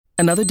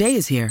Another day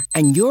is here,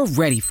 and you're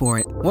ready for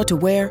it. What to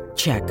wear?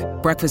 Check.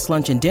 Breakfast,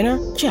 lunch, and dinner?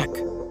 Check.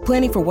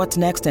 Planning for what's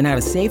next and how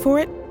to save for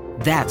it?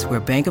 That's where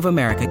Bank of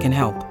America can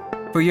help.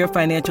 For your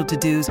financial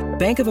to-dos,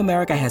 Bank of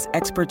America has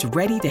experts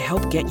ready to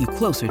help get you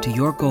closer to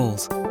your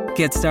goals.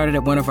 Get started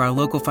at one of our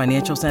local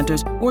financial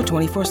centers or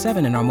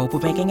 24/7 in our mobile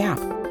banking app.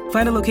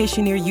 Find a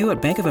location near you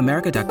at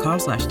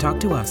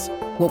bankofamerica.com/talktous.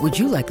 What would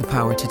you like the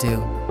power to do?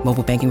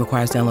 Mobile banking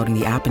requires downloading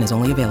the app and is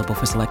only available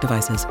for select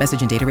devices.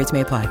 Message and data rates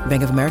may apply.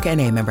 Bank of America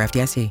N.A., member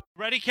FDIC.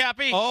 Ready,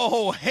 Cappy?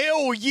 Oh,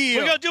 hell yeah.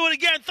 We're going to do it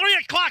again. 3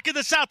 o'clock in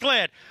the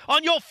Southland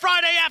on your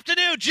Friday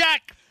afternoon,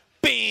 Jack.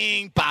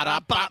 Bing,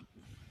 ba-da-bop.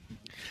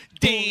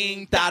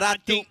 Ding,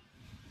 da-da-ding.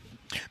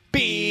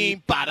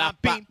 Bing,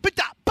 ba-da-bing.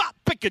 Ba-da-bop.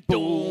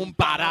 Pick-a-doom,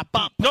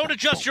 ba-da-bop. Don't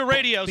adjust your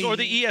radios or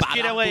the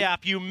ESPN LA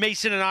app, you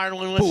Mason and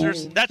Ireland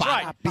listeners. That's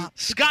right.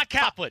 Scott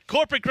Caplet,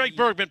 corporate Greg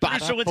Bergman,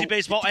 producer Lindsay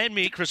Baseball, and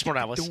me, Chris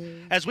Morales,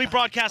 as we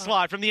broadcast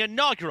live from the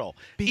inaugural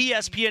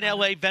ESPN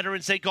LA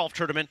Veterans Day Golf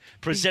Tournament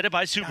presented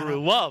by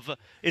Subaru. Love,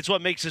 it's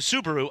what makes a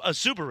Subaru a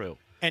Subaru.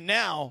 And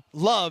now,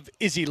 love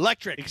is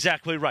electric.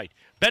 Exactly right.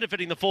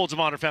 Benefiting the Folds of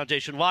Honor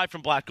Foundation, live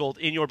from Black Gold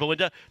in Yorba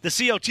Linda. The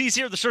COT's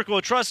here, the Circle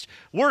of Trust.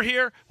 We're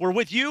here. We're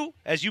with you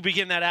as you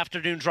begin that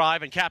afternoon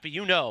drive. And, Cappy,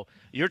 you know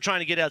you're trying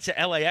to get out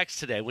to LAX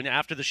today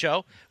after the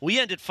show. We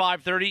end at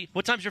 5:30.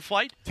 What time's your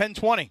flight?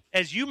 10:20.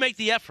 As you make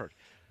the effort.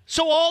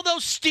 So all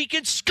those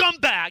stinking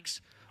scumbags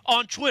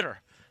on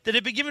Twitter that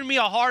have been giving me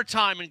a hard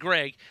time, and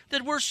Greg,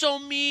 that we're so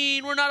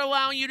mean, we're not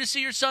allowing you to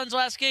see your son's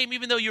last game,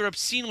 even though you're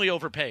obscenely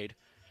overpaid.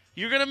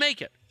 You're going to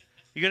make it.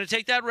 You're going to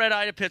take that red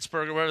eye to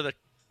Pittsburgh or wherever the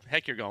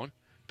heck you're going.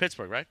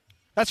 Pittsburgh, right?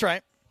 That's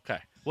right. Okay.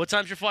 What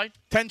time's your flight?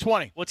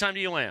 10:20. What time do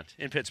you land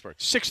in Pittsburgh?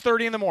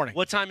 6:30 in the morning.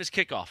 What time is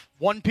kickoff?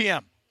 1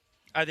 p.m.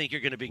 I think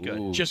you're going to be good.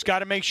 Ooh. Just got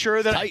to make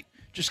sure that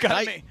just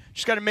got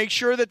to make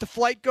sure that the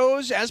flight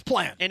goes as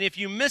planned. And if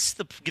you miss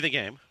the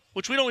game,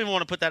 which we don't even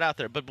want to put that out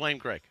there, but blame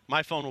Greg.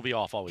 My phone will be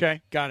off all week.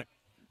 Okay, got it.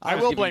 I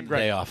will blame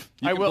Greg. Day off.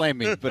 You I can will blame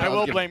me, but I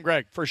will blame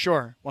Greg for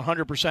sure,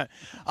 100%.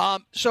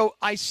 So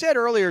I said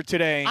earlier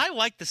today. I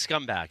like the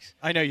scumbags.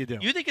 I know you do.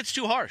 You think it's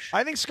too harsh?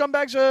 I think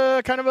scumbag's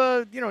a kind of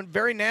a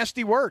very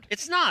nasty word.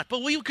 It's not,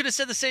 but we could have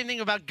said the same thing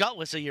about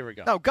gutless a year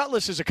ago. No,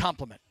 gutless is a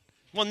compliment.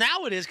 Well,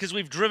 now it is because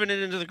we've driven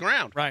it into the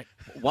ground. Right.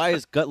 Why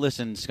is gutless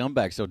and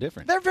scumbag so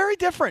different? They're very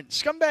different.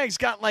 Scumbag's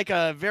got like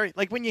a very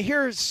when you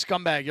hear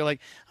scumbag, you're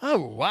like, oh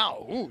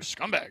wow, ooh,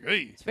 scumbag.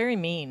 Hey. It's very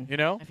mean. You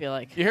know? I feel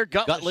like. You hear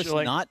gutless. Gutless you're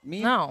like, not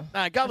mean? No.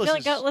 Gutless I feel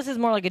like gutless is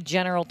more like a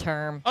general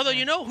term. Although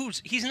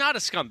he's not a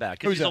scumbag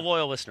because Who's he's that? a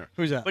loyal listener.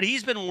 Who's that? But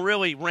he's been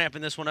really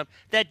ramping this one up.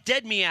 That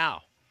Dead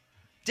Meow.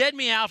 Dead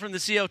Meow from the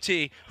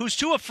COT, who's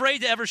too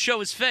afraid to ever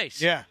show his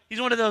face. Yeah.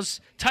 He's one of those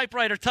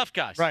typewriter tough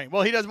guys. Right.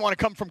 Well, he doesn't want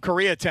to come from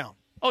Koreatown.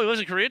 Oh, he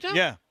was in Koreatown?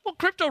 Yeah. Well,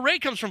 Crypto Ray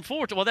comes from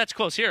Fullerton. Well, that's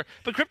close here.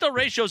 But Crypto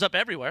Ray shows up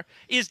everywhere.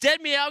 Is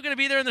Dead Meow going to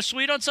be there in the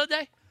suite on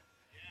Sunday?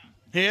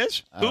 He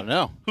is? I don't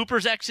know.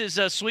 Hooper's X's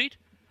suite?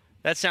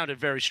 That sounded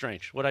very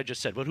strange, what I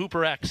just said. But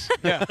Hooper X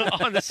Yeah.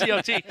 on the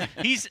COT.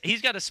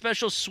 He's got a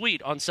special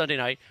suite on Sunday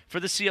night for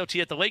the COT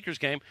at the Lakers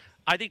game.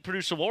 I think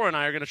producer Laura and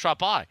I are going to drop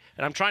by.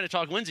 And I'm trying to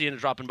talk Lindsay into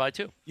dropping by,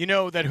 too. You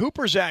know that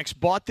Hooper's X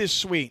bought this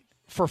suite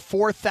for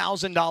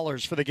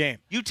 $4,000 for the game.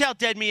 You tell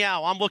Dead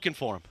Meow I'm looking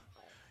for him.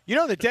 You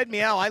know, the Dead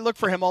Meow, I look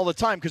for him all the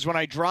time because when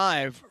I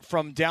drive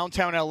from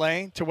downtown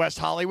L.A. to West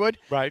Hollywood,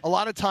 right, a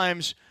lot of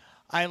times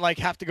I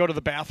have to go to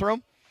the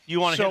bathroom.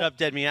 You want to hit up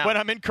Dead Meow? When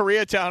I'm in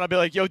Koreatown, I'll be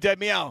like, yo, Dead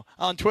Meow,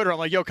 on Twitter. I'm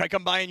like, yo, can I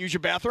come by and use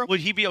your bathroom? Would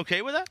he be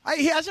okay with that?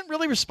 He hasn't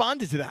really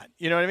responded to that.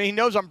 You know what I mean? He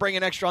knows I'm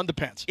bringing extra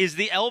underpants. Is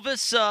the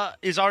Elvis,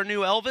 is our new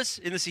Elvis?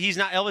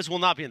 Elvis will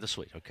not be in the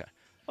suite. Okay.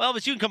 Well,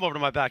 Elvis, you can come over to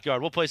my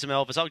backyard. We'll play some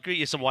Elvis. I'll get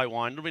you some white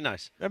wine. It'll be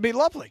nice. That'd be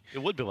lovely.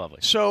 It would be lovely.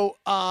 So,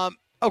 okay.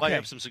 Light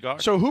up some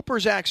cigars. So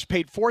Hooper's X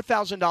paid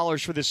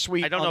 $4,000 for this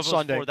suite I don't know on if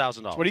Sunday. it was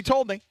 $4,000. That's what he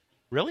told me.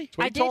 Really? That's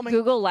what I he told did me.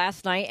 Google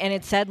last night, and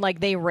it said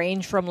they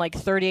range from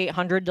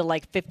 $3,800 to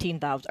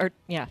 $15,000, or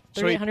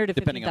 $3,800 to $15,000.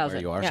 Depending on where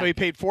you are. Yeah. So he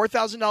paid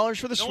 $4,000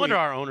 for the No suite. wonder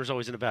our owner's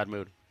always in a bad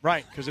mood.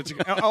 Right, because it's.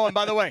 Oh, and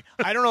by the way,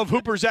 I don't know if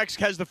Hooper's X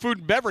has the food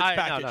and beverage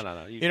package.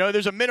 No. You know,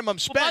 there's a minimum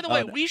spend. Well,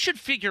 by the way, we should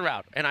figure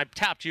out, and I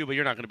tapped you, but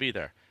you're not going to be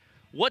there,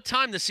 what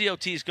time the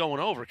COT is going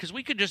over, because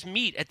we could just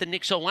meet at the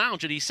Nixo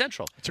Lounge at East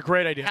Central. It's a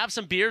great idea. Have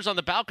some beers on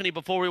the balcony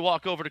before we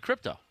walk over to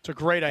Crypto. It's a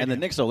great idea. And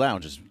the Nixo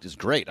Lounge is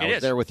great. I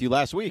was there with you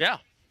last week. Yeah.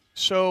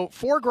 So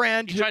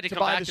 $4,000 He tried to to come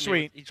buy back the to me.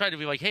 suite. He tried to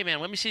be like, hey,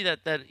 man, let me see that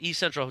East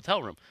Central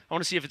hotel room. I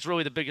want to see if it's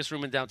really the biggest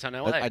room in downtown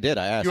L.A. I did.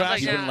 I asked. You asked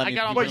He him? wouldn't let I me-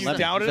 got all he my wouldn't let me.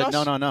 doubted He said,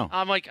 us? No.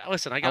 I'm like,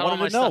 listen, I got I all wanted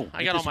my to know. stuff.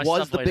 I got all This my was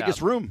stuff the laid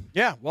biggest out. room.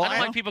 Yeah, well, I don't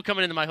like people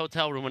coming into my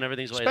hotel room when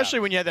everything's laid out.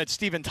 especially when you had that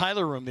Steven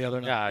Tyler room the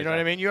other night. Yeah, you know what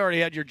I mean? You already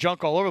had your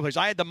junk all over the place.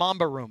 I had the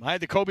Mamba room. I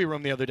had the Kobe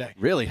room the other day.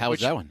 Really? How was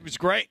which that one? It was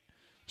great.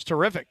 It's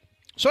terrific.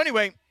 So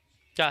anyway,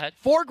 Go ahead.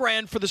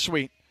 $4,000 for the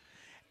suite,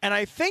 and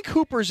I think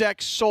Hooper's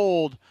X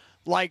sold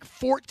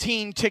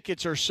 14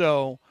 tickets or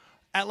so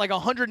at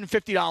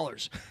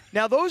 $150.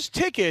 Now those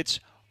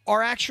tickets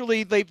are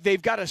actually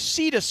they've got a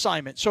seat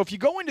assignment. So if you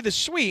go into the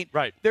suite,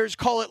 right, there's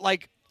call it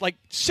like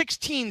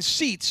 16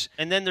 seats.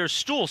 And then there's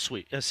stool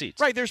seats.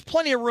 Right, there's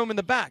plenty of room in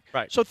the back.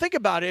 Right. So think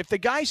about it. If the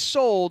guy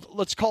sold,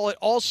 let's call it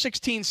all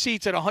 16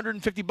 seats at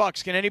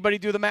 $150, can anybody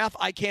do the math?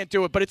 I can't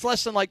do it, but it's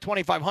less than like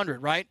 $2,500,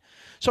 right?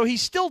 So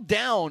he's still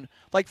down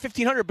like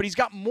 $1,500, but he's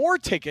got more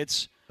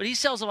tickets. But he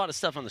sells a lot of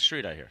stuff on the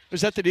street, I hear.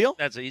 Is that the deal?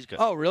 He's good.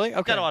 Oh, really? Okay.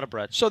 He's got a lot of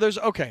bread. So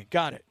okay,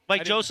 got it.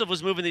 Like Joseph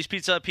was moving these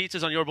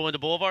pizzas on Yorba Linda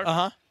Boulevard.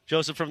 Uh-huh.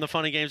 Joseph from the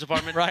Fun and Games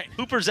department. Right.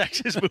 Hooper's ex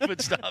is moving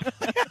stuff.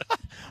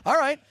 All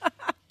right.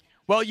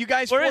 Well, you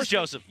guys. Where is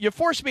Joseph? You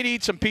forced me to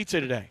eat some pizza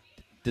today.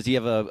 Does he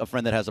have a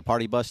friend that has a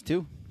party bus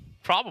too?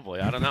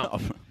 Probably. I don't know.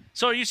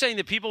 So are you saying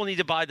that people need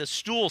to buy the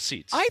stool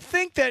seats? I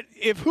think that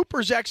if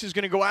Hooper's ex is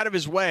going to go out of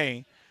his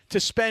way to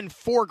spend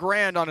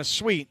 $4,000 on a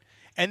suite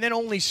and then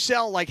only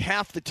sell like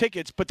half the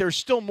tickets, but there's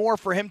still more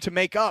for him to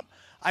make up,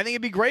 I think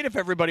it'd be great if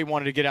everybody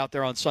wanted to get out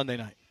there on Sunday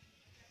night.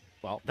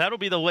 Well, that'll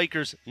be the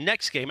Lakers'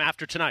 next game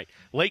after tonight.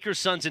 Lakers,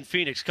 Suns in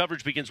Phoenix.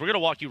 Coverage begins. We're going to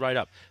walk you right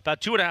up.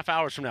 About 2.5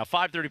 hours from now,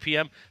 5:30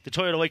 p.m., the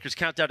Toyota Lakers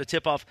countdown to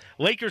tip-off.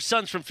 Lakers,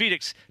 Suns from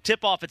Phoenix.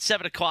 Tip-off at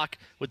 7 o'clock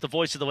with the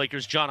voice of the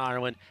Lakers, John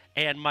Ireland,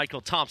 and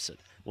Michael Thompson.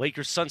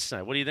 Lakers, Suns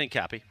tonight. What do you think,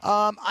 Cappy?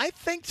 I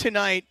think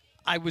tonight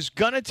I was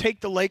going to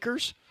take the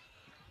Lakers,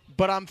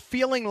 but I'm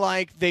feeling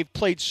like they've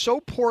played so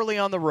poorly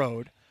on the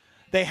road.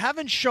 They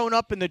haven't shown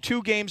up in the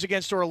 2 games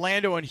against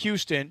Orlando and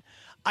Houston.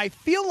 I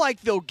feel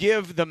like they'll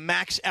give the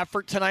max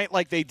effort tonight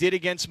like they did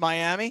against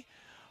Miami,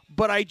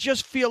 but I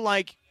just feel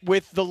like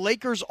with the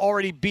Lakers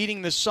already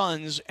beating the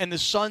Suns and the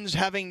Suns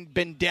having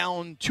been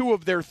down 2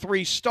 of their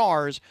 3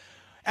 stars,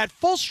 at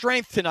full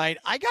strength tonight,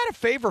 I got to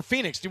favor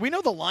Phoenix. Do we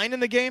know the line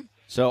in the game?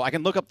 So I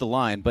can look up the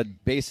line, but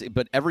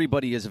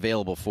everybody is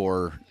available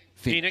for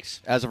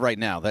Phoenix as of right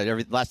now.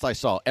 Last I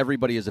saw,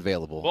 everybody is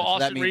available. Will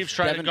Austin Reeves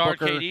try to guard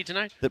KD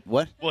tonight?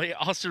 What? Will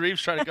Austin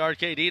Reeves try to guard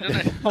KD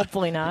tonight?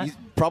 Hopefully not. He's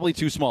probably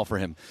too small for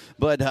him.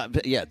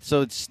 But yeah,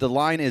 so the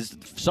line is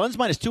Suns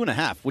minus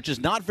 2.5, which is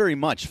not very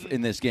much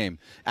in this game.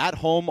 At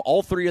home,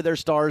 all 3 of their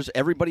stars,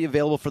 everybody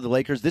available for the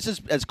Lakers. This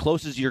is as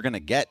close as you're going to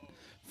get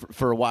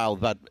for a while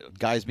about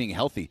guys being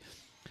healthy.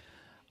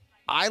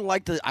 I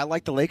like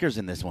the Lakers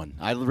in this one.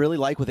 I really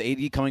like with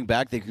AD coming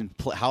back. They can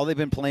how they've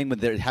been playing when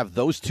they have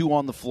those 2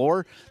 on the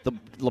floor.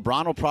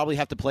 LeBron will probably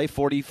have to play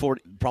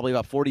probably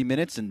about 40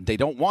 minutes, and they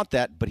don't want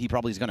that, but he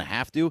probably is going to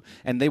have to,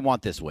 and they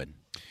want this win.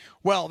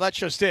 Well, that's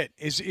just it.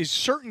 Is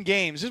certain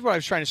games. This is what I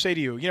was trying to say to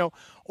you. You know,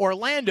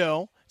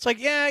 Orlando. It's like,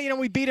 yeah,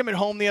 we beat them at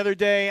home the other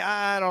day.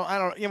 I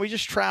don't. We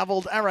just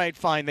traveled. All right,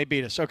 fine. They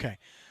beat us. Okay.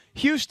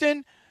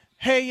 Houston.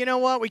 Hey, you know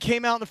what? We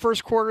came out in the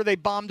first quarter. They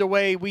bombed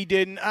away. We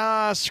didn't.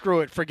 Screw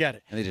it. Forget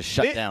it. And they just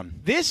shut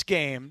down. This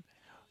game,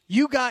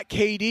 you got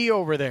KD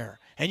over there,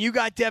 and you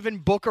got Devin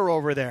Booker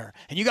over there,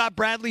 and you got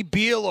Bradley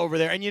Beal over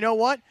there. And you know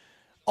what?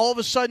 All of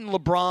a sudden,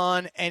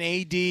 LeBron and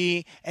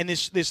AD and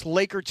this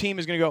Laker team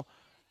is going to go,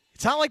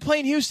 it's not like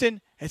playing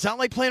Houston. It's not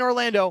like playing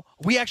Orlando.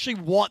 We actually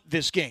want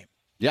this game.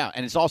 Yeah,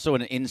 and it's also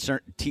an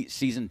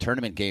in-season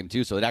tournament game,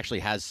 too, so it actually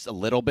has a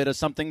little bit of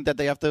something that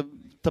they have to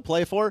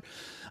play for.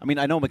 I mean,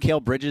 I know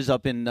Mikal Bridges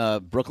up in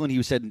Brooklyn,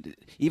 he said,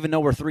 even though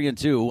we're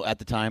 3-2 at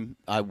the time,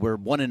 we're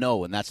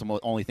 1-0, and that's the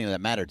only thing that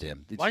mattered to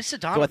him. Why is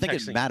Sedano So I think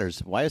texting? it matters.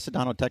 Why is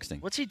Sedano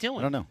texting? What's he doing?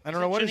 I don't know. I don't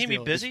know what Shouldn't he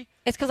be busy?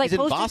 It's because I He's in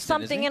posted Boston,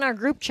 something isn't he? in our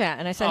group chat,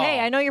 and I said, hey,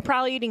 I know you're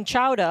probably eating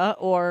chowder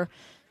or,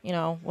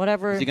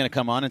 whatever. Is he going to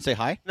come on and say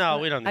hi? No,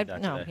 we don't need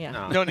that no, today. yeah.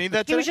 No. You don't need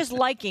that He was today? just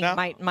liking No?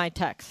 my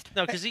text.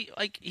 No, because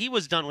he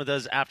was done with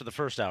us after the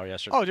first hour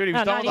yesterday. Oh, dude, he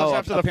was No, done not with us even.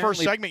 after the first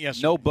Apparently, segment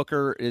yesterday. No,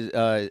 Booker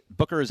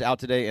is out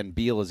today, and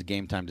Beal is a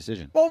game-time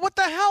decision. Well, what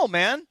the hell,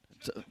 man?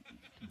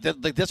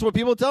 That's what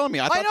people are telling me.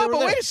 I thought know, they were but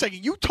there. wait a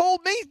second. You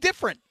told me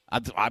different.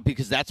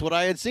 Because that's what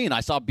I had seen.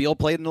 I saw Beal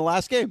played in the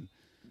last game.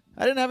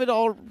 I didn't have it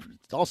all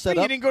set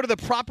You up. didn't go to the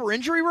proper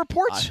injury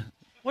reports?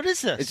 What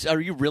is this? Are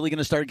you really going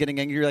to start getting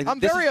angry? Like, I'm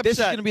this very is, This is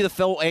upset. going to be the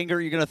full anger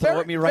you're going to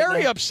throw at me right now?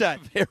 Very upset.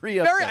 Very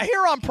upset.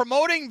 Here I'm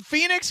promoting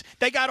Phoenix.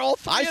 They got all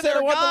 3 I of said their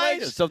I want the guys.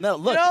 Lakers. So now,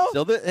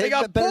 look. They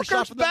got better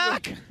shot Booker's for them.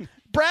 back.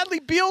 Bradley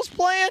Beal's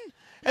playing.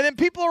 And then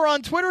people are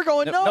on Twitter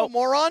going, no,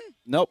 moron.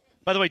 Nope.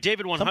 By the way,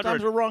 David 100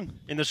 Sometimes we're wrong.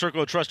 in the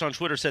Circle of Trust on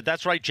Twitter said,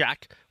 that's right,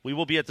 Jack. We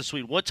will be at the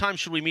suite. What time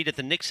should we meet at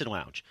the Nixon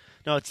Lounge?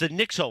 No, it's the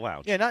Nixo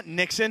Lounge. Yeah, not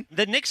Nixon.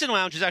 The Nixon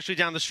Lounge is actually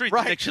down the street,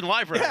 Right. the Nixon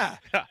Library. Yeah.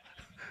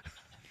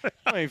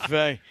 Hey,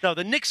 Faye. No,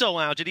 the Nixo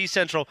Lounge at East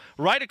Central,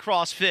 right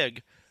across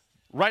Fig.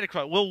 Right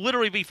across. We'll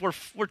literally be,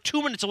 we're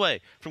 2 minutes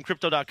away from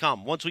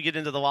Crypto.com. Once we get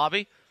into the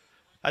lobby,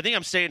 I think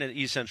I'm staying at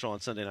East Central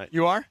on Sunday night.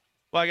 You are?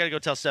 Well, I got to go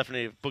tell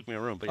Stephanie to book me a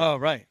room. But yeah. Oh,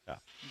 right. Yeah.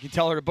 You can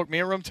tell her to book me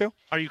a room, too?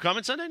 Are you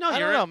coming Sunday? No, I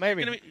don't know,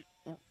 maybe.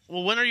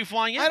 Well, when are you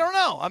flying in? I don't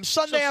know. I'm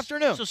Sunday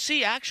afternoon. So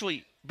see,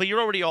 actually, but you're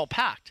already all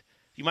packed.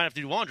 You might have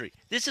to do laundry.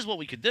 This is what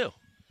we could do.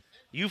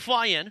 You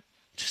fly in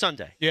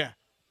Sunday. Yeah.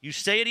 You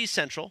stay at East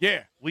Central.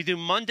 Yeah. We do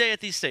Monday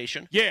at the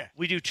station. Yeah.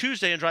 We do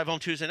Tuesday and drive home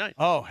Tuesday night.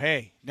 Oh,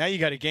 hey. Now you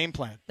got a game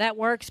plan. That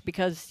works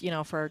because,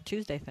 for our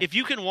Tuesday thing. If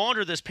you can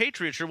launder this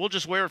Patriot shirt, we'll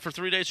just wear it for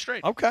 3 days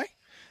straight. Okay.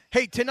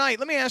 Hey, tonight,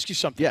 let me ask you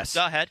something. Yes.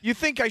 Go ahead. You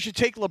think I should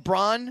take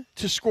LeBron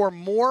to score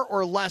more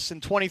or less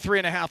than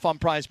 23.5 on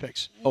Prize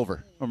Picks?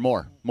 Over. Or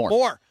more.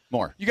 More.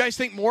 More. You guys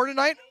think more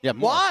tonight? Yeah,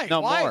 more. Why?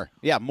 No, Why? more.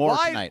 Yeah, more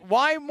tonight.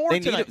 Why more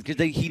tonight? Because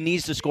he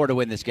needs to score to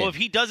win this game. Well, if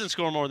he doesn't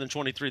score more than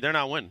 23, they're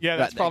not winning. Yeah,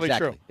 that's probably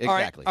exactly, true.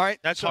 Exactly. All right.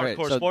 That's All right,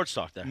 hardcore so sports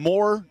talk there.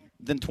 More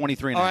than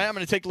 23 and All a right, half. I'm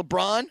going to take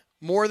LeBron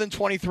more than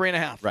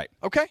 23.5. Right.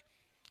 Okay.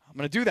 I'm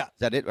going to do that. Is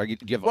that it? Or do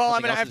you have Well,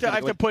 something I else have that's to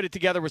gonna go in? put it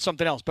together with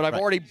something else, but I've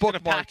already Going to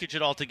bookmarked. package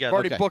it all together.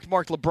 Already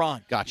bookmarked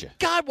LeBron. Gotcha.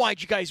 God,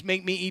 why'd you guys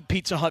make me eat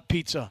Pizza Hut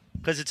pizza?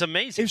 Because it's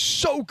amazing. It's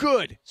so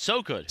good.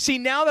 So good. See,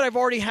 now that I've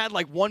already had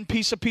like one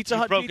piece of Pizza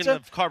Hut broken pizza,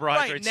 the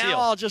carbohydrate right, seal. now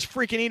I'll just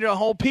freaking eat a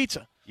whole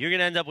pizza. You're going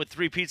to end up with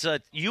 3 pizza.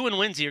 You and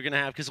Lindsay are going to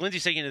have, because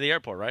Lindsay's taking you to the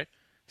airport, right?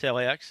 To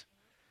LAX.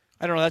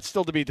 I don't know. That's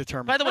still to be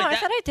determined. By the way, I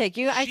said I'd take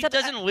you. She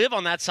doesn't live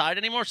on that side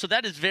anymore, so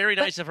that is very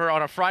nice of her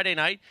on a Friday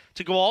night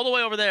to go all the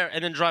way over there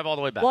and then drive all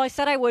the way back. Well, I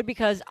said I would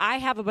because I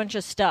have a bunch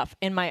of stuff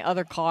in my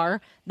other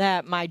car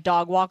that my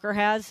dog walker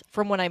has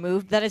from when I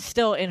moved that is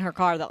still in her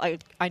car that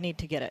I need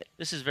to get it.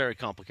 This is very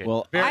complicated.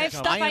 Well, I have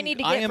stuff I need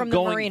to get from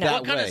the marina.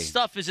 What kind of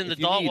stuff is in the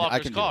dog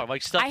walker's car?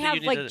 Like stuff I that have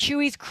you need like to,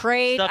 Chewy's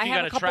crate. stuff I you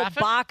have a gotta couple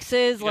traffic?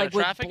 boxes You like gotta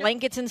with traffic it?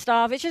 blankets and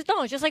stuff. It's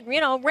just like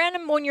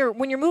random when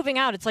you're moving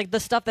out. It's like the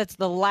stuff that's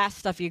the last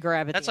stuff you grab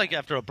at That's the like end.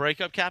 after a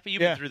breakup, Cappy. You've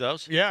been through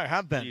those. Yeah, I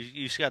have been.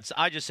 You got.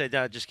 I just say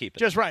that. Just keep it.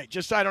 Just right.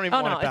 Just I don't even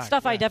Oh want no, it back. it's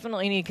stuff I Yeah.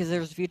 definitely need because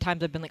there's a few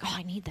times I've been like, oh,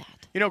 I need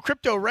that. You know,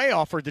 Crypto Ray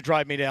offered to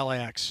drive me to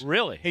LAX.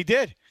 Really? He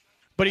did.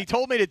 But he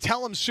told me to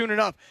tell him soon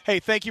enough, hey,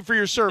 thank you for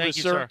your service, Thank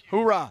you, sir. sir.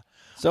 Hoorah.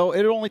 So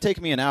it'll only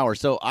take me an hour.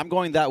 So I'm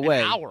going that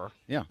way. An hour.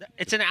 Yeah.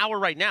 It's an hour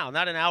right now,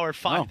 not an hour at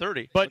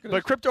 5:30. But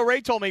Crypto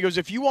Ray told me, he goes,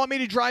 if you want me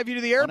to drive you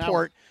to the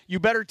airport,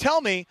 you better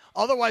tell me,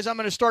 otherwise I'm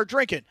going to start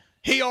drinking.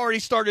 He already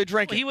started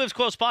drinking. Well, he lives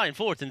close by in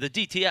Fullerton, the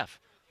DTF.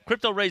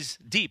 Crypto Ray's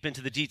deep into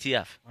the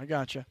DTF. I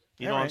gotcha.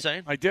 You know what I'm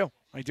saying? I do.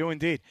 I do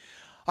indeed.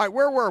 All right,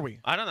 where were we?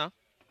 I don't know.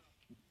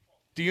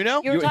 Do you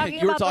know? You were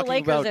talking about the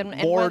Lakers about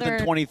and more whether,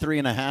 than 23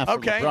 and a half for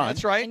Okay, LeBron.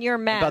 that's right. and you're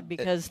mad About-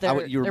 because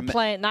you're they're ma-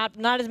 playing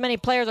not as many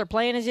players are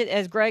playing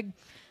as Greg.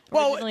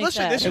 Well, originally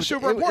listen, said. this is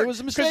super It important. was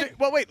a 'Cause mistake.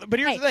 well, wait, but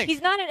here's Hey, the thing.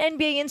 he's not an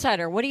NBA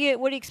insider. What do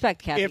you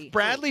expect, Kathy? If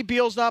Bradley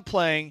Beal's not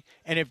playing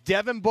and if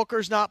Devin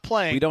Booker's not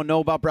playing, We don't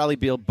know about Bradley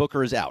Beal.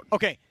 Booker is out.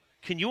 okay,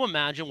 Can you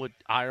imagine what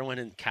Ireland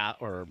and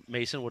or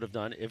Mason would have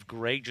done if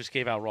Greg just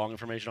gave out wrong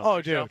information on oh,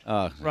 their show?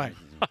 dude, right.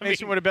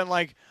 Mason would have been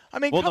like,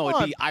 Well, come no, on.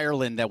 it'd be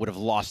Ireland that would have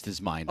lost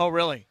his mind. Oh,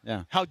 really?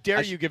 Yeah. How dare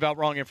I you give out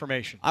wrong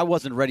information? I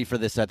wasn't ready for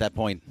this at that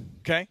point.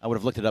 Okay. I would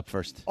have looked it up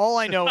first. All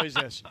I know is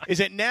this: is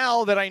that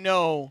now that I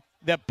know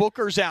that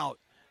Booker's out,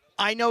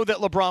 I know that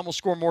LeBron will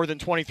score more than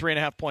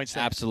 23.5 points.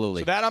 Then.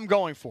 Absolutely. So that I'm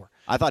going for.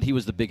 I thought he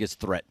was the biggest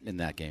threat in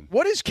that game.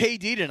 What is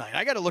KD tonight?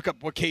 I got to look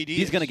up what KD is.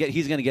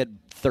 He's gonna get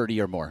 30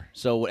 or more.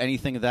 So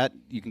anything of that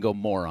you can go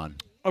more on.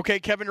 Okay,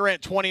 Kevin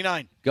Durant,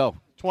 29. Go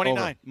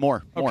 29. Over.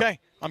 More. Okay,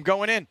 I'm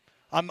going in.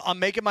 I'm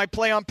making my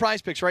play on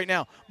Prize Picks right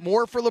now.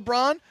 More for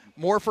LeBron,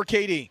 more for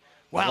KD.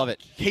 Wow, love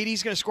it.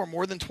 KD's going to score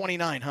more than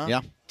 29, huh?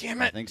 Yeah.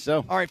 Damn it. I think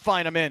so. All right,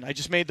 fine. I'm in. I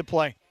just made the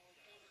play.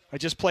 I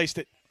just placed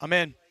it. I'm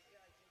in.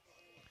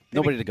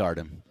 Nobody to guard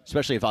him,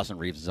 especially if Austin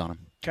Reeves is on him.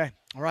 Okay.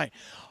 All right.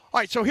 All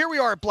right. So here we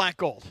are at Black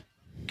Gold.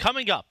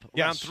 Coming up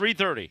around Yes.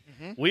 3:30,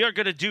 we are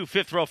going to do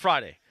Fifth Row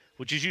Friday,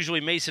 which is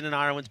usually Mason and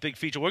Ireland's big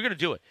feature. We're going to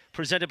do it,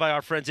 presented by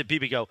our friends at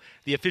BBGO,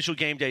 the official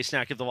game day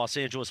snack of the Los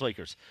Angeles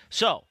Lakers.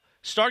 So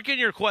start getting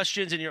your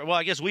questions well,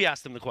 I guess we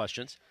ask them the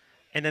questions,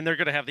 and then they're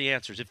going to have the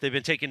answers if they've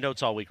been taking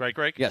notes all week, right,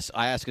 Greg? Yes,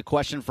 I ask a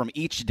question from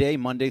each day,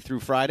 Monday through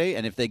Friday,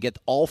 and if they get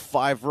all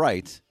 5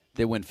 right,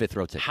 they win fifth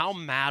row tickets. How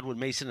mad would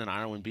Mason and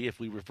Ireland be if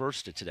we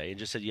reversed it today and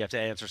just said you have to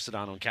answer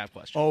Sedano and Cap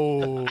questions?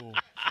 Oh.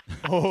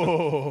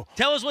 Oh.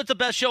 Tell us what the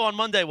best show on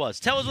Monday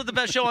was. Tell us what the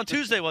best show on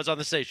Tuesday was on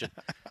the station.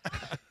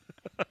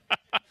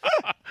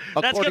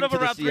 That's According going to be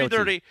to the around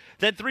COT. 3:30.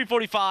 Then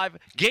 3:45,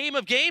 Game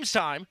of Games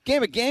time.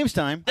 Game of games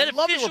time. Then I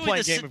love that we're officially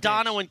playing the Game of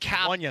Sedano Games. and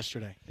Cap I won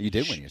yesterday. You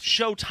did win yesterday.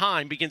 show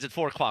time begins at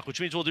 4 o'clock, which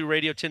means we'll do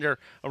Radio Tinder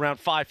around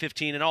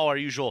 5:15 and all our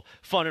usual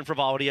fun and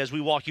frivolity as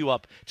we walk you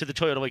up to the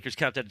Toyota Lakers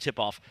countdown to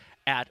tip-off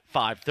at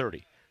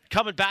 5:30.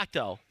 Coming back,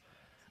 though,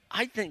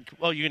 I think,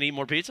 well, you're going to eat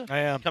more pizza? I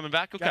am. Coming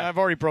back? Okay. Yeah, I've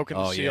already broken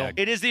the Oh, seal. yeah.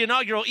 It is the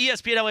inaugural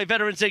ESPN LA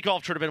Veterans Day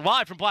Golf Tournament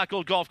live from Black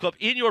Gold Golf Club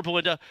in Yorba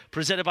Linda,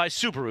 presented by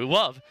Subaru.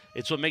 Love,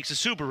 it's what makes a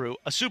Subaru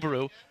a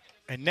Subaru.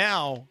 And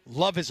now,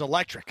 love is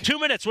electric. 2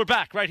 minutes, we're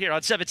back right here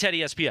on 710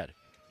 ESPN.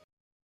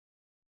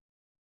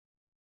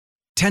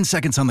 10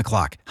 seconds on the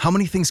clock. How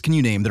many things can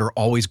you name that are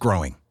always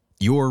growing?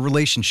 Your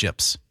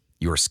relationships,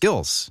 your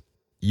skills,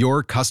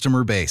 your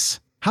customer base.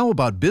 How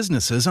about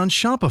businesses on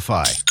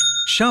Shopify?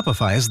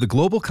 Shopify is the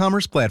global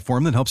commerce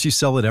platform that helps you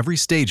sell at every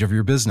stage of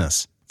your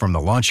business. From the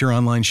launch your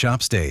online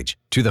shop stage,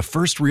 to the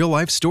first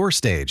real-life store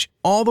stage,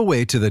 all the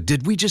way to the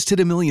did we just hit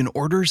a million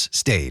orders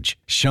stage.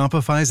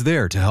 Shopify's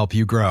there to help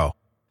you grow.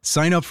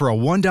 Sign up for a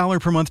 $1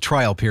 per month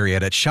trial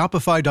period at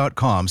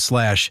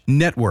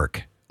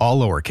shopify.com/network, all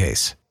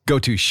lowercase. Go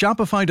to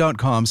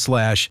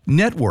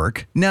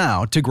shopify.com/network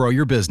now to grow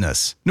your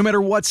business, no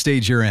matter what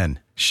stage you're in.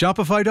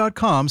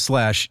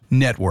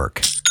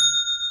 Shopify.com/network.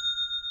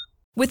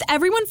 With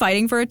everyone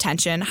fighting for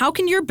attention, how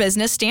can your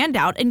business stand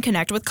out and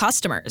connect with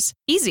customers?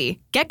 Easy.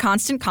 Get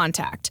Constant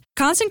Contact.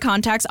 Constant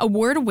Contact's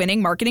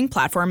award-winning marketing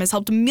platform has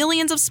helped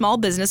millions of small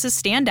businesses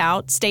stand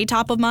out, stay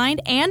top of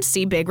mind, and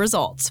see big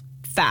results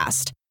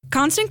fast.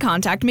 Constant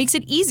Contact makes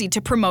it easy to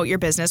promote your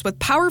business with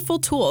powerful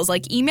tools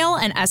like email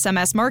and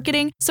SMS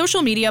marketing,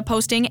 social media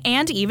posting,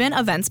 and even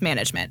events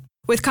management.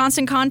 With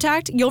Constant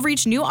Contact, you'll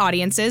reach new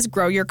audiences,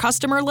 grow your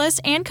customer list,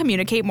 and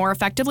communicate more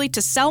effectively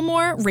to sell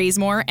more, raise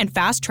more, and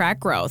fast-track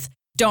growth.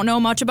 Don't know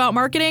much about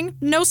marketing?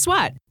 No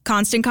sweat.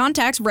 Constant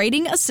Contact's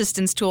writing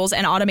assistance tools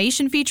and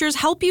automation features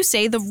help you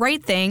say the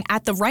right thing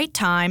at the right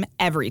time,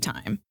 every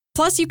time.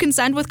 Plus, you can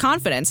send with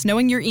confidence,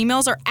 knowing your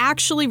emails are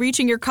actually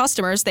reaching your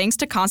customers thanks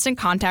to Constant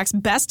Contact's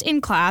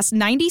best-in-class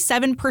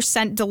 97%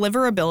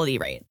 deliverability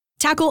rate.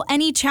 Tackle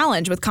any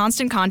challenge with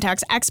Constant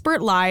Contact's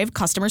expert live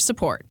customer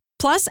support.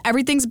 Plus,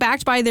 everything's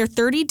backed by their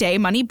 30-day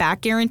money-back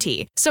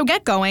guarantee. So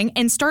get going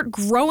and start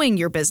growing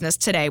your business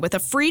today with a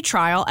free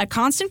trial at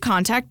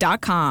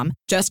ConstantContact.com.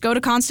 Just go to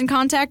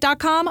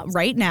ConstantContact.com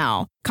right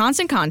now.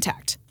 Constant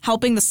Contact,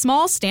 helping the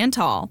small stand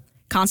tall.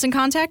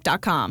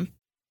 ConstantContact.com.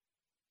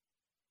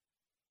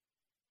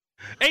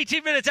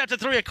 18 minutes after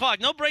 3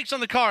 o'clock. No brakes on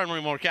the car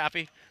anymore,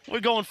 Cappy.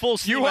 We're going full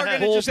steam You are ahead.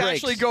 going to just brakes.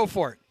 actually go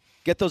for it.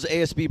 Get those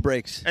ASB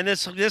brakes. And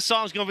this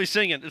song's going to be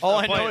singing. All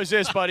I know is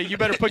this, buddy. You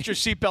better put your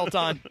seatbelt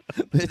on.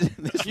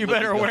 You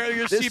better wear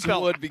your This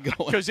seatbelt. would be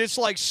going. Because it's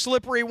like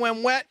slippery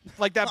when wet,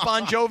 like that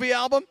Bon Jovi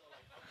album.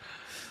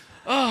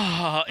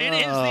 It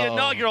is the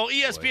inaugural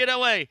ESPN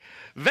LA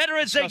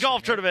Veterans Day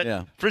Golf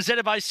Tournament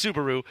presented by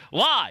Subaru,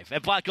 live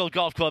at Black Gold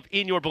Golf Club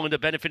in Yorba Linda,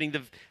 benefiting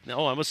I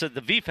almost said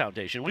the V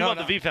Foundation. We want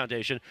the V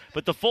Foundation,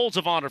 but the Folds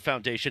of Honor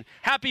Foundation.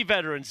 Happy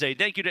Veterans Day.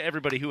 Thank you to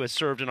everybody who has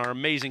served in our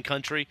amazing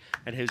country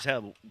and has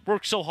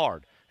worked so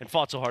hard and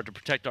fought so hard to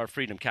protect our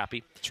freedom,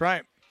 Cappy. That's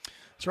right.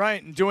 That's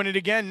right. And doing it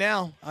again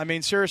now. I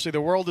mean, seriously,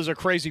 the world is a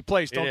crazy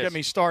place. Don't get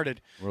me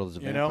started. The world is a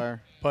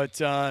vampire. But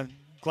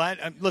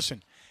glad.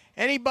 Listen.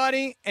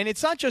 Anybody, and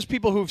it's not just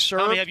people who've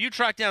served. Tommy, have you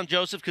tracked down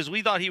Joseph? Because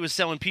we thought he was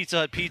selling Pizza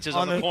Hut pizzas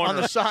on the corner. On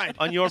the side.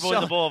 On Yorba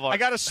Linda Boulevard. I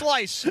got a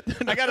slice.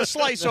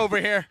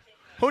 Over here.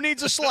 Who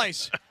needs a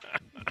slice?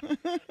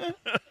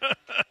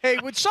 Hey,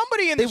 would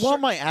somebody in They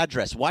want my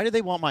address. Why do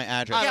they want my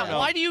address? Yeah,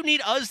 why do you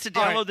need us to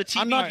download the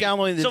TV? I'm not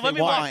downloading this. So let me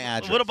want walk my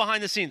address. a little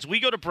behind the scenes. We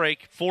go to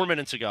break 4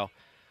 minutes ago,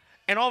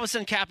 and all of a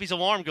sudden Cappy's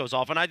alarm goes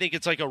off, and I think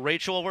it's like a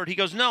Rachel alert. He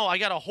goes, "No, I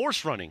got a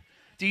horse running.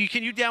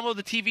 Can you download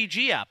the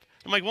TVG app?"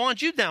 I'm like, "Why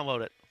don't you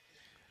download it?"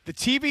 The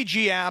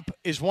TVG app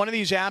is one of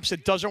these apps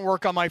that doesn't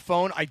work on my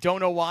phone. I don't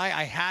know why.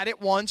 I had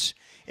it once.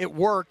 It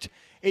worked.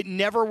 It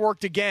never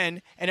worked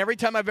again. And every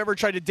time I've ever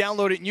tried to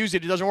download it and use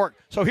it, it doesn't work.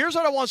 So here's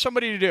what I want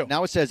somebody to do.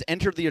 Now it says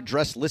enter the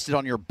address listed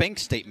on your bank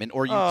statement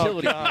or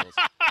utility bills.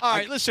 All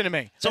right, listen to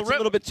me. So that's a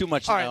little bit too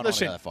much. All right,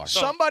 listen. That far.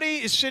 Somebody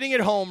is sitting at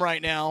home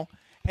right now,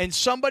 and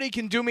somebody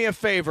can do me a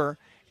favor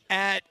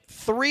at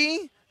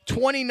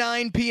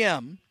 3:29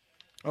 p.m.,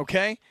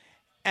 okay?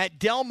 At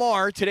Del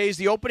Mar, today's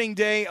the opening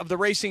day of the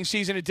racing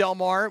season at Del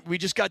Mar. We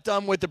just got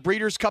done with the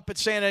Breeders' Cup at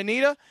Santa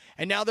Anita,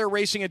 and now they're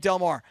racing at Del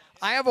Mar.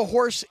 I have a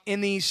horse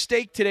in the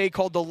stake today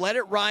called the Let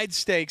It Ride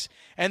Stakes,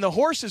 and the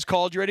horse is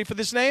called, you ready for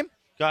this name?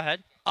 Go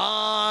ahead.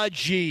 Ah,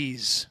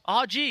 geez.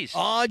 Ah, geez.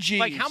 Ah, geez.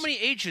 Like how many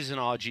H's in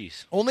ah,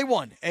 geez? Only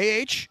one.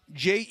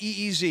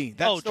 A-H-J-E-E-Z.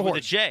 That's the horse.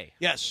 With a J.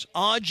 Yes.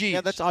 Ah, geez.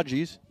 Yeah, that's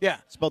Audgies. Yeah.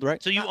 Spelled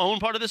right. So you own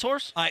part of this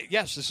horse?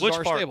 Yes, this is Which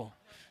our part? stable.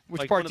 Which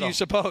Like part one do of you the-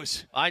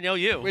 suppose? I know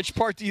you. Which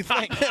part do you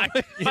think?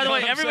 By the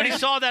way, everybody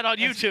saw that on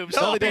YouTube.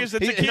 No, because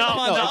it's Tequila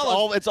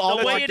Mandala. It's all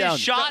the way locked it down. is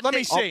shot. Let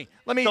me see.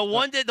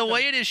 The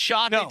way it is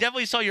shot, No. they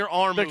definitely saw your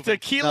arm The moving.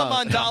 Tequila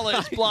Mandala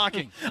is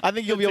blocking. I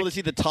think you'll be able to see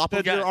the top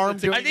of your arm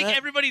doing I think that.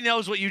 everybody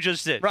knows what you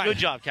just did. Right. Good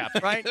job,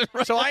 Captain. Right?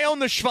 So I own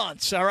the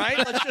Schwanz, all right?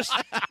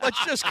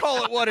 Let's just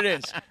call it what it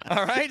is.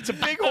 All right? It's a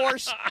big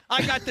horse.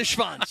 I got the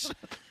Schwanz.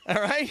 All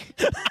right?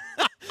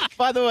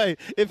 By the way,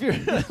 if you're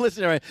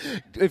listening,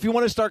 if you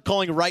want to start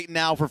calling right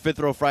now for Fifth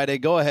Row Friday,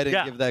 go ahead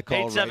and give that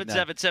call right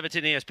now.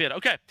 877-17-ESPN.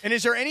 Okay. And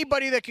is there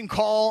anybody that can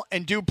call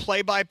and do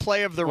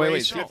play-by-play of the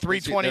race at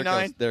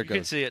 3:29? There it You goes.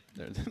 can see it.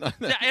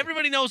 Yeah,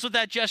 everybody knows what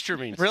that gesture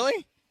means.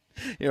 Really?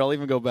 Here, I'll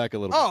even go back a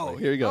little Oh, bit.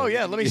 Here you go. Oh,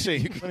 yeah, let me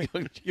see.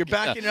 You're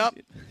backing up?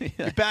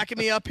 You're backing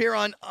me up here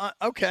on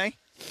okay.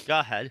 Go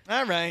ahead.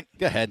 All right.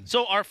 Go ahead.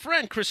 So our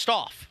friend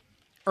Christopher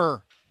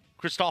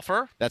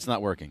That's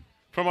not working.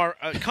 from our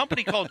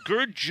company called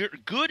Good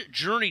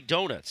Journey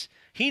Donuts,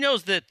 he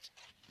knows that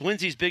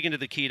Lindsay's big into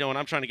the keto, and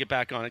I'm trying to get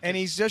back on it. And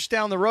he's just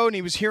down the road, and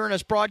he was hearing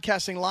us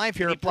broadcasting live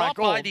here he at Black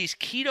brought by Gold. these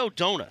keto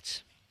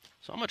donuts.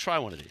 So I'm going to try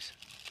one of these.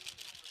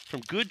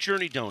 From Good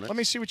Journey Donuts. Let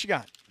me see what you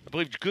got. I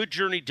believe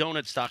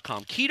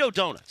goodjourneydonuts.com. Keto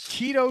donuts.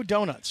 Keto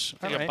donuts.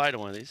 All Take a right. bite of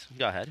one of these.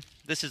 Go ahead.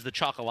 This is the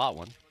chocolate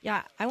one.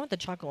 Yeah, I want the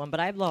chocolate one, but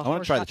I have the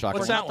wanna try the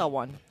chocolate What's that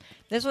one.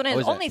 This one is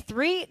is that? only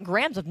 3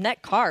 grams of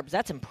net carbs.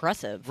 That's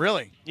impressive.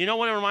 Really? You know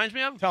what it reminds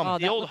me of? Tell me. Oh, The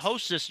that old looks-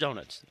 Hostess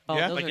donuts. Oh,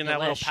 Yeah? those Like are in that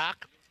little delish.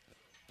 pack.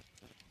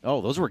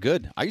 Oh, those were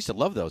good. I used to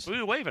love those. What are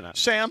you waving at?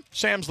 Sam's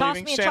Toss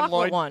leaving. me a Sam chocolate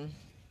Lloyd. one.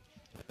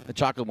 The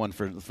chocolate one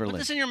for Put Lynn.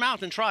 this in your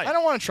mouth and try it. I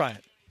don't want to try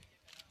it.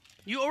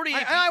 You already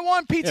ate I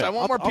want pizza. Yeah, I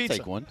want more I'll pizza.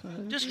 take one.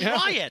 Just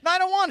try it. No, I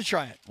don't want to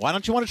try it. Why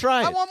don't you want to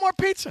try it? I want more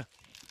pizza.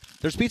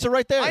 There's pizza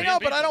right there. I know,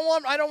 but I don't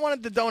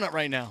want the donut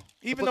right now,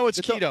 even though it's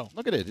keto.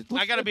 Look at it.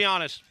 I got to be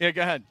honest. Yeah,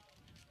 go ahead.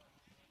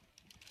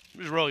 It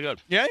was really good.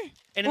 Yeah?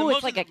 And Ooh,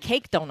 it's like a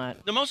cake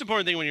donut. The most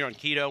important thing when you're on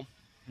keto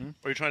or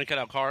you're trying to cut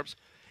out carbs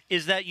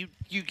is that you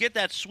get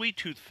that sweet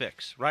tooth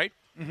fix, right?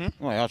 Oh,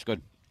 yeah, that's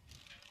good.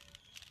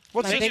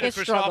 What's My this? biggest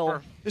Christopher.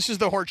 struggle. This is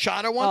the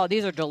horchata one? Oh,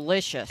 these are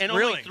delicious. And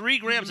Really? only 3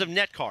 grams of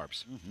net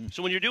carbs.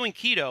 So when you're doing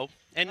keto,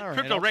 and All right,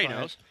 Crypto I'll Ray try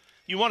knows,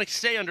 you want to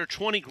stay under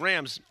 20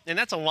 grams, and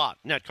that's a lot,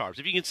 net carbs.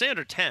 If you can stay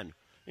under 10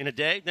 in a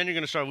day, then you're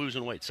going to start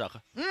losing weight,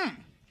 sucker.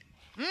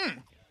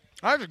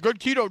 That's a good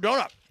keto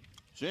donut.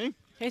 See?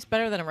 Tastes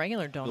better than a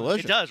regular donut.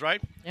 Delicious. It does,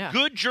 right? Yeah.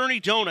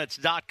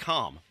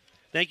 GoodJourneyDonuts.com.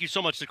 Thank you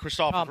so much to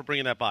Christopher for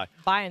bringing that by.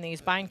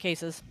 Buying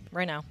cases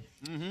right now.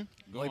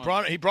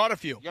 Well, he brought a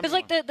few. Because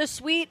like the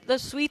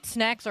sweet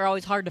snacks are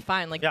always hard to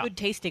find, like Yeah. good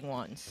tasting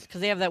ones,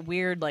 because they have that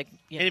weird like.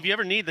 And if you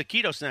ever need the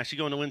keto snacks, you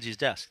go into Lindsay's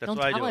desk. That's Don't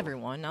what I do. tell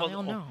everyone. Now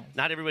they'll know.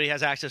 Not everybody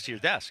has access to your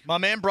desk. My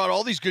man brought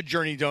all these Good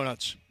Journey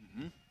donuts.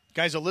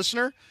 Guy's a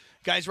listener.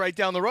 Guy's right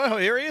down the road. Oh,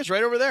 here he is,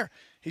 right over there.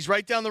 He's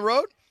right down the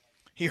road.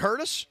 He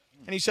heard us,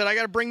 and he said, I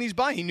got to bring these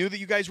by. He knew that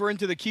you guys were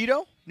into the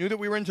keto, knew that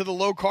we were into the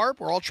low carb.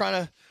 We're all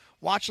trying to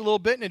watch a little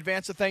bit in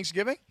advance of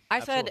Thanksgiving.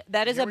 I said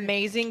that is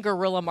amazing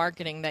guerrilla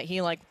marketing that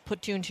he like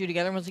put 2 and 2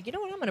 together and was like, you know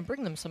what, I'm going to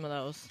bring them some of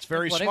those. It's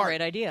very what smart. a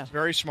great idea. It's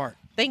very smart.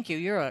 Thank you.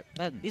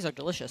 These are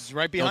delicious. He's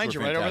right behind Those you,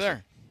 were right over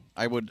fantastic. there.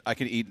 I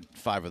could eat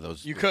 5 of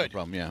those. You No could.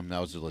 problem. Yeah, that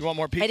was delicious. You want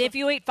more pizza? And if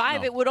you ate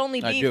 5, No. it would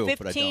only I be do,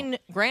 but I 15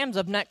 grams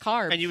of net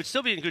carbs. And you would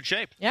still be in good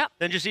shape. Yeah.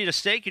 Then just eat a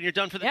steak and you're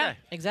done for the yeah, day.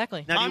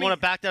 exactly. Now, do you Tommy- want to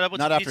back that up with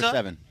Not some after pizza?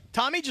 7.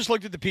 Tommy just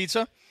looked at the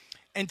pizza,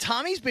 and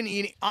Tommy's been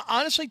eating.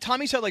 Honestly,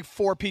 Tommy's had like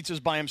 4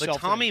 pizzas by But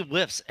himself. Tommy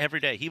lifts every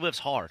day. He lifts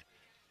hard.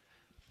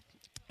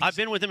 I've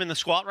been with him in the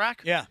squat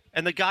rack. Yeah.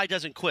 And the guy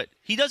doesn't quit.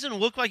 He doesn't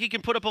look like he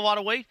can put up a lot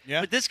of weight.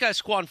 Yeah. But this guy's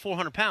squatting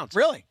 400 pounds.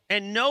 Really?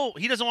 And no,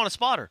 he doesn't want a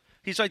spotter.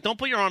 He's like, don't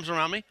put your arms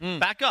around me.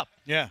 Back up.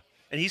 Yeah.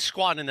 And he's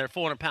squatting in there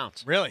 400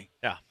 pounds. Really?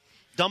 Yeah.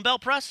 Dumbbell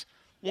press,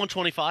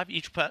 125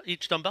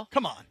 each dumbbell.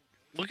 Come on.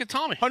 Look at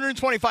Tommy.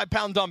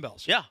 125-pound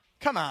dumbbells. Yeah.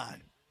 Come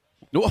on.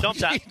 Dump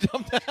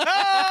that.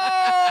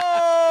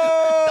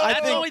 Oh!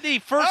 That's only the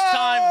first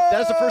time.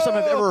 That is the first time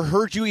I've ever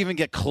heard you even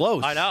get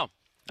close. I know.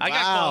 I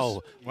got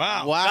close.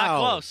 Wow. Wow. Got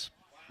close.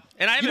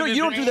 And I haven't You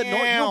don't even do that.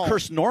 You don't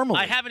curse normally.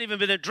 I haven't even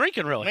been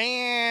drinking really.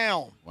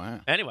 Wow. Wow.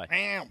 Anyway,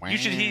 you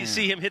should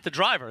see him hit the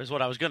driver. Is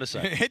what I was going to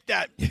say. Hit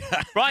that.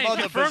 Brian,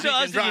 Mother confirm to us Bazookan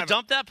that you driver.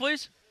 dumped that,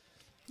 please.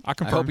 I I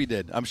confirm. hope he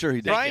did. I'm sure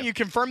he did. Brian, you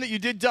confirmed that you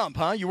did dump,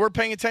 huh? You were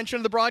paying attention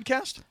to the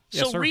broadcast?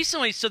 Yes, So sir.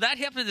 recently, that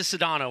happened to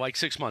Sedano like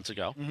 6 months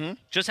ago. Mm-hmm.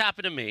 Just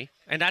happened to me,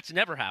 and that's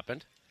never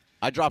happened.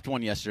 I dropped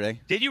one yesterday.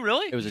 Did you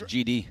really? It was a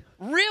GD.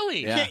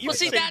 Really? Yeah. You Well,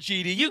 see can say that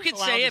GD. you You're can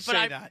allowed say to it,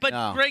 say that. but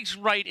No. Greg's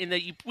right in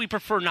that we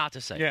prefer not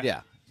to say. Yeah. it.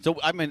 Yeah. So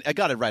I mean, I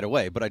got it right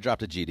away, but I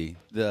dropped a GD.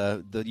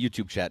 The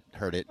YouTube chat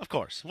heard it. Of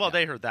course. Well,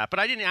 they heard that, but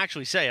I didn't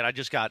actually say it. I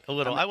just got a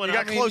little. I went. You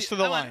got close to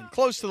the line.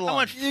 Close to the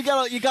line. You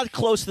got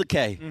close to the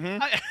K.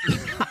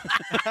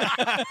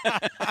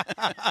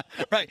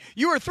 Right.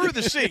 You were through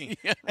the C,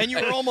 and you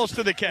were almost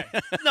to the K.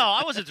 No,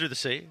 I wasn't through the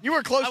C. You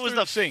were close I was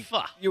through the C.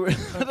 Fuck. You were,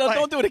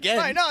 don't do it again.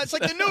 Right, no, it's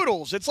like the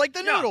noodles. It's like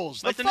the Yeah,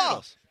 noodles. like the the pho.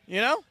 noodles. You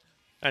know?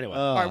 Anyway,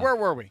 All right, where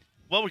were we?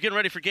 well, we're getting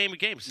ready for Game of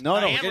Games. No,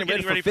 And we're we're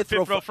getting ready for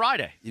Fifth Row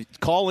Friday. You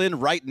call in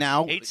right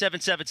now.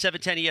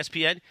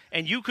 877-710-ESPN,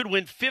 and you could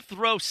win fifth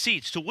row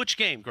seats to which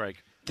game, Greg?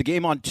 The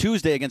game on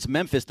Tuesday against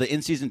Memphis, the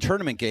in-season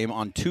tournament game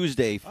on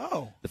Tuesday,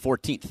 Oh. the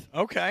 14th.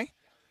 Okay.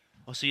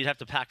 Oh, so you'd have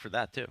to pack for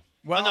that, too.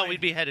 Well, no, we'd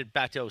be headed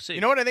back to OC.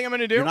 You know what I think I'm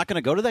going to do? You're not going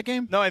to go to that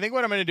game? No, I think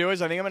what I'm going to do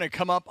is I think I'm going to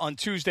come up on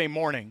Tuesday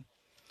morning,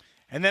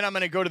 and then I'm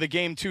going to go to the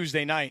game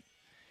Tuesday night.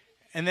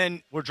 And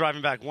then, We're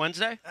driving back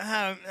Wednesday?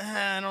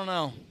 I don't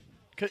know.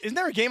 Isn't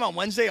there a game on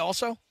Wednesday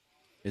also?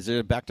 Is it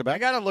a back-to-back? I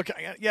got to look.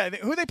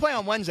 Who they play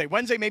on Wednesday?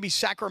 Wednesday, maybe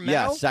Sacramento?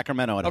 Yeah,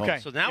 Sacramento at Okay. home.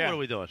 So now Yeah. what are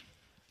we doing?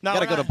 No, You got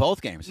to we're go to not-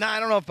 both games. No, I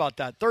don't know about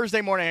that.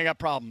 Thursday morning, I got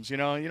problems. You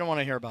know, you don't want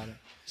to hear about it.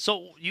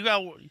 So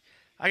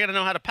I got to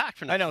know how to pack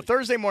for next I know. week.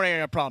 Thursday morning, I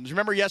got problems.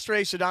 Remember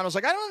yesterday, Sedano's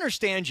like, I don't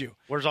understand you.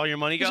 Where's all your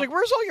money go? He's like,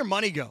 where's all your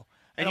money go?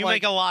 and I'm you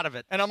like, make a lot of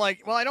it. And I'm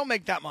like, well, I don't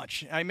make that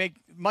much. I make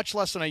much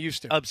less than I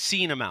used to.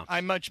 Obscene amounts. I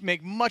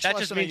make much that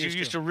less just than means I you used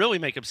used to really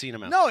make obscene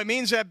amounts. No, it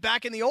means that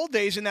back in the old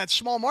days in that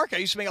small market, I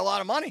used to make a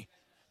lot of money.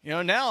 You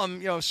know, now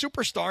I'm, a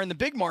superstar in the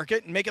big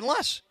market and making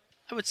less.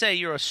 I would say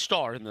you're a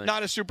star in the.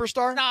 Not a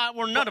superstar? Nah,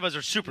 none of us are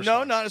superstars.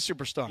 No, not a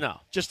superstar. No.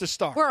 Just a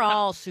star. We're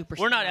all super.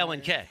 We're not Ellen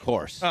K. Of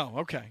course. Oh,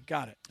 okay.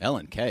 Got it.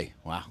 Ellen K.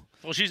 Wow.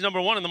 Well, she's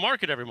number one in the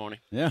market every morning.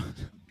 Yeah.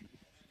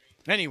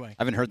 Anyway. I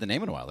haven't heard the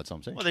name in a while. That's all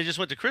I'm saying. Well, they just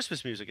went to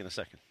Christmas music in a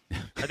second.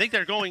 I think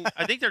they're going.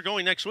 I think they're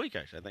going next week.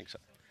 Actually, I think so.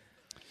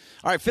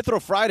 All right, Fifth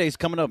Row Friday's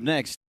coming up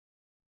next.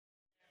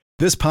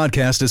 This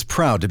podcast is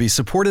proud to be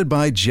supported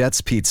by Jets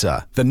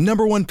Pizza, the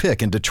 #1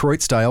 pick in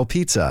Detroit-style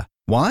pizza.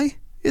 Why?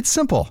 It's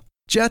simple.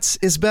 Jets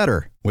is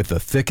better. With the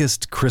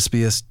thickest,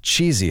 crispiest,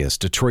 cheesiest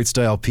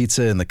Detroit-style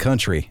pizza in the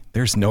country,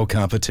 there's no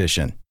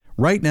competition.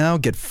 Right now,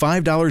 get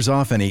 $5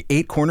 off any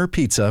 8-corner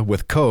pizza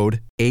with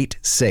code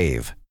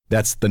 8SAVE.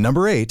 That's the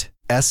number 8,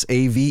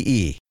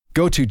 SAVE.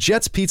 Go to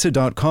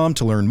jetspizza.com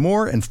to learn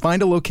more and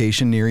find a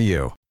location near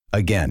you.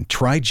 Again,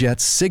 try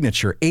Jet's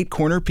signature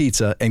 8-corner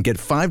pizza and get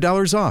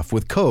 $5 off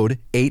with code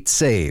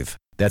 8SAVE.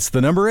 That's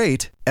the number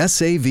 8,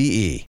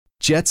 SAVE.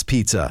 Jet's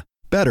Pizza.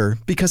 Better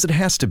because it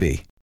has to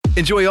be.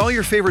 Enjoy all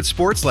your favorite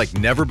sports like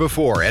never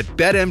before at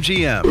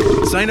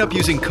BetMGM. Sign up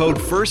using code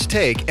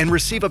FIRSTTAKE and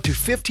receive up to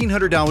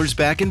 $1,500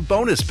 back in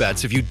bonus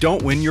bets if you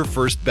don't win your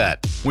first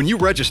bet. When you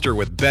register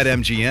with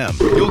BetMGM,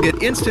 you'll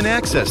get instant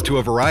access to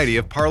a variety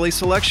of parlay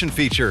selection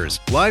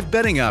features, live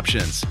betting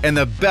options, and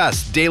the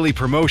best daily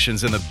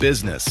promotions in the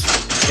business.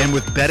 And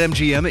with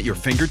BetMGM at your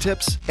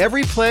fingertips,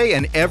 every play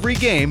and every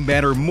game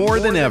matter more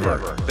than ever.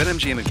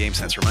 BetMGM and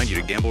GameSense remind you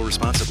to gamble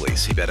responsibly.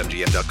 See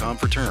BetMGM.com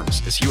for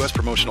terms. This U.S.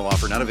 promotional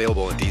offer not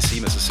available in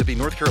D.C., Mississippi,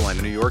 North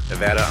Carolina, New York,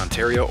 Nevada,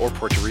 Ontario, or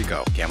Puerto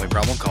Rico. Gambling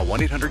problem? Call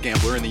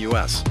 1-800-GAMBLER in the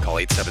U.S. Call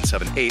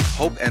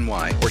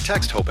 877-8-HOPE-NY or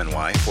text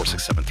HOPE-NY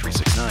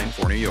 467-369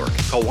 for New York.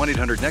 Call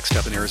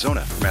 1-800-NEXT-STEP in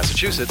Arizona. For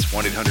Massachusetts,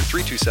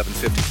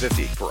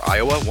 1-800-327-5050. For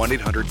Iowa,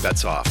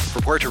 1-800-BETS-OFF.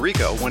 For Puerto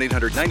Rico,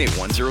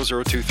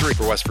 1-800-981-0023.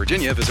 For West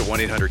Virginia, visit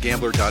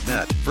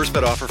 1-800-GAMBLER.net. First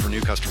bet offer for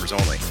new customers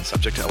only.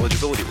 Subject to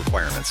eligibility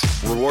requirements.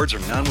 Rewards are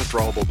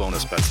non-withdrawable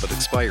bonus bets that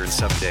expire in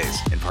 7 days.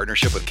 In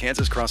partnership with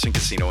Kansas Crossing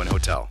Casino and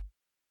Hotel.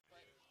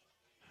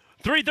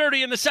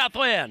 3:30 in the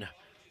Southland.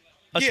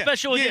 A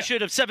special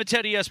edition of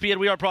 710 ESPN.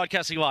 We are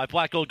broadcasting live.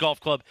 Black Gold Golf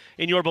Club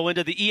in Yorba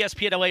Linda. The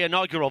ESPN LA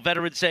inaugural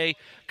Veterans Day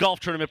Golf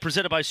Tournament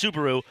presented by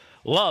Subaru.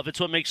 Love, it's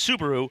what makes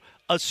Subaru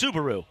a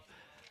Subaru.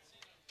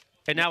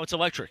 And now it's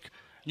electric.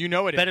 You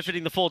know it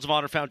benefiting the Folds of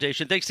Honor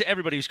Foundation. Thanks to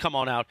everybody who's come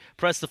on out,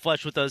 pressed the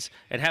flesh with us,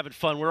 and having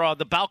fun. We're on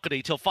the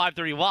balcony till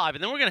 5:30 live,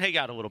 and then we're going to hang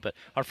out a little bit.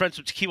 Our friends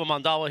from Tequila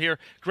Mandala here.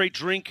 Great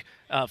drink,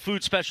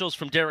 food specials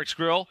from Derek's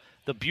Grill,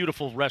 the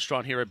beautiful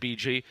restaurant here at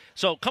BG.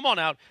 So come on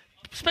out.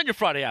 Spend your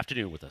Friday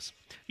afternoon with us.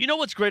 You know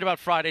what's great about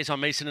Fridays on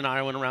Mason and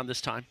Ireland around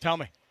this time? Tell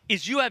me.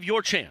 Is you have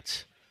your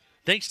chance,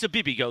 thanks to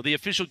Bibigo, the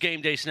official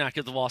game day snack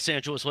of the Los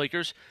Angeles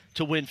Lakers,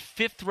 to win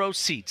fifth-row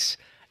seats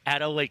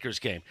at a Lakers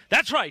game.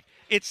 That's right.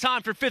 It's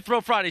time for Fifth Row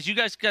Fridays. You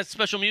guys got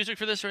special music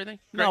for this or anything?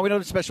 Great. No, we don't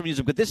have special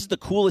music, but this is the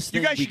coolest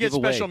thing we give away. You guys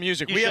should get special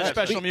music. We have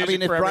special music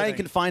for everything. If Brian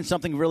can find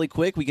something really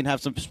quick, we can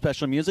have some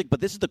special music,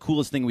 but this is the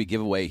coolest thing we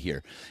give away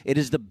here. It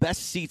is the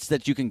best seats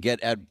that you can get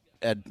at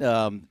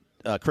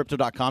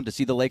Crypto.com to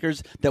see the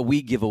Lakers that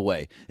we give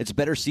away. It's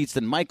better seats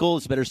than Michael.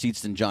 It's better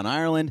seats than John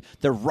Ireland.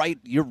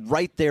 You're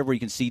right there where you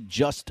can see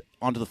just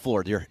onto the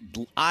floor. You're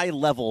eye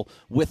level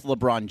with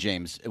LeBron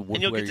James.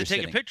 And you'll get to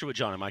take a picture with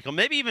John and Michael.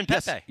 Maybe even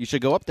Pepe. Yes, you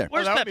should go up there.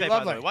 Where's Pepe,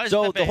 by the way? Why is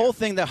so Pepe the whole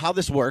here? thing, how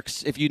this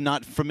works, if you're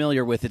not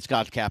familiar with it,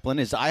 Scott Kaplan,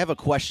 is I have a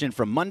question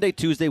from Monday,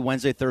 Tuesday,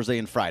 Wednesday, Thursday,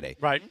 and Friday.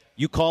 Right.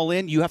 You call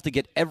in, you have to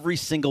get every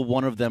single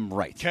one of them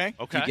right. Okay.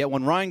 If you get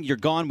one wrong, you're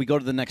gone. We go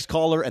to the next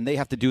caller, and they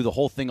have to do the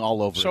whole thing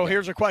all over So again.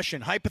 here's a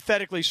question.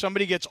 Hypothetically,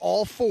 somebody gets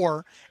all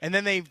four, and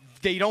then they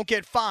don't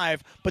get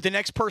five, but the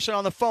next person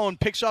on the phone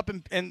picks up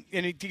and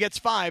he gets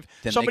five.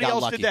 Then Somebody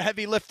else lucky. did the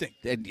heavy lifting.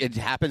 It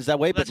happens that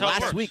way, That's but how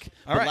it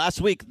last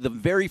works. week, the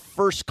very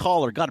first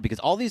caller got it because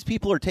all these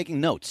people are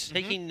taking notes.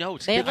 Taking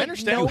notes. They have I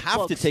understand. You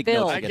have to take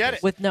filled notes. I get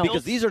it. with notes.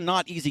 Because these are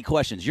not easy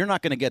questions. You're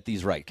not going to get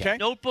these right. Kat. Okay.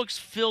 Notebooks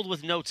filled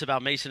with notes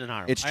about Mason and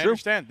Ireland. It's I true.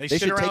 understand. They sit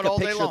should around take a all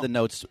day picture of long. the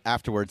notes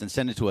afterwards and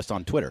send it to us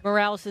on Twitter.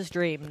 Morales'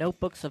 dream,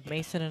 notebooks of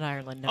Mason and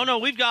Ireland. Oh, no,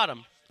 we've got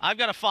them. I've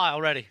got a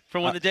file ready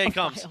for when the day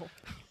comes.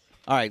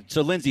 All right,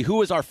 so Lindsay,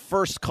 who is our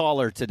first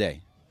caller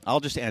today? I'll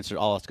just answer.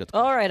 I'll ask it.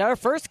 All right, our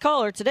first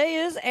caller today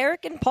is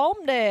Eric in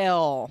Palmdale.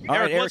 All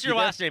right, Eric, what's your you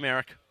there? last name,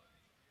 Eric?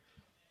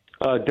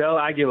 Del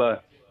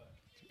Aguila.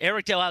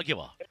 Eric Del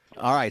Aguila.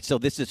 All right, so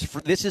this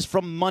is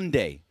from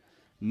Monday.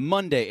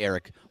 Monday,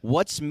 Eric.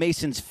 What's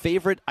Mason's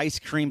favorite ice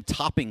cream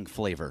topping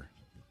flavor?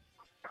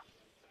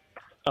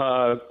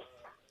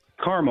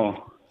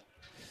 Caramel.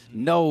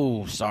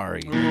 No,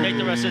 sorry. Take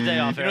the rest of the day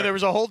off, You know, Eric. there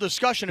was a whole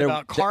discussion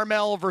about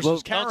caramel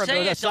versus caramel.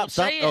 say it. Stop, Don't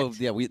stop. say it. Oh,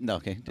 yeah,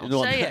 okay.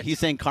 Don't say it. He's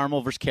saying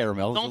caramel versus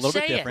caramel. Don't it's a little say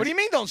bit it. different. What do you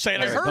mean don't say it?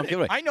 I All right, heard don't give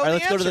it. away. I know All right, the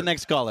let's go to the answer.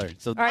 next caller.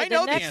 So All right, I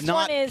know the the next answer.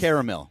 not one is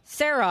caramel.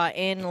 Sarah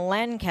in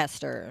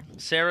Lancaster.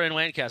 Sarah in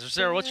Lancaster.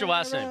 Sarah, what's your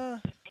last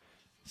name?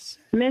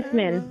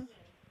 Missman.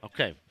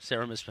 Okay,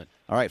 Sarah Misfit.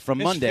 All right, from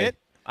Monday. Misfit?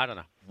 I don't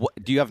know. What,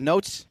 do you have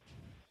notes?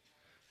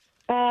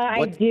 I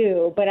What-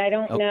 do, but I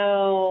don't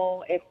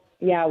know if.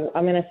 Yeah,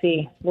 I'm gonna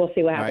see. We'll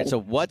see what All right, happens. so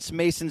what's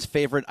Mason's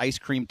favorite ice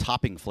cream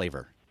topping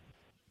flavor?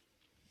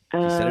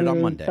 You said it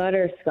on Monday.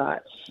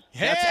 Butterscotch.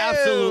 That's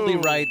absolutely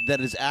right.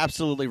 That is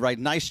absolutely right.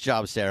 Nice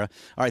job, Sarah.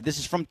 All right, this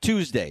is from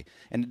Tuesday.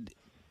 And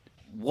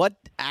what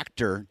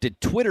actor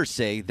did Twitter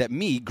say that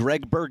me,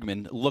 Greg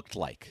Bergman, looked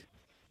like?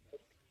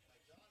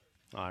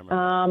 Oh, I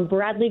remember.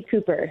 Bradley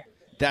Cooper.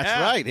 That's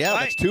Yeah, right. Yeah,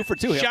 right. that's 2 for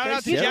 2. Shout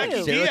out to Sarah, Jackie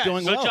Sarah's Diaz.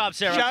 doing Good well. job,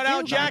 Sarah. Shout out,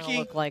 Don't Jackie.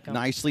 look like him.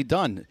 Nicely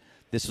done.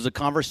 This was a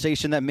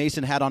conversation that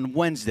Mason had on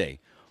Wednesday.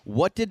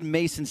 What did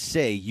Mason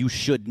say you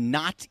should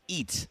not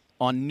eat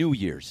on New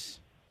Year's?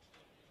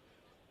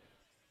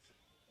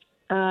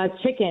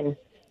 Chicken.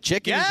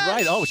 Chicken Yes. is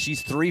right. Oh,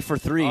 she's 3 for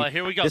 3. Oh,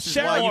 here we go. This is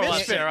Sarah why you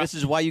Misfit. can't, this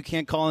is why you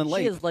can't call in She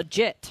late. is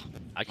legit.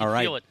 I can All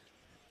right. feel it.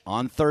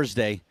 On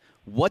Thursday,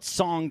 what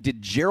song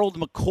did Gerald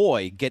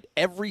McCoy get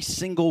every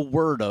single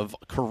word of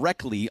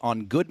correctly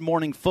on Good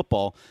Morning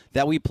Football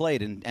that we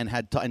played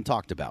and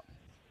talked about?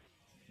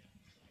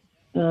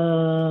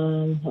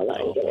 Hold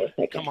on, give me a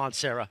second. Come on,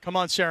 Sarah. Come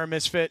on, Sarah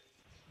Misfit.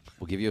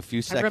 We'll give you a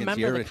few seconds remember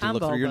here the if you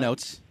look combo, through your but-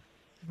 notes.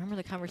 Remember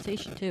the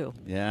conversation, too.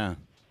 Yeah.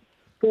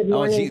 Good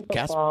morning,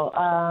 Gasp.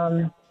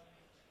 football.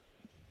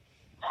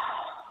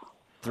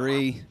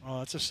 3, Oh,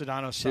 that's a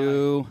Sedano side.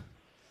 2,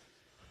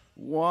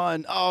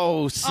 1.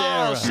 Oh,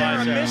 Sarah. Oh,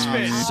 Sarah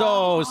Misfit.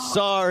 So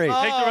sorry.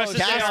 Take the rest of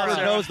the day Casper off,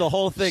 Sarah. knows the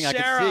whole thing. I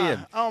Sarah. can see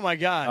him. Oh, my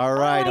God. All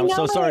right. I'm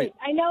so sorry.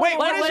 I know Wait, it.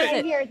 what is What it? is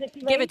it? Here, is it too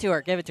Give late? it to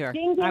her. Give it to her.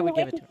 Ding dong, I would the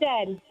give witch it is to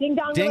her. dead. Ding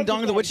dong, Ding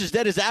Dong, the Witch is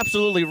Dead is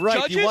absolutely right.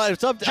 Judges? You want,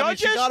 it's up to, I mean,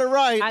 she Judges? got it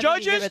right. I think you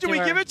give Judges, it do to we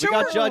her. give it to We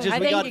her? got judges. I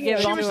We think got you give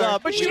it to thumbs her.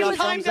 up. But We she got was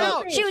timed thumbs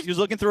up. out. She was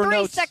looking through her 3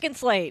 notes.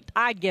 seconds late.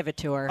 I'd give it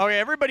to her. Okay,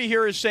 everybody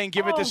here is saying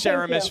give it to Oh,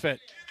 Sarah thank you. Misfit.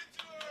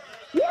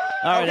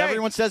 All right, Okay.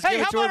 everyone says Hey,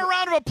 give it how to about her. a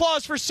round of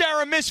applause for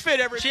Sarah Misfit,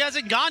 everybody? She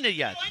hasn't gone it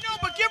yet. I know,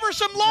 but give her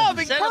some love,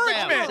 Settle down,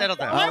 encouragement. settle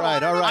down. I All right,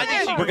 want her all to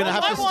right. win. We're going to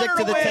have I to want stick her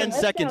to the win. 10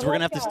 seconds. We're going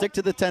to have to stick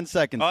to the 10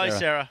 seconds. All right,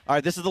 Sarah. All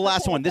right, this is the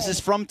last one. This is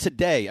from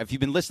today. Have you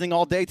been listening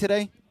all day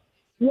today?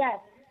 Yes.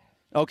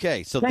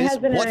 Okay, so My this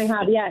husband what? and I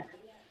have, yes.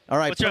 All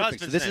right, What's your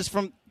perfect. So husband's this name? is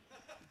from.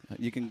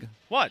 You can.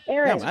 What?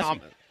 Eric. Yeah,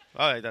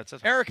 All right, that's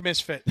Eric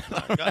Misfit.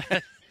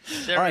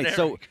 Sarah All right, and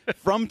so Eric.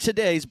 from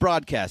today's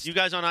broadcast. You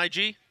guys on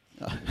IG?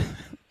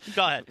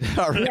 Go ahead.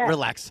 All right, Yeah.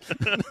 relax.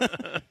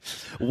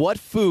 What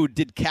food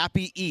did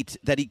Cappy eat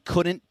that he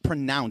couldn't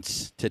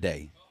pronounce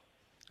today?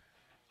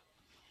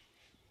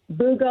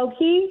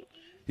 Bugoki.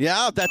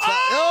 Yeah, that's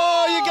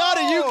oh, you got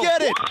it. You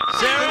get it.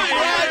 Sarah,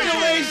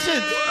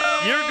 Congratulations.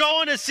 You're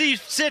going to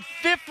sit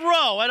fifth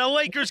row at a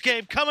Lakers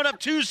game coming up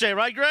Tuesday,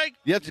 right, Greg?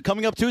 Yep,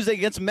 coming up Tuesday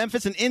against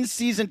Memphis, an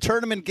in-season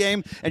tournament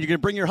game, and you're going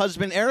to bring your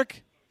husband,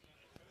 Eric?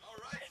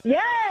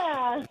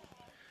 Yeah.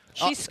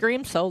 She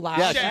screamed so loud.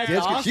 Yeah, That's she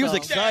did. She was awesome.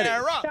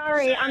 excited.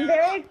 Sorry, I'm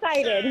very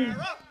excited.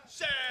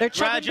 They're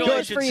chugging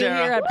beers Congratulations, for you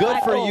Sarah. here at Good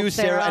Black for Gold, you,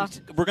 Sarah.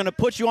 And we're going to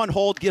put you on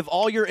hold, give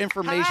all your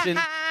information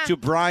to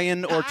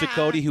Brian or to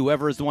Cody,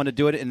 whoever is the one to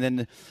do it, and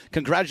then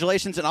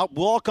congratulations, and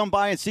we'll all come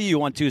by and see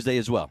you on Tuesday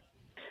as well.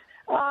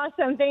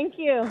 Awesome. Thank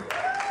you.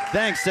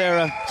 Thanks,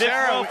 Sarah. Fifth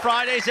row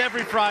Fridays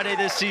every Friday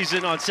this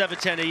season on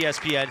 710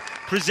 ESPN,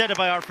 presented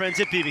by our friends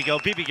at BBGO.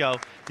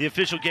 BBGO, the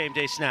official game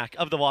day snack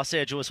of the Los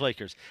Angeles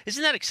Lakers.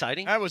 Isn't that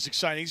exciting? That was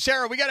exciting.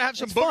 Sarah, we got to have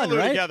some It's fun, boogaloo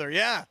right? together.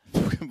 Yeah.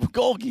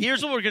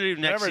 Here's what we're going to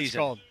do next Whatever it's season.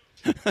 called.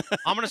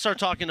 I'm going to start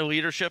talking to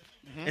leadership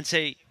and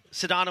say,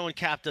 Sedano and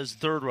Cap does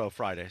third row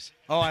Fridays.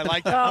 Oh, I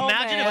like that. Oh,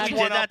 Imagine man. if we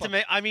One did that up to him.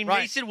 me. I mean,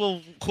 Right. Mason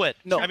will quit.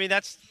 No. I mean,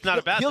 that's not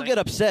a bad He'll thing. get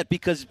upset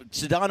because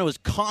Sedano is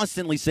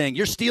constantly saying,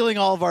 you're stealing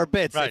all of our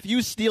bits. Right. If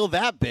you steal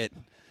that bit,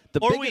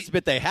 the Or biggest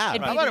bit they have.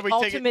 It'd How be about if the we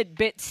take it- ultimate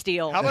bit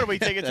steal. How about if we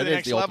take it to That the is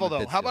next the level, ultimate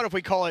though? bit How about steal. if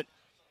we call it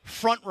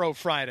Front Row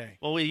Friday?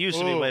 Well, we used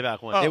to be Ooh. way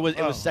back when. Oh. It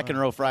was second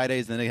row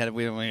Fridays, and then we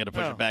had to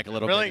push it back a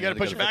little Really? bit. You gotta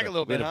push it back a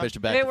little We had bit, to huh? push it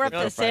back If to it were up fifth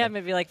to row Friday. Sam,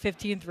 it'd be like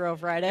 15th row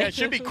Friday. Yeah, it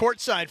should be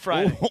Courtside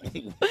Friday.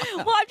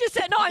 well, I'm just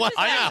saying. No, I'm just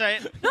I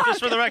saying. didn't say it. Just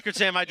for the record,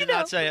 Sam, I did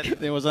not say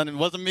it. It wasn't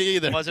me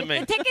either. It wasn't me.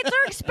 The tickets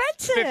are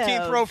expensive.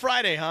 15th row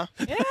Friday, huh?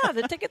 Yeah,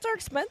 the tickets are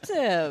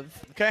expensive.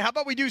 Okay, how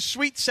about we do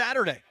Sweet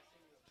Saturday?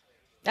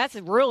 That's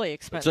really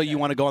expensive. So you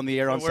want to go on the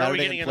air on Where are we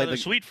Saturday getting and play another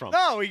the suite from?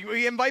 No,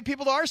 we invite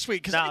people to our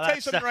suite, because let me tell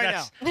you something right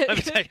now. Let me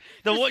tell you,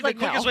 the Just like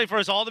quickest no. way for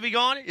us all to be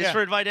gone is Yeah. to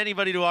invite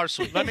anybody to our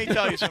suite. Let me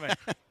tell you something.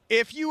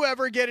 If you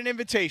ever get an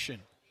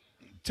invitation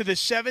to the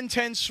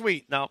 710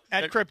 suite No,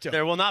 at there- Crypto,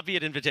 there will not be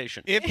an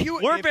invitation.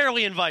 we're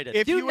barely invited.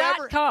 If Do you not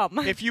ever come.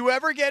 If you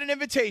ever get an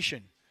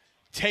invitation,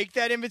 take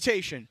that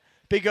invitation,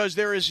 because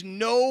there is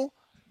no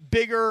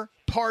bigger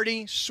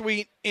party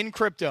suite in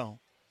Crypto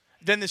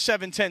than the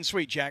 710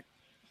 suite, Jack.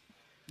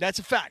 That's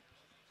a fact.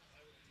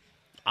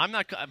 I'm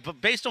not.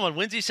 But based on what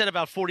Lindsay said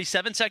about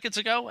 47 seconds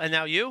ago, and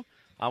now you,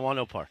 I want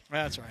no part.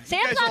 That's right. You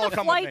Sam's guys will all on a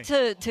come with flight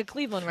me. to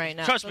Cleveland right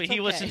now. Trust so me, it's he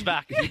okay. listens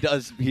back. He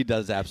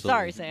does absolutely.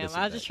 Sorry, Sam. listen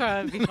I was to just that.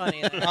 trying to be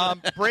funny.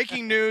 there.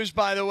 Breaking news,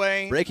 by the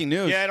way. Breaking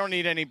news. Yeah, I don't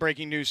need any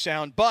breaking news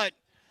sound. But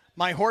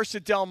my horse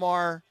at Del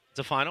Mar, It's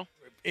a final.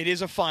 it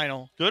is a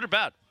final. Good or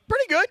bad?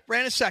 Pretty good.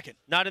 Ran a second.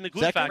 Not in the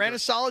glue Second? factory. Ran a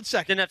solid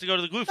second. Didn't have to go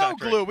to the glue No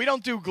factory. glue. We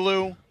don't do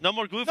glue. No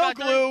more glue No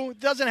factory. glue.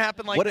 Doesn't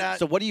happen like that.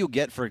 So what do you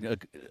get for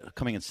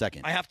coming in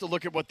second? I have to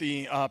look at what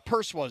the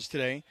purse was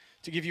today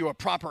to give you a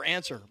proper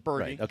answer,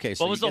 Birdie. Right. Okay.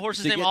 So What was you the get-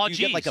 horse's so you name? get- All you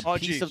get like a G's. All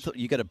piece G's. of.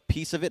 You get a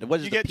piece of it.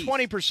 What is You the get piece?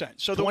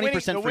 20%. So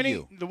 20% for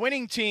you. the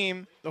winning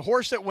team, the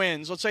horse that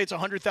wins, let's say it's a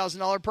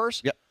 $100,000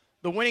 purse. Yep.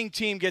 The winning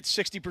team gets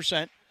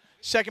 60%.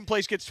 Second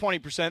place gets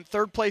 20%.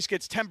 Third place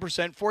gets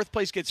 10%. Fourth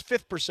place gets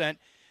 5%.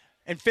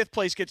 And fifth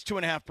place gets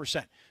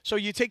 2.5%. So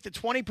you take the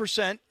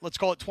 20%, let's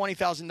call it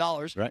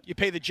 $20,000. Right. You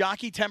pay the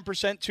jockey 10%,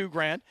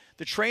 $2,000.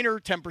 The trainer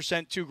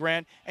 10%,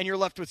 $2,000, and you're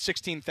left with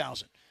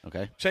 $16,000.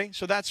 Okay. See?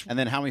 So that's And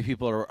then how many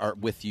people are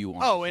with you?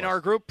 On in the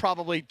our group,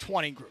 probably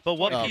 20 group. But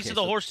what Oh, piece okay, of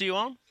the so- horse do you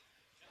own?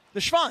 The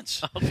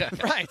Schwanz. Okay.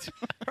 Right.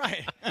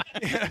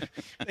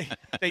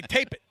 They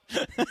tape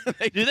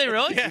it. Do they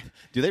really? Yeah.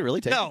 Do they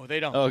really take No, it? they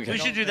don't. Oh, okay. We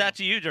should do that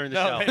to you during the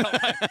No, show.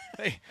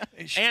 they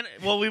don't. And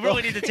we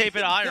really need to tape it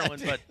to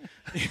Ireland,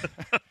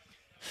 but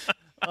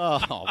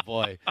Oh,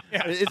 boy.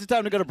 Is it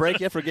time to go to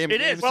break yet for Game of it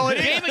Games? is. Well, it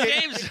Game is. of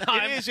Games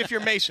time. It is if you're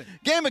Mason.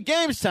 Game of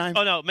Games time.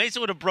 Oh no, Mason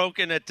would have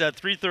broken at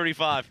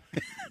 3:35.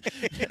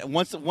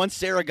 Once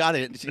Sarah got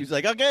it, she was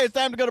like, okay, it's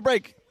time to go to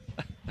break.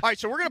 All right,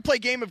 so we're going to play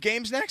Game of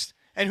Games next.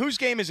 And whose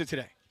game is it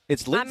today?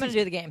 It's I'm going to Lindsay's.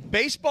 do the game.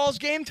 Baseball's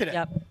game today.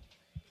 Yep.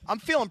 I'm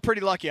feeling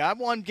pretty lucky. I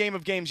won Game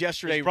of Games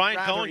yesterday. Is Brian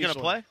rather Cohen going to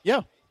easily. play?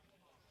 Yeah.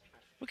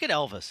 Look at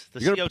Elvis, the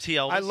You're COT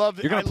Elvis. I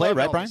love You're gonna I play, love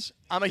right, Elvis. Brian?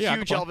 I'm a Yeah, I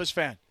huge can play. Elvis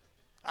fan.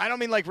 I don't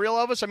mean like real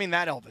Elvis. I mean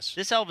that Elvis.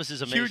 This Elvis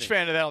is amazing. Huge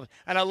fan of that Elvis.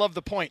 And I love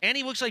the point. And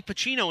he looks like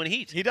Pacino in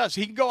Heat. He does.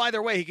 He can go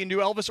either way. He can do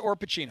Elvis or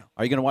Pacino.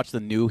 Are you going to watch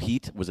the new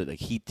Heat? Was it like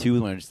Heat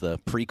 2 when it's the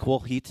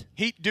prequel Heat?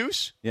 Heat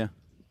Deuce? Yeah.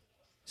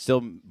 Still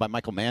by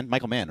Michael Mann?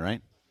 Michael Mann,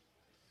 right?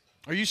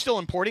 Are you still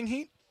importing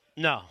Heat?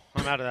 No,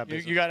 I'm out of that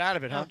business. You got out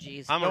of it, huh? Oh,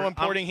 jeez. No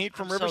importing Heat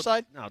from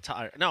Riverside? No,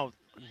 tired. No.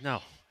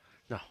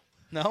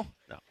 No?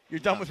 You're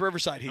done with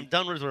Riverside I'm Heat?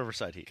 done with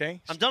Riverside Heat. Okay.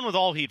 I'm done with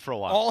all Heat for a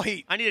while. All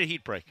Heat? I need a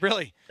heat break.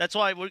 Really? That's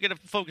why we're going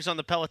to focus on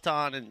the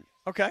Peloton and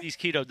Okay. these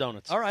keto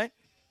donuts. All right.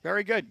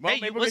 Very good. Well,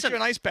 Hey, maybe we'll get listen. you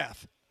an ice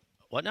bath.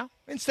 What now?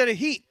 Instead of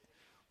Heat,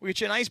 we'll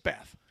get you an ice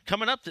bath.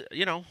 Coming up,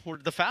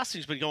 the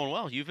fasting's been going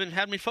well. You've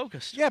had me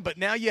focused. Yeah, but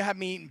now you have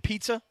me eating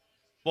pizza.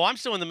 Well, I'm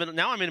still in the middle.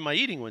 Now I'm in my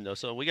eating window,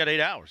 so we got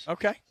 8 hours.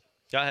 Okay.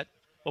 Go ahead.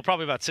 Well,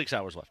 probably about 6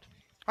 hours left.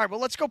 All right,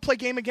 well, let's go play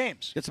Game of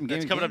Games. Get some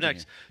games That's coming up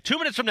next. 2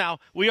 minutes from now,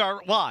 we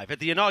are live at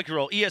the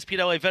inaugural ESPN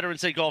LA Veterans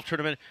Day Golf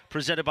Tournament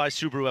presented by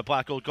Subaru at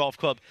Black Gold Golf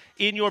Club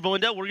in Yorba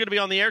Linda. We're going to be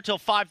on the air till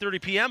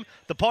 5:30 p.m.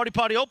 The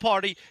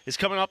party is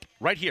coming up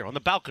right here on the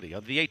balcony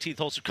of the 18th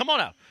hole. So come on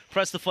out.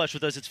 Press the flesh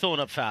with us. It's filling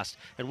up fast.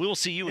 And we will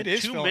see you It in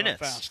is 2 filling up minutes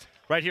fast.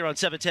 right here on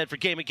 710 for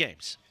Game of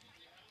Games.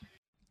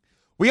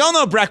 We all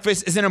know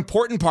breakfast is an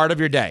important part of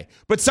your day,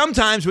 but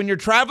sometimes when you're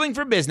traveling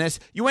for business,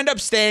 you end up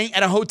staying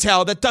at a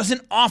hotel that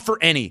doesn't offer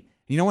any.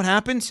 You know what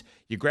happens?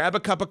 You grab a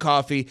cup of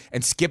coffee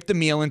and skip the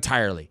meal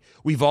entirely.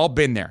 We've all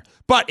been there.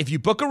 But if you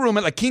book a room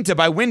at La Quinta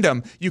by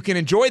Wyndham, you can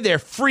enjoy their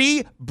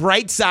free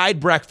Bright Side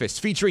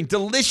breakfast featuring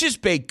delicious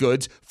baked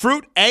goods,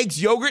 fruit,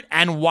 eggs, yogurt,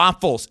 and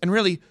waffles. And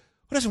really,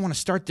 who doesn't want to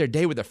start their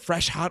day with a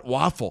fresh hot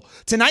waffle?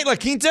 Tonight, La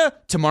Quinta,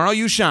 tomorrow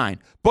you shine.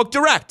 Book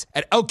direct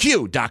at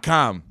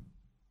lq.com.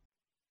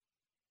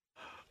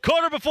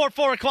 Quarter before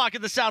 4 o'clock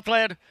in the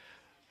Southland.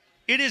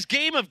 It is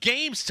Game of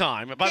Games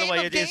time. By the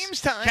way, it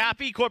is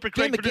Cappy, Corporate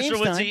Craig, Game of Producer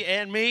Games Lindsay,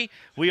 and me.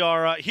 We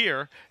are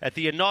here at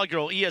the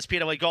inaugural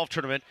ESPN LA Golf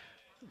Tournament,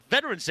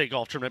 Veterans Day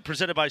Golf Tournament,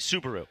 presented by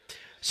Subaru.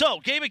 So,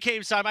 Game of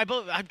Games time.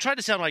 I'm trying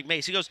to sound like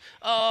Mace. He goes,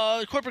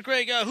 Corporate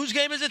Craig, whose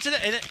game is it today?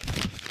 And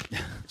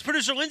it's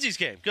Producer Lindsay's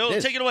game. Go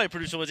take it away,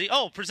 Producer Lindsay.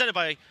 Oh, presented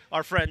by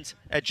our friends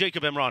at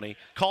Jacob Emrani.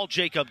 Call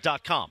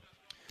jacob.com.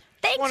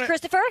 Thanks,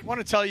 Christopher. I want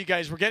to tell you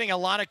guys, we're getting a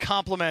lot of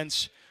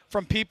compliments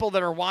from people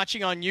that are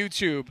watching on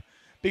YouTube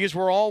because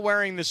we're all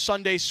wearing the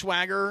Sunday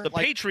swagger. The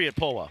Patriot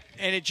polo.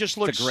 And it just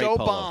looks a great so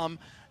polo. bomb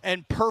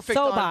and perfect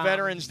So on bomb.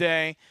 Veterans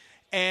Day.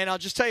 And I'll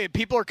just tell you,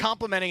 people are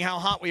complimenting how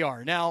hot we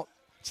are. Now,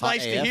 it's Hot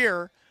nice to AF.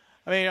 hear.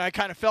 I mean, I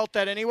kind of felt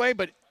that anyway,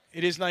 but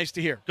it is nice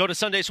to hear. Go to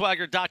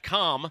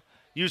sundayswagger.com.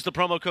 Use the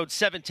promo code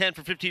 710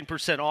 for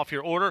 15% off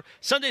your order.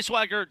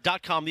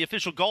 Sundayswagger.com, the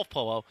official golf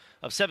polo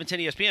of 710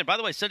 ESPN. By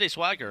the way, Sunday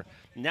Swagger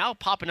now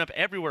popping up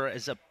everywhere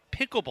as a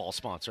pickleball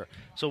sponsor.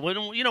 So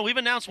when we've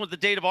announced what the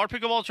date of our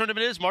pickleball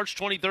tournament is, March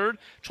 23rd,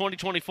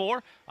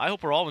 2024. I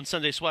hope we're all in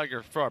Sunday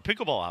Swagger for our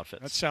pickleball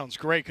outfits. That sounds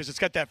great because it's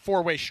got that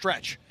four-way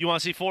stretch. You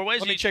want to see 4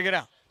 ways? Let me check it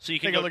out. So you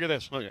can Take a look at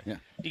this. Okay. Yeah.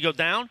 You go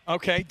down.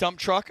 Okay, dump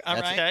truck. All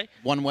That's right. Okay.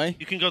 One way.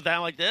 You can go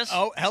down like this.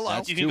 Oh, hello.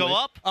 That's You two can go ways.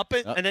 up. Up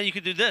it. And then you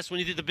can do this when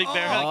you do the big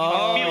bear hug.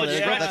 Oh, You can feel it there you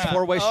go. stretch. That's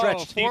four-way stretch.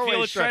 Do you feel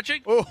four-way it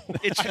stretching? Ooh,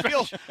 It's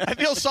I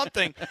feel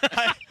something.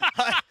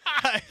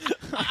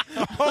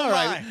 All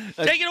right.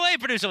 Take it away,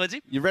 Producer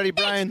Lindsay. You ready,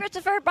 Brian? Thanks,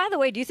 Christopher. By the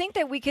way, do you think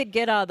that we could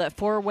get the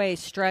four-way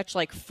stretch,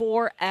 like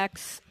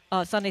 4X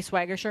Sunday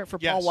Swagger shirt for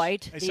Yes, Paul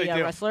White, yes, the I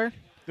do. wrestler?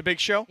 The big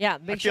show? Yeah,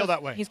 the big I feel Show's-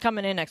 that way. He's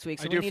coming in next week,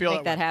 so I we do need feel to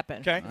make that that way.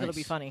 happen. Okay. It'll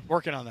be funny.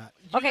 Working on that.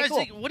 You Okay, guys cool.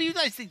 think, what do you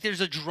guys think?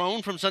 There's a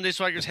drone from Sunday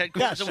Swagger's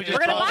headquarters Yes, that we we're just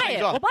We're going to tossed? buy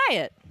it. off. We'll buy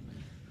it.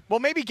 Well,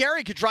 maybe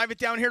Gary could drive it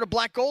down here to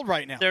Black Gold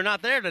right now. They're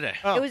not there today.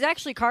 Oh. It was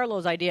actually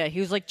Carlo's idea. He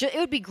was like, it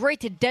would be great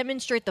to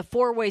demonstrate the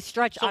four-way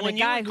stretch So on when a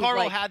you guy and who's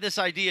Carlo like, had this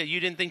idea, you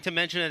didn't think to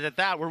mention it at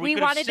that, where we We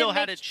could have wanted to still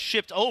had make- it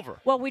shipped over.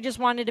 well, we just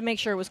wanted to make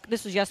sure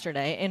this was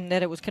yesterday and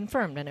that it was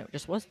confirmed, and it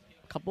just was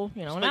a couple,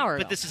 an hour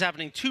ago. But this is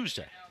happening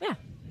Tuesday. Yeah.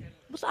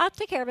 So I'll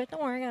take care of it.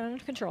 Don't worry. I got it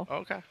under control.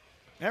 Okay.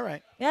 All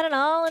right. Got it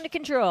all under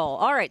control.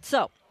 All right,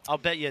 so. I'll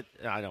bet you.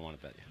 I don't want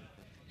to bet you.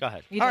 Go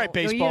ahead. You All don't- right,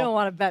 baseball. You don't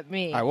want to bet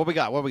me. All right, what we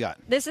got? What we got?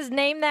 This is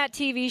Name That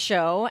TV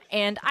Show,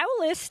 and I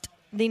will list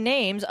the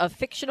names of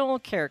fictional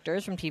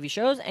characters from TV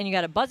shows, and you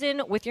got to buzz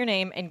in with your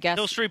name and guess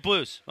Hill Street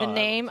Blues. the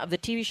name of the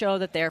TV show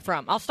that they're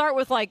from. I'll start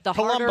with the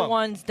harder Columbo.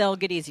 ones. They'll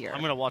get easier. I'm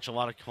going to watch a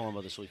lot of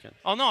Columbo this weekend.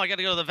 Oh, no, I got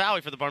to go to the Valley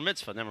for the bar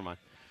mitzvah. Never mind.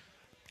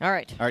 All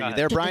right. All right, you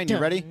there, Brian? You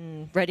ready?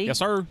 Ready? Yes,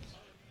 sir.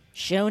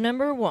 Show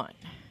number 1.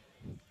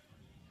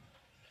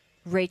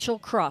 Rachel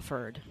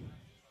Crawford.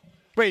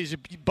 Wait, is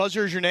it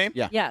Buzzer is your name?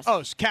 Yeah. Yes. Oh,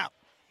 it's Cap.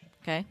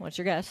 Okay, what's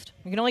your guess?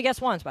 You can only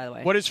guess once, by the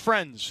way. What is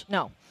Friends?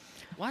 No.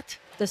 What?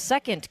 The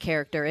second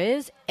character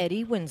is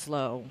Eddie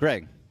Winslow.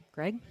 Greg.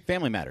 Greg?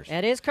 Family Matters.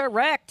 That is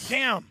correct.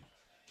 Damn.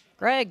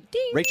 Greg.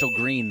 Ding. Rachel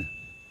Green.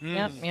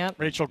 Yep.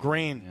 Rachel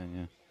Green.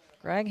 Yeah.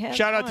 Greg has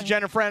Shout out one. to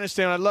Jennifer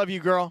Aniston. I love you,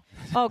 girl.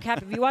 Oh,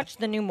 Cap, have you watched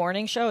the new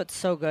morning show? It's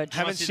so good.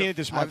 Haven't seen it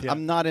this month yet.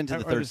 I'm not into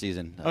the third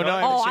season. Oh, no,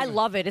 I haven't Oh, seen I it.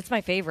 love it. It's my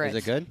favorite. Is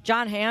it good?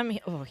 John Hamm.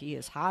 He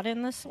is hot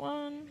in this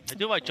one. I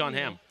do like John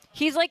Hamm.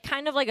 He's like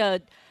kind of like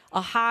a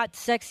hot,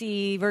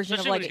 sexy version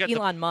Especially of like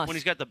Elon Musk. when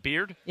he's got the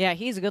beard, Yeah,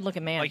 he's a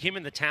good-looking man. like him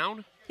in the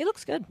town. He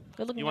looks good.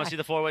 Good-looking You want guy. to see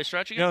the four-way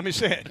stretch Yeah, again? let me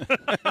see it.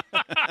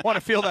 I want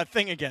to feel that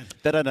thing again.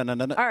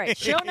 Da-da-da-da-da. All right,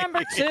 show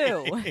number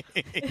 2.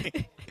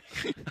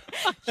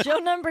 Show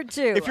number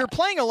 2. If you're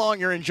playing along,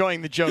 you're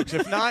enjoying the jokes.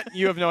 If not,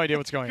 you have no idea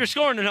what's going If you're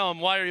on. scoring at home,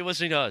 why are you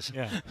listening to us?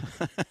 Yeah.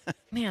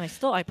 Man,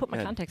 I put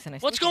my contacts in.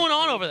 What's going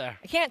on over there?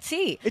 I can't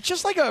see. It's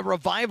just like a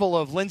revival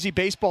of Lindsay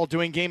Baseball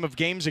doing Game of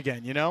Games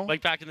again, you know?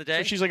 Like back in the day?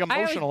 So she's like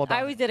emotional I about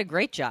always it. did a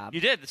great job.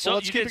 You did. So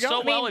let's you keep did it so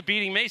going. well at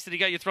beating Mace that he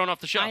got you thrown off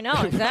the show. I know,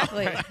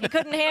 exactly. He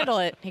couldn't handle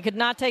it. He could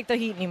not take the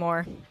heat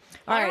anymore.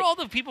 All Why right. are all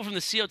the people from the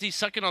COT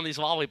sucking on these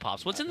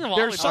lollipops? What's in the There's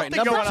lollipops? something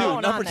number going two,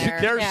 on. number two.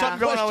 There's something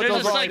going on with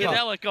There's those a lollipops.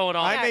 psychedelic going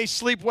on. I may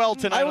sleep well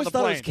tonight I on always the thought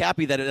it plane. was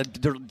Cappy that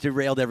it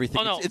derailed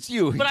everything. Oh, no. It's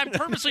you. But I'm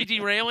purposely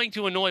derailing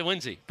to annoy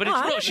Lindsay. But No, it's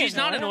I real. don't She's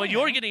know. not I annoyed. don't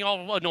You're know. getting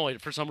all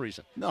annoyed for some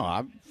reason. No,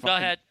 I'm Go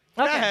ahead.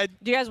 Go Okay. ahead.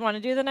 Do you guys want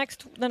to do the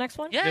next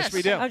one? Yes.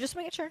 we do. I was just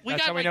making sure.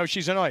 That's how we know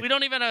she's annoyed. We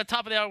don't even at the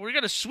top of the hour. We're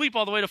going to sweep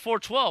all the way to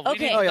 412. We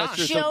Okay. need Oh, yeah, time. that's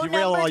true. Show So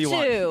derail number all you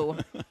 2.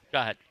 want. Go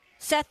ahead.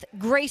 Seth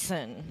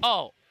Grayson.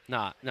 Oh,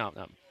 no.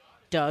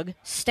 Doug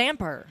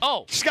Stamper.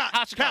 Oh, Scott.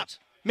 House of Cap. Cards.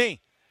 Me.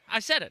 I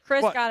said it.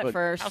 Chris What? got it What?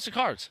 first. House of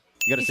Cards.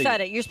 You gotta He say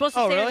said it. You're supposed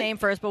to Oh, say really? the name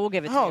first, but we'll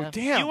give it to Oh, you.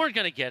 damn. You weren't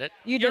going to get it.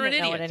 You You're didn't an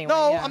know idiot. it anyway.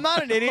 No, yeah. I'm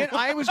not an idiot.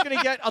 I was going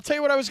to get, I'll tell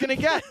you what I was going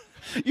to get.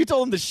 You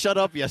told him to shut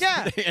up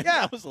yesterday. and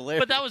yeah. That was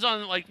hilarious. But that was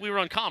on, we were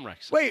on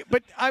Comrex. Wait,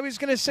 but I was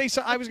going to say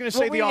I was going to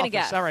What say were The you gonna Office.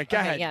 guess? All right, go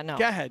Okay, ahead. yeah, no.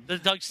 Go ahead. The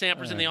Doug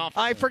Stampers in the office.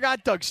 I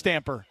forgot Doug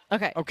Stamper.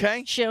 Okay.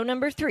 Okay? Show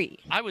number 3.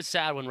 I was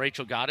sad when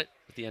Rachel got it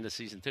at the end of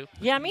season 2.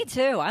 Yeah, me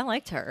too. I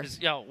liked her.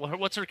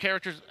 What's her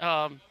character's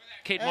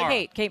Kate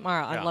Mara? Kate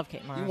Mara. I Yeah. love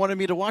Kate Mara. You wanted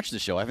me to watch the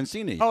show. I haven't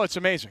seen it yet. Oh, it's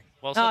amazing.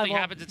 Well, something well,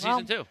 happens in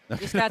season 2.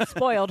 Just got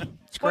spoiled.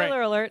 Spoiler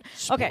great. alert.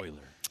 Okay.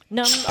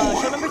 Spoiler.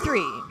 Show number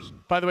 3.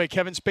 By the way,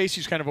 Kevin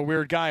Spacey's kind of a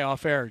weird guy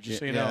off air, just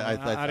so you know, I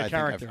out think of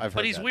character. I've heard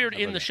But he's that. weird I've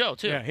in heard the that. show,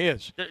 too. Yeah, he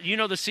is. You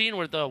know the scene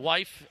where the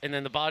wife and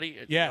then the body,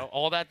 Yeah.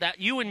 all that?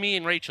 You and me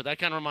and Rachel, that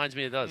kind of reminds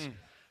me of those.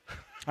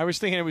 I was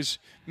thinking it was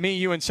me,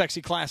 you, and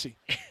Sexy Classy.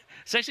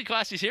 Sexy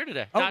Classy's here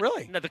today. Oh,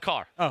 really? No, the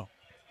car. Oh.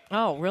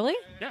 Oh, really?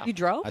 Yeah. You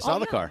drove? I saw Oh,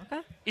 the yeah. car.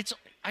 Okay.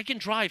 I can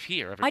drive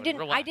here. Everybody. I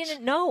Relax.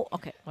 didn't know.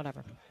 Okay,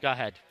 whatever. Go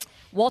ahead.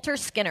 Walter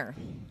Skinner.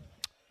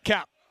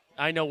 Cap.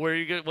 I know what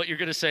you're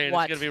going to say, and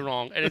What? it's going to be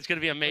wrong, and it's going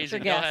to be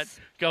amazing. your Go ahead. guess?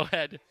 Go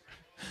ahead.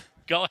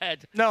 Go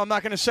ahead. No, I'm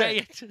not going to say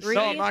it. Say it. Three.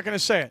 No, I'm not going to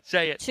say it.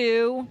 Say it.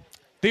 2.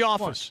 The 1.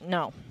 Office.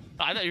 No.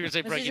 I thought you were going to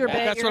say This is Breaking your Bad.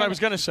 big. That's You're what I gonna- was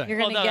going to say. You're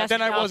going to no, guess. then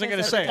The I wasn't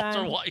Office gonna every say it.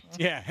 time? Walter White.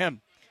 Yeah,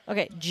 him.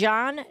 Okay,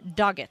 John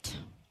Doggett.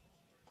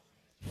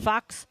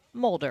 Fox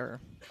Mulder.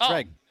 Oh,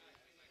 Greg.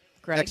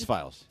 Greg.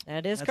 X-Files.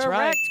 That is That's correct.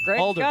 right. Greg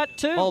Mulder. got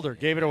 2. Mulder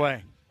gave it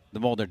away. The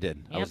Mulder did.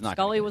 I Yep, was not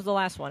Scully gonna was the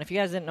last one. If you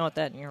guys didn't know what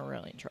that, you're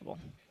really in trouble.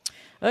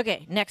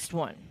 Okay, next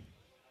one.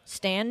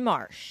 Stan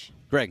Marsh.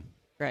 Greg.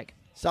 Greg.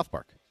 South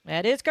Park.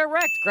 That is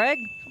correct, Greg.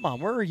 Come on,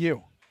 where are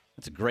you?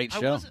 That's a great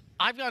show.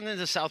 I've gotten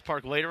into South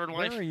Park later in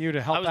life. Where are you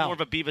to help I was out? more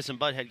of a Beavis and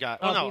Butthead guy.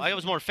 Oh, Oh, no, Beavis. I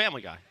was more a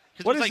Family Guy.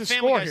 Because What it was is like the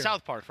Family score Guy here?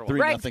 South Park for a while. 3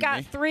 Greg's nothing got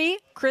me. 3.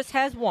 Chris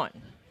has 1.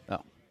 Oh.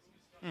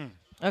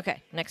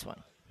 Okay, next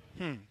one.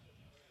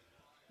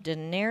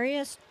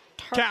 Daenerys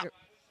Targaryen. Cap.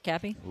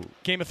 Cappy?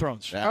 Game of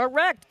Thrones. Yeah.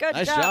 Correct. Good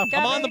Nice job. job. Cappy.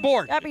 I'm on the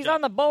board. Cappy's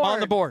on the board. I'm on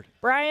the board.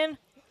 Brian?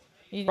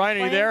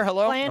 Brian, are you there?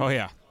 Hello? Playing? Oh,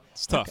 yeah.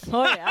 It's tough.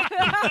 Oh, yeah.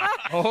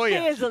 Oh, He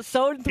yeah. is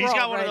so enthralled He's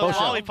got one of right those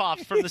now.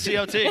 lollipops from the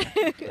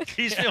COT.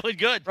 He's feeling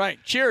good. Right.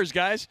 Cheers,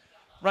 guys.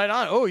 Right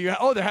on.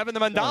 Oh, they're having the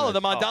mandala.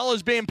 The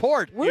mandala's being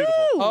poured. Woo!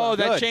 Oh,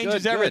 that Good, changes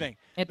good, good. everything.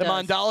 It The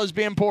does. mandala's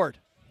being poured.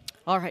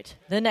 All right,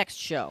 the next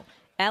show.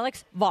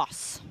 Alex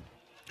Voss.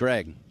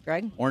 Greg.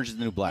 Greg? Orange is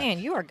the New Black. Man,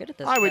 you are good at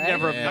this. I would Greg.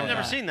 never have Yeah. known I've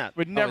never that. seen that.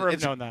 Would never have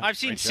it's- known that. I've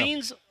seen Great show.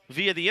 scenes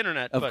via the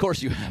internet. Of but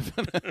course you have.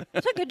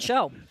 It's a good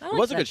show. I like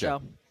was a that good show.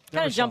 Kind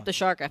Never of saw jumped it. the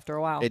shark after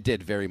a while. It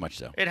did very much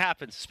so. It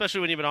happens,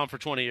 especially when you've been on for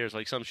 20 years,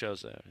 like some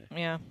shows.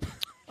 Yeah.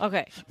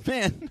 Okay.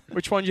 Man,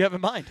 Which one do you have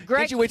in mind? Greg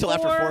can't you wait till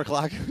after 4 4,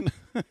 o'clock?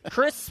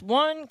 Chris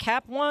 1,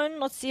 Cap 1.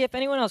 Let's see if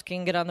anyone else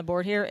can get on the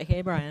board here,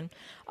 a.k.a. Brian.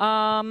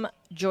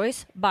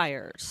 Joyce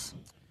Byers.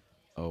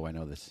 Oh, I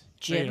know this.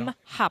 Jim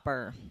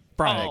Hopper.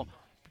 Brian. Oh,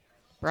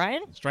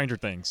 Brian? Stranger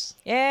Things.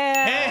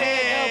 Yeah. There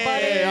you go,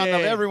 buddy.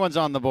 Hey, everyone's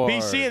on the board.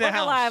 BC in the Look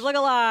house. alive, look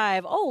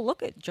alive. Oh,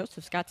 look at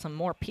Joseph's got some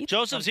more pizza.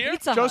 Joseph's from here?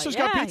 Pizza Hut. Joseph's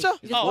got Yeah, pizza?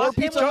 he just Oh, walked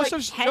in pizza? with, like,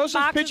 Joseph's 10 Pigeon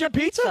boxes of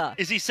Pizza?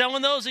 is he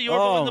selling those that you were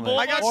Oh, on the my board?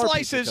 I got More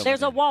slices. pizza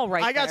There's a wall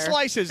right I got there.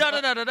 slices.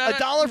 Da-da-da-da-da.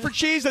 $1 for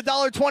cheese,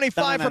 $1.25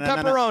 for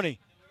Da-da-da-da-da. pepperoni.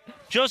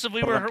 Joseph,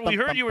 we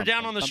heard you were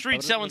down on the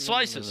street selling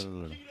slices.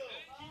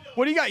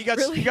 What do you got?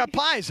 You got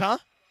pies, huh?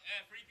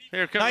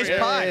 Here, come Nice here.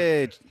 pie.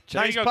 There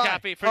Nice you go, pie.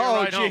 Cappy, for your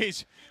ride home.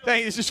 jeez. Thank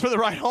you. This is for the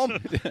ride home.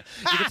 You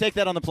can take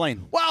that on the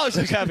plane. Wow, this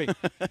is heavy.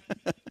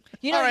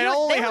 You know, All right, I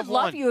only they have would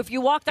love one. you if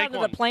you walked Take onto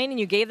one. the plane and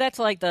you gave that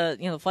to like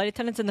the flight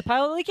attendants in the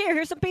pilot. Like,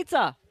 here's some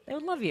pizza. They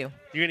would love you.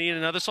 You're gonna eat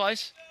another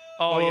slice?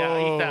 Oh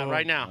yeah, eat that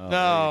right now. Oh,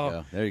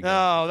 No. there you go.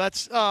 No,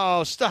 that's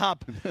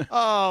stop.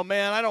 Oh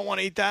man, I don't want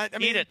to eat that. I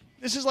mean, Eat it.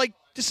 This is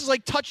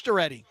like touched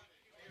already.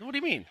 What do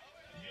you mean?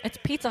 It's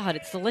Pizza Hut.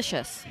 It's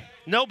delicious.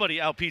 Nobody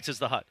out pizzas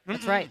the Hut.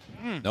 That's right.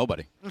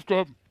 Nobody. That's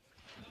good.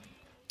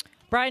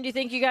 Brian, do you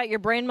think you got your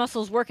brain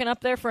muscles working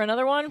up there for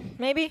another one?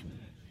 Maybe.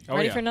 Oh,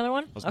 Ready yeah. for another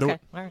one? Let's okay. do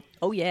it. All right.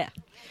 Oh yeah.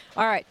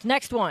 All right.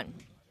 Next one.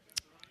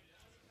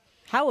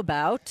 How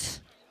about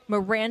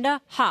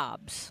Miranda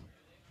Hobbs?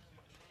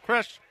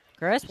 Chris,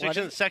 Chris,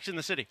 what? Sex in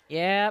the City.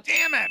 Yep.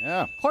 Damn it.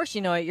 Yeah. Of course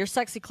you know it. You're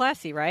sexy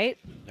classy, right?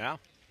 Yeah.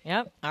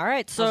 Yep. All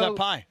right. So How's that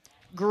pie?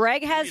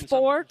 Greg has Eating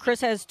 4.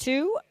 Chris has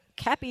 2.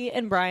 Cappy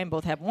and Brian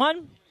both have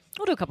 1.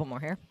 We'll do a couple more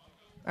here.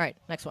 All right.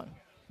 Next one.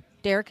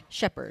 Derek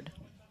Shepard.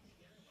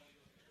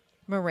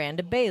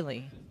 Miranda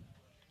Bailey.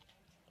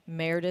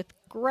 Meredith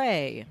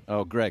Gray.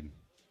 Oh, Greg.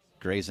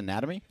 Grey's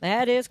Anatomy?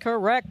 That is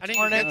correct. I didn't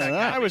even get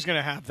that. I was going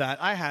to have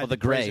that. I had Well, the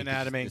Grey's Grey.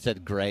 Anatomy. It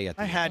said Grey at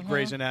the I had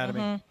Grey's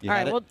Anatomy. You All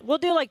had right. it? We'll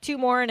do like 2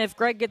 more, and if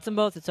Greg gets them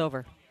both, it's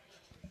over.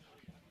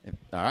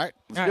 All right.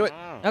 Let's All do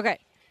right. it. Okay.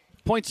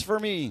 Points for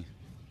me.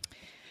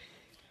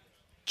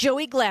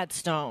 Joey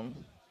Gladstone.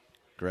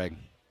 Greg.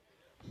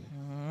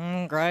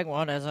 Greg,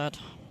 what is it?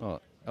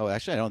 Oh,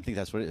 actually, I don't think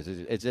that's what it is.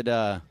 Is it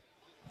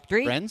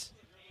 3? Friends?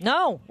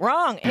 No,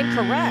 wrong.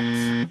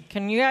 Incorrect.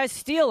 Can you guys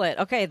steal it?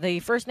 Okay, the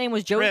first name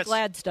was Joey Chris.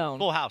 Gladstone.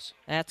 Full House.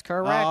 That's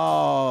correct.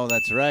 Oh,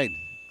 that's right.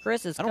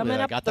 Chris is I don't coming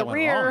believe I up got the that one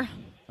rear. wrong.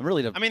 I'm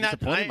really mean, that-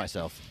 disappointed I-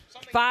 myself.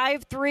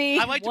 5-3.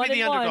 I like to be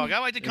the 1-1. underdog. I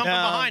like to come from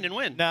behind and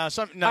win. No, All right,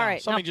 something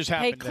now just pay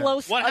happened there.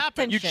 close What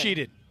happened? You attention.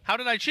 cheated. How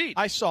did I cheat?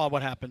 I saw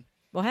what happened.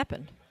 What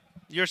happened?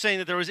 You're saying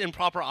that there was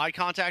improper eye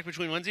contact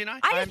between Lindsay and I? I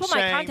just I'm put my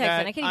saying contacts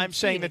that, in. I can't I'm even see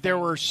saying that there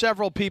anything. were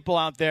several people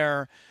out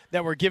there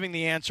that were giving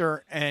the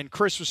answer, and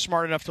Chris was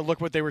smart enough to look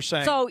what they were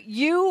saying. So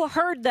you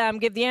heard them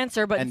give the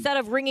answer, but And- instead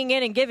of ringing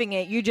in and giving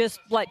it, you just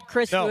let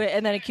Chris No. do it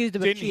and then accused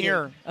him of didn't cheating.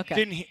 hear.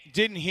 Okay.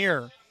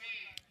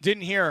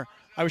 Didn't hear.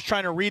 I was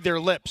trying to read their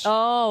lips.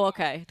 Oh,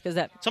 okay. Because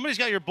that. Somebody's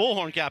got your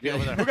bullhorn cappy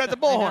over there. Who got the I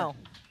bullhorn? know.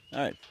 All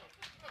right.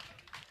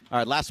 All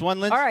right, last one,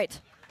 Lindsay. All right.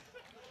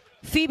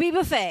 Phoebe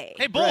Buffet.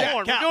 Hey,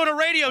 bullhorn, Cap. we're doing a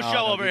radio Oh, show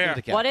no, over give it here.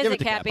 to Cap. What is Give it, it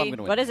to Cap. I'm Cappy?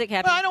 gonna win. What is it,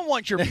 Cappy? No, I don't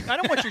want your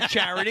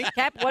charity.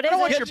 Cap, what I is don't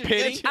want it? your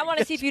pity. I want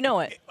to see if you know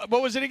it.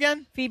 What was it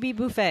again? Phoebe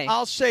Buffet.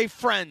 I'll say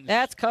friends.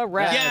 That's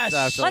correct. Yes. That's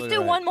Let's absolutely do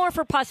right. one more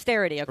for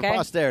posterity, For okay?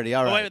 posterity.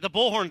 All Oh, right. wait, the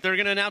bullhorn. They're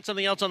going to announce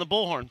something else on the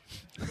bullhorn.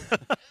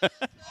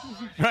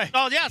 Right.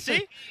 Oh, yeah,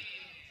 see?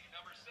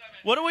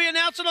 What are we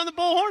announcing on the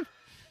bullhorn?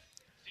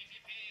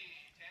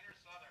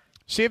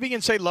 See if he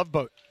can say Love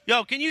Boat.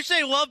 Yo, can you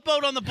say Love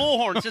Boat on the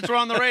bullhorn since we're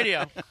on the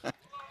radio?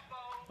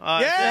 Yeah.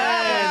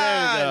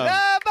 there we go.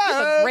 Love You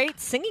have a Boat. great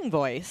singing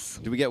voice.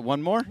 Do we get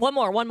one more? One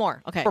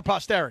more. Okay. For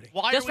posterity.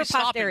 Why Just are we for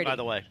stopping, posterity. by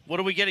the way? What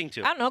are we getting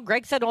to? I don't know.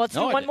 Greg said, well, let's do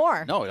I one didn't.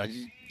 more. No,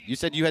 you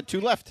said you had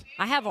 2 left.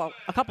 I have a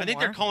couple I think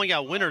more. they're calling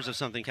out winners of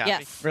something, Cappy.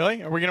 Yes.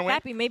 Really? Are we going to win?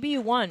 Cappy, maybe you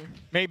won.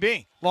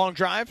 Maybe. Long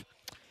drive.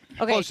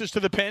 Okay. Closest to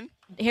the pin.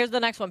 Here's the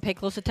next one. Pay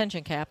close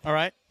attention, Cap. All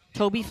right.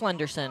 Toby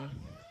Flenderson.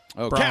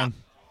 Oh, Cap.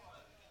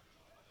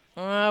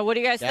 What do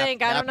you guys Cap-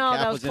 think? I Cap- don't know. Cap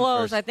That was was in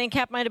close. first. I think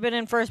Cap might have been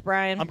in first,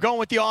 Brian. I'm going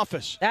with The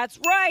Office. That's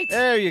right.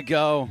 There you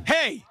go.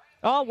 Hey.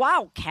 Oh,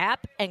 wow.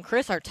 Cap and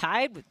Chris are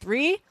tied with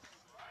 3.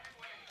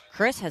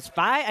 Chris has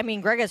 5. I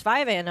mean, Greg has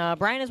 5, and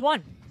Brian has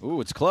 1.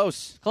 Ooh, it's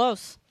close.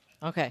 Close.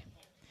 Okay.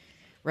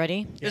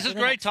 Ready? This is For the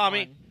great, next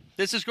Tommy. one.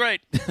 This is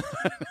great.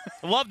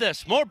 I love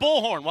this. More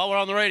bullhorn while we're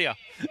on the radio.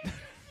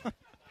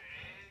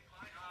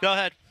 Go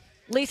ahead.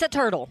 Lisa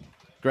Turtle.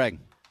 Greg.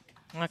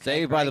 Okay,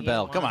 Saved by the Greg,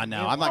 bell. you Come won. on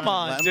now. You I'm not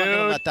won. going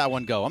to let that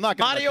one go. I'm not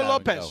going to Mario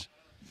let that Lopez.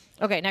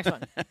 Okay, next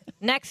one.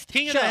 Next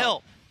King of show. the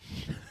Hill.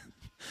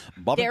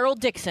 one go. Daryl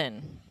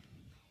Dixon.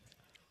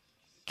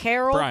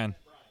 Carol.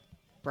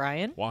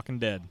 Brian. Walking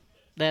Dead.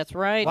 That's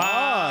right. Wow.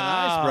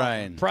 nice,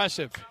 Brian.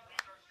 Impressive.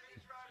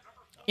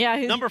 Yeah.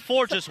 Number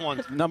 4 just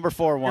won. Number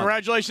 4 won.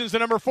 Congratulations to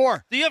number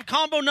 4. Do you have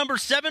combo number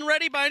 7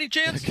 ready by any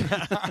chance?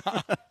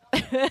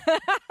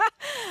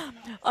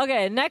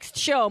 Okay, next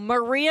show.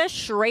 Maria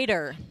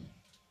Schrader.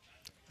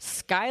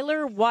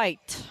 Skylar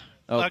White.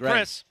 Oh, Greg.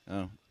 Chris.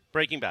 Oh.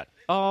 Breaking Bad.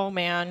 Oh,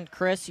 man.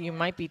 Chris, you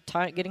might be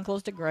getting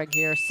close to Greg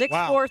here. 6,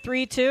 Wow. 4,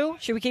 3, 2.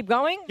 Should we keep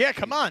going? Yeah,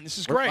 come on. This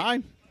is We're great.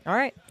 fine. All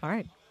right.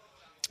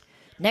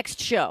 Next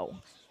show.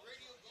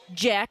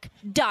 Jack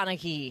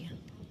Donaghy.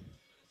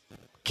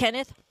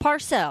 Kenneth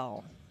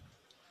Parcell.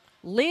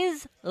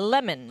 Liz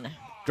Lemon.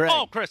 Greg.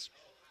 Oh, Chris.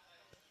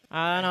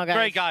 I don't know, guys.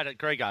 Greg got it.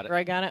 Greg got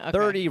it? Okay.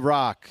 30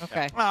 Rock.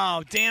 Okay.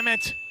 Oh, damn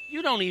it.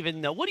 You don't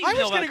even know. What do you I know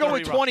was going about to go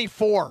with 30 Rock?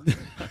 24.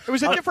 It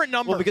was a different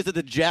number. Well, because of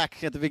the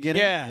Jack at the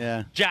beginning?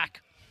 Yeah.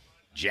 Jack.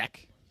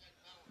 Jack.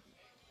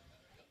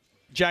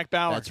 Jack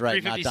Bauer. That's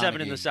right. not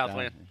 357 in Donaghy. the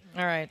Southland.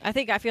 All right. I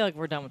feel like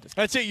we're done with this.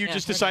 That's it. You Yeah,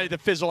 just we're decided done.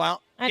 to fizzle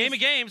out. Game of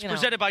Games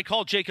presented by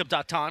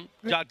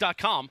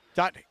calljacob.com.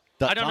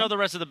 I don't know the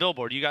rest of the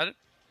billboard. You got it?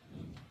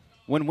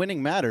 When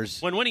winning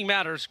matters. When winning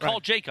matters, call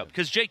Jacob,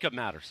 because Jacob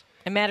matters.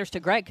 It matters to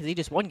Greg because he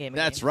just won Game of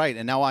That's Games. right.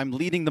 And now I'm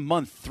leading the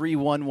month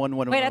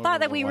 3-1-1-1. Wait, I thought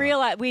that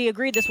we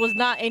agreed this was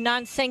not a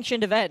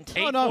non-sanctioned event.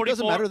 No, it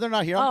doesn't matter. They're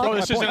not here. I'm taking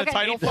this my isn't point. a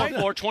title fight?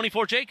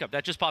 844-24 Jacob.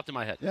 That just popped in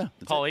my head. Yeah,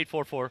 Call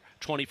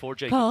 844-24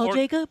 Jacob. Call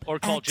Jacob. Or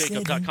call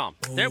jacob.com.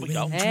 There we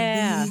go.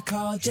 Yeah.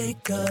 Call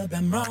Jacob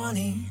and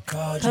Ronnie.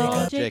 Call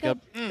Call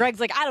Jacob. Jacob. Greg's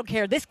like, I don't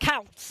care. This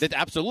counts.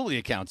 Absolutely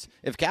it counts.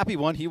 If Cappy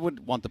won, he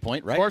would want the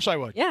point, right? Of course I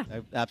would. Yeah.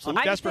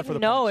 Absolutely. I just didn't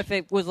know if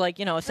it was like,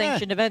 a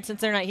sanctioned event since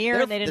they're not here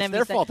and they didn't have It's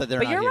their fault that they're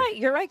But not you're here. right.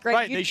 You're right, Greg.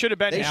 Right, they should have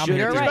been They here. should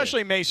have been.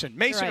 Especially Mason.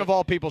 Mason, right. of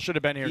all people, should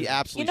have been here. He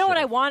absolutely You know what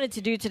I should have. wanted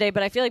to do today,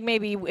 but I feel like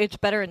maybe it's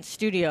better in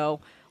studio.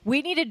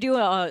 We need to do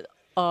a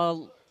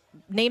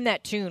name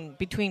that tune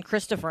between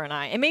Christopher and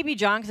I, and maybe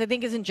John, because I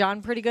think isn't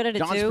John pretty good at it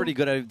too? John's pretty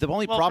good at it. The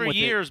only problem for with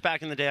years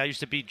back in the day, I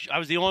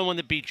was the only one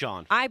that beat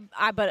John.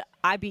 But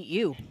I beat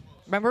you.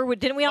 Remember?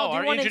 Didn't we all do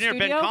our one in engineer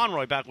Ben studio?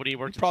 Conroy back when he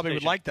worked. Probably at the would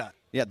station. like that.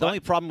 Yeah, the only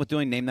problem with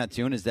doing Name That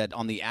Tune is that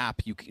on the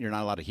app, you're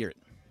not allowed to hear it.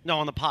 No,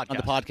 on the podcast. On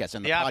the podcast.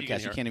 On the app,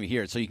 podcast, you can't even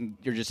hear it. So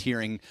you're just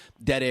hearing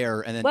dead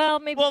air. And then Well,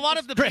 maybe. Well, a lot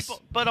of the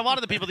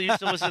people that used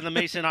to listen to the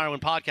Mason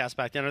Ireland podcast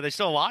back then, are they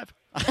still alive?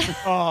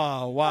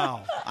 Oh,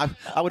 wow.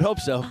 I would hope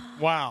so.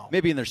 Wow.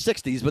 Maybe in their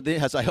 60s, but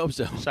yes, I hope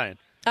so. Saying.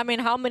 I mean,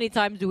 how many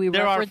times do we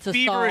There are reference a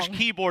feverish song?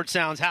 keyboard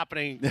sounds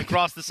happening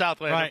across the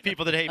Southland of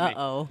people that hate me.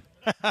 Uh-oh.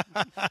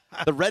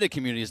 The Reddit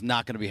community is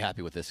not going to be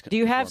happy with this. Do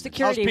you have performance.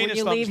 security when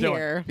you leave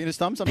here? Penis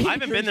thumbs? I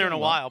haven't been there in a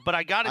while, but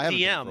I got a I haven't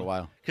been DM for a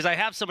while. because I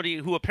have somebody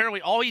who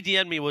apparently all he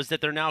DM'd me was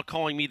that they're now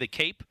calling me the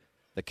Cape.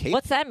 The Cape?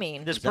 What's that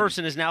mean? This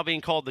person is now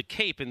being called the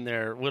Cape in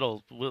their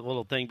little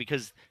thing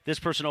because this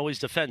person always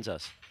defends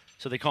us,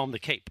 so they call him the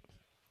Cape.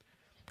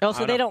 Oh,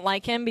 so they don't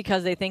like him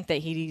because they think that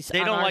he's They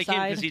on don't our like him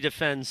side? because he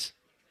defends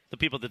the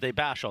people that they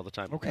bash all the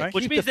time. Okay.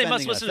 Which Keep means they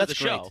must defending listen us. to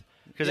the That's show great.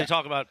 because they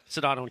talk about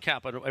Sedano and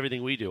Cap and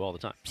everything we do all the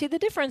time. See, the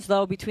difference,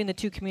 though, between the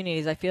two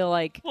communities, I feel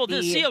like... Well,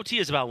 the COT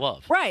is about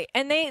love. Right,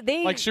 and they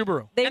Like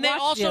Subaru. They and they watch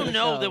the also other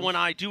know that shows. when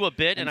I do a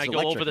bit and I it's go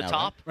over electric the now,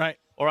 top, Right.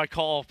 or I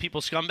call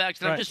people scumbags,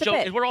 then I'm Right. just It's a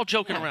joking. bit. We're all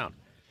joking Yeah. around.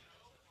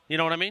 You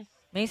know what I mean?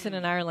 Mason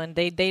and Ireland,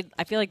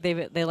 I feel like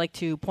they like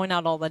to point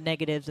out all the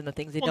negatives and the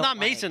things they Well, don't not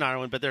like. Mason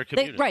Ireland, but their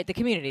community. Right, the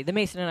community, the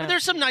Mason and But Ireland.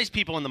 there's some nice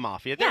people in the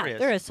mafia. yeah,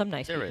 There is. some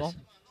nice There people. is.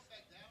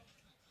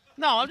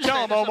 No, I'm just Tell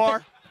saying, him, there's some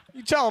Omar.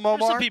 You tell him, There's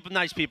some Omar.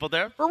 nice people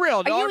there. For real,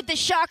 Are dog. you the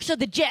Sharks or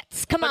the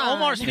Jets? Come But on.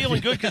 Omar's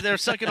feeling good because they're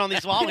sucking on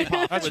these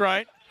lollipops. That's with-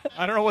 right.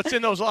 I don't know what's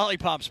in those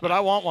lollipops, but I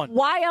want one.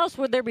 Why else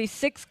would there be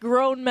 6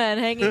 grown men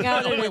hanging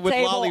out at a With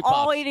table, lollipops.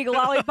 all eating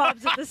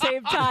lollipops at the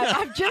same time?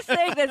 I'm just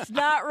saying that's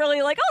not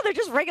really like, oh, they're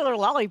just regular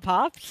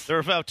lollipops. They're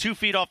about 2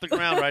 feet off the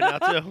ground right now,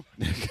 too.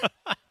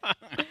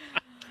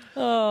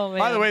 Oh, man.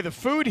 By the way, the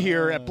food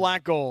here at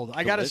Black Gold,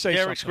 I got to say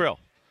Derek's something. Grill.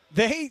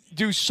 They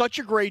do such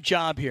a great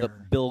job The here.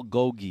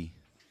 Bilgogi.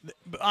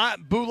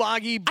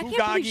 Bulagi, I can't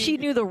believe she Bugagi,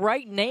 knew the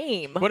right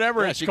name.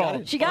 whatever Yeah, it's she got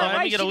called. it. She got Let it me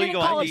right. get She a didn't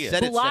legal call ID. it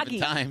Said it 7 Bulagi.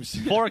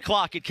 times. 4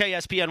 o'clock at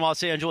KSPN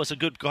Los Angeles, a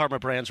good Karma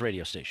Brands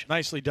radio station.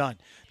 Nicely done.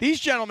 These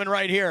gentlemen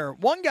right here,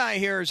 one guy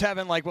here is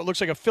having like what looks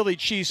like a Philly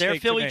cheesesteak. Their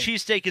Philly today.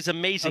 cheesesteak is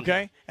amazing.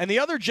 Okay. And the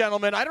other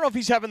gentleman, I don't know if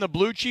he's having the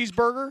blue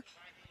cheeseburger,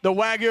 the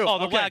Wagyu. Oh,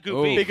 the Okay.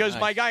 Wagyu beef. Because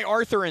Nice. my guy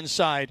Arthur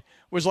inside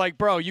was like,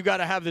 bro, you got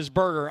to have this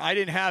burger. I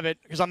didn't have it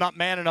because I'm not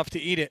man enough to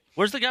eat it.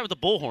 Where's the guy with the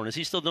bullhorn? Is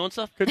he still doing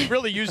stuff? Could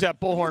really use that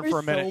bullhorn for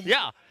a minute.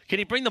 Yeah. Can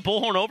he bring the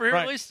bullhorn over here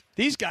Right. at least?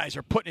 These guys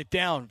are putting it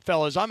down,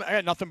 fellas. I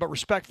got nothing but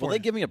respect for Will they you.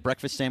 give me a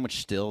breakfast sandwich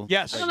still?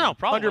 Yes. I don't know,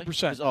 probably.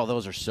 100%. Oh,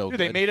 those are so Dude,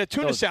 good. they made a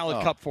tuna Those- salad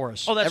oh. cup for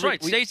us. Oh, that's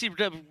right. we- Stacy,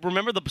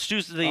 remember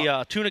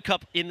the tuna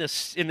cup in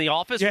the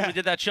office Yeah. when we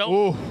did that show?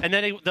 Ooh. And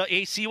then the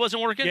AC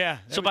wasn't working? Yeah.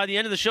 So by the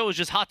end of the show, it was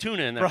just hot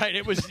tuna in there. Right,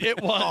 it was.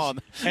 Oh,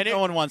 and no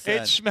one wants It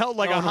that. smelled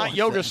like No a one hot wants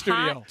yoga that.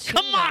 studio. Hot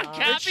Come on, tuna.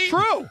 Cappy. It's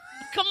true.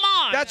 Come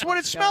on. That's what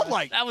it smelled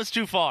like. That was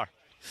too far.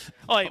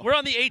 All right, we're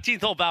on the 18th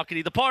hole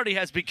balcony. The party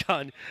has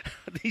begun.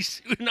 The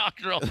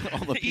inaugural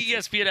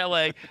ESPN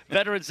LA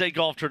Veterans Day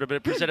Golf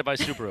Tournament presented by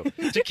Subaru.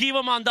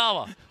 Tequila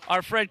Mandala,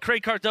 our friend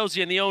Craig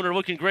Cardozi and the owner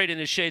looking great in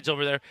his shades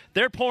over there.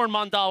 They're pouring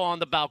Mandala on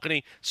the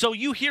balcony. So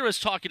you hear us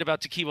talking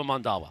about Tequila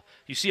Mandala.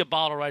 You see a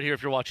bottle right here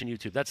if you're watching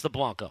YouTube. That's the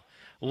Blanco.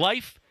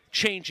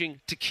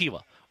 Life-changing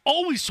tequila.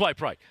 Always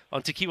swipe right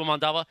on Tequila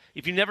Mandala.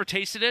 If you never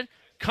tasted it,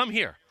 come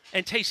here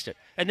and taste it.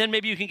 And then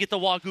maybe you can get the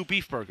Wagyu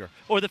beef burger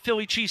or the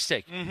Philly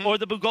cheesesteak or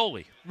the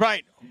Bulgogi.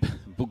 Right.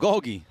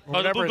 Bulgogi.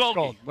 Whatever it's bulgogi.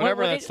 called.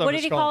 Whatever that stuff What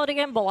is did he called. call it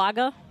again?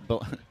 Balaga?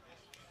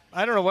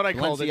 I don't know what I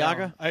called it. now.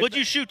 Balenciaga? I, What'd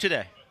you shoot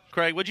today,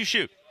 Craig? What'd you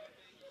shoot?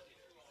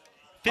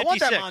 I want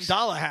that 56.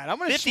 mandala hat. I'm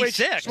going to switch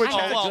 56. switch Oh,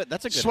 hats. well,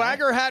 That's a good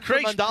Swagger hat for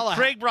Craig mandala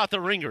Craig hat. brought the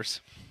ringers.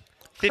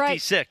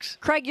 56.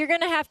 Craig, you're going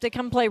to have to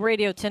come play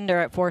Radio Tinder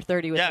at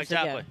 4:30 with Yeah, us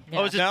exactly. again.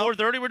 Oh, is it No?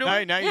 4:30 we're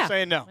doing? Now you're Yeah.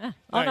 saying no. Yeah.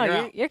 All Oh, no, you're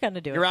out. you're going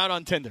to do You're it. out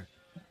on Tinder.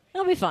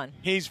 It'll be fun.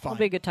 He's fine. It'll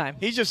be a good time.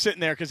 He's just sitting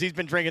there because he's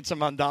been drinking some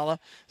mandala.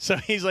 So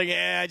he's like,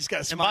 yeah, I just got to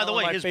And smile by the on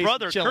way, my his face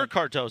brother, and chilling.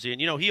 Kirk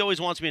Cardozian, he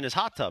always wants me in his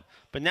hot tub.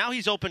 But now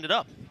he's opened it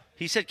up.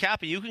 He said,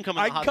 Cappy, you can come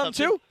in the I hot can tub come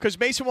too, because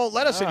Mason won't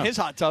let us in his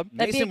hot tub.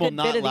 That'd be a Mason will good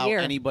not bit of the allow year.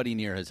 anybody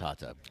near his hot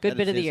tub. Good That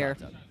bit is of the his year. hot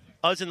tub.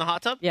 Us in the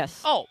hot tub?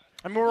 Yes. Oh,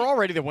 I mean, we're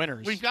already the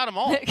winners. we've got them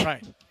all.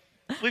 Right.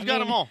 We've got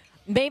them all.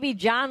 Maybe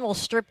John will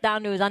strip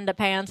down to his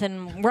underpants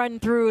and run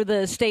through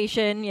the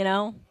station,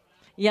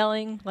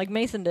 yelling like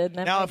Mason did.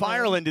 Now, if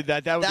Ireland did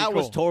that, that would be cool.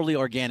 was totally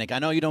organic. I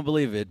know you don't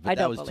believe it, but I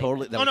that don't was believe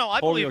totally. it. That Oh, was no, I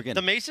totally believe organic.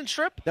 the Mason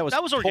strip? That was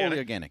organic. totally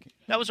organic.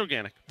 That was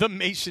organic. The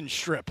Mason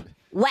strip.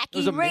 was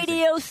wacky amazing.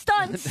 radio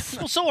stunts.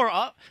 Well,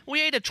 so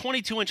we ate a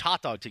 22-inch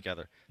hot dog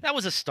together. That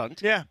was a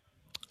stunt. Yeah.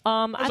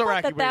 I was a thought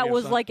wacky that radio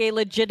was stunt. like a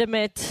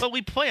legitimate But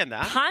we planned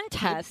that.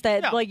 contest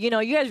that, Yeah.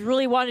 you guys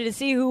really wanted to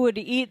see who would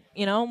eat,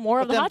 more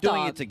But of the them hot doing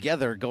dog. it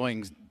together,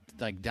 going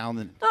like down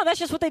the. No, that's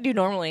just what they do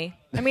normally.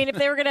 I mean, if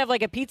they were going to have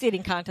like a pizza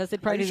eating contest, they'd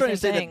Are probably you do trying the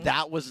to same say thing.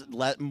 that was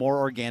more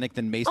organic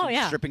than Mason Oh,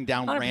 yeah. stripping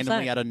down 100%.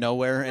 randomly out of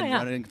nowhere and Oh, yeah.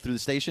 running through the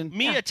station?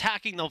 Me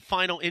attacking the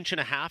final inch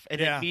and a half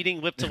and Yeah. then meeting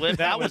lip to lip,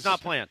 that was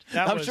not planned.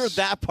 I'm sure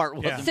that part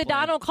wasn't planned.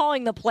 Sedano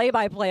calling the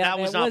play-by-play That of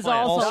was it not was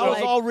planned. also That was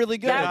like- all really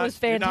good. That was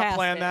You're not fantastic.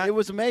 playing that? It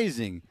was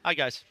amazing. Hi,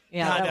 guys.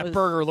 Yeah, God, that that was-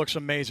 burger looks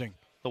amazing.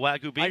 The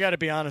Wagyu beef. I got to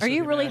be honest Are with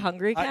you you, really man.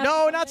 hungry, Cap,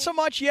 No, or not so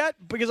much yet,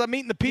 because I'm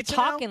eating the pizza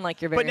talking now.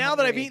 like you're very But now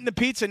that I've hungry. eaten the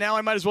pizza, now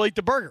I might as well eat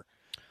the burger.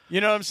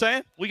 You know what I'm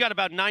saying? We got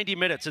about 90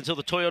 minutes until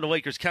the Toyota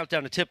Lakers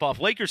countdown to tip-off.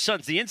 Lakers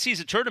Suns, the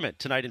in-season tournament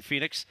tonight in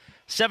Phoenix.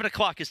 7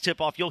 o'clock is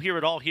tip-off. You'll hear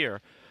it all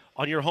here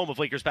on your home of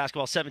Lakers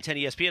basketball, 710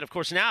 ESPN. Of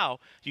course, now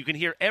you can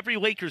hear every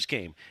Lakers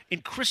game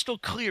in crystal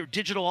clear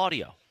digital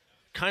audio.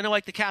 Kind of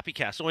like the Cappy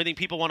Cast. The only thing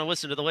people want to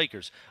listen to the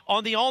Lakers.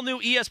 On the all-new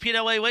ESPN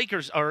LA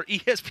Lakers, or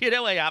ESPN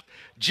LA app,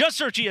 just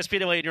search ESPN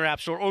LA in your app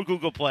store or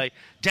Google Play.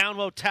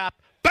 Download, tap,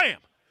 bam!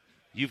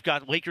 You've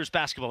got Lakers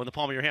basketball in the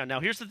palm of your hand. Now,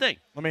 here's the thing.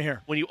 Let me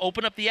hear. When you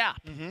open up the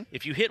app,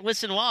 if you hit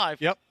Listen Live,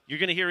 Yep. you're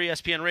going to hear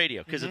ESPN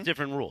Radio because of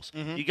different rules.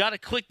 You got to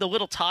click the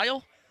little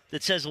tile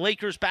that says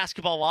Lakers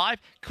Basketball Live.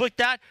 Click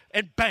that,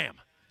 and bam,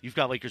 you've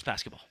got Lakers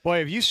basketball. Boy,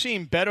 have you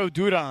seen Beto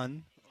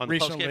Duran On the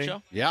recently postgame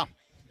show? Yeah.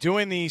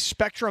 doing the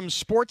Spectrum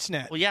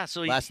Sportsnet? Well, yeah,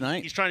 so Last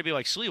night. he's trying to be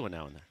like Sliwa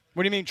now and then.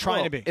 What do you mean trying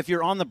Well, to be? If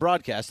you're on the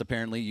broadcast,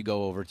 apparently you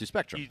go over to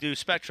Spectrum. You do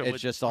Spectrum It's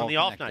with, just all on the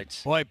off connected.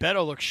 nights. Boy,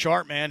 Beto looks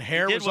sharp, man.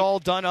 Hair did was look- all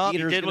done up.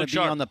 Peter's did going look to be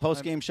sharp. on the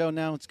post-game show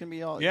now. It's going to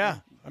be all. Yeah.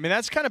 I mean,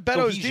 that's kind of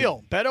Beto's Cohesion.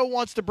 deal. Beto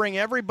wants to bring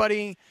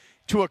everybody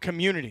to a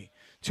community,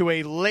 to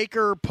a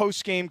Laker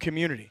post-game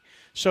community.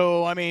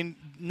 So, I mean,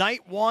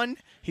 night one,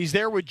 he's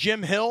there with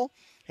Jim Hill,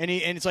 and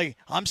it's like,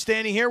 I'm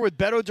standing here with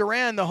Beto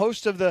Duran, the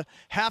host of the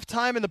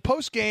halftime and the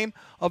post-game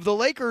of the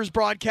Lakers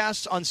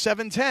broadcasts on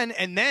 710,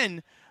 and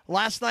then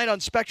last night on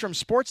Spectrum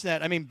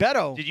Sportsnet. I mean,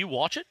 Beto. Did you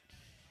watch it?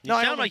 You No,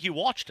 I sound only- like you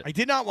watched it. I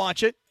did not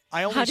watch it.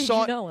 I only How did saw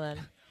you it know then?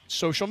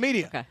 social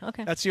media.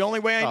 Okay. That's the only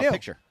way I Oh, knew.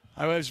 picture.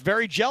 I was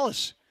very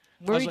jealous.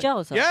 What I were was you like-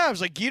 jealous of? Yeah, I was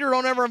like, Geeter,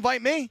 don't ever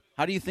invite me.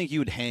 How do you think you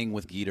would hang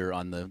with Geeter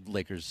on the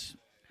Lakers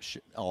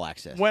All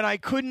Access? When I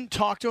couldn't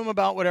talk to him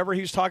about whatever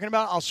he was talking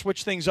about, I'll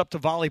switch things up to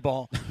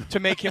volleyball to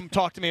make him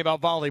talk to me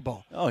about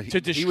volleyball. Oh,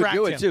 to distract he would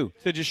do him. it too.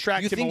 To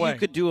distract you him think away. you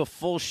could do a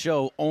full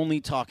show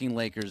only talking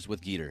Lakers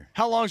with Geeter?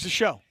 How long's the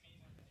show?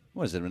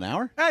 What is it, an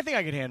hour? I think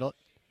I can handle it.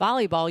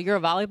 Volleyball. You're a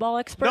volleyball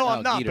expert? No,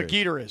 I'm not, Geeter. but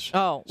Geeter is.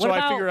 Oh, so what I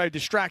about- figured I'd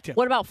distract him.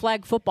 What about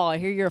flag football? I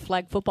hear you're a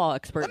flag football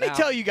expert Let me now.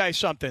 tell you guys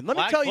something. Let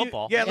me Flag tell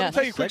football? you. Yeah, let Yes. me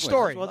tell you a quick Segue.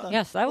 story. Well done.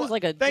 Yes, that was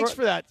like a Thanks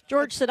for that.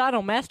 George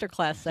Sedano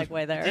masterclass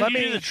segue there. Did Let you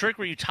do me- the trick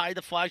where you tie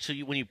the flag so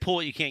when you pull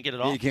it, you can't get it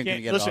Yeah, off? you can't Yeah,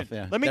 get listen, it off.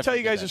 Yeah, let me tell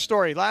you definitely guys did a that.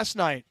 story. Last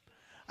night,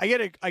 I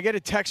get a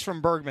text from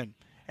Bergman,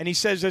 and he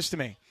says this to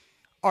me: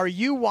 "Are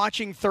you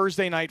watching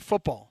Thursday Night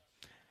Football?"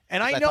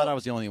 And I I know, thought I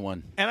was the only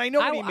one. and I know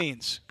what I- he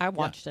means. I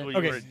watched Well, it. you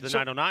Okay, were the so-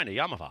 909 at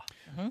Yamaha.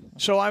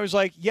 So I was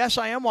like, "Yes,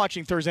 I am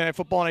watching Thursday Night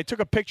Football," and I took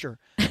a picture.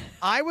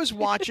 I was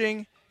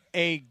watching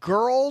a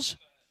girls'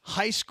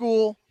 high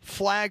school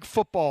flag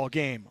football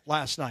game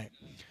last night.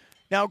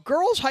 Now,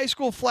 girls' high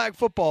school flag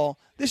football.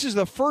 This is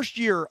the first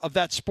year of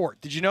that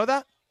sport. Did you know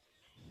that?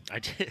 I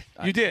did.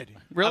 You did. I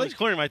Really? was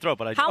clearing my throat,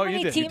 but I How Oh, you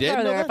many did. You teams did are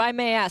know there, that? if I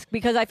may ask?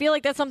 Because I feel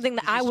like that's something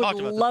that I just would talked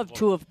about that love before.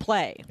 to have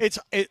played.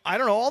 I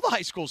don't know. All the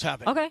high schools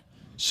have it. Okay.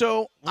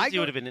 So Lindsay I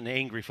would have been an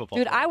angry football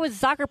Dude, player. I was a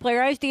soccer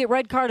player. I used to get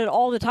red carded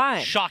all the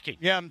time. Shocking.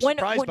 Yeah, I'm When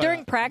surprised by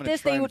during that.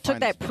 practice, try they and took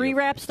find that this video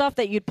pre-wrap stuff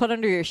that you'd put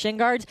under your shin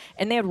guards,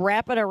 and they would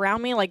wrap it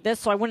around me like this,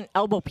 so I wouldn't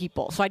elbow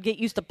people. So I'd get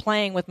used to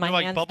playing with my You're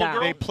like hands Bubble down.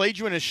 Girl? They played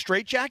you in a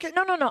straitjacket?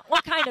 No.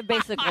 Well, kind of,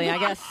 basically.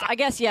 I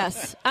guess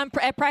yes.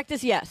 At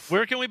practice, yes.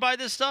 Where can we buy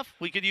this stuff?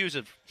 We could use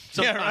it.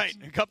 Yeah, sometimes. right.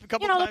 A couple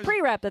You know, the times.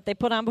 pre-wrap that they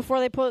put on before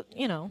they put,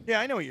 Yeah,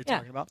 I know what you're Yeah.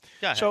 talking about.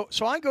 Go ahead.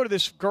 So I go to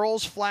this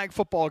girls' flag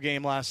football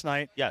game last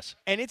night. Yes.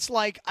 And it's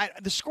like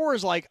the score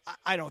is like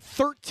I don't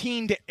know,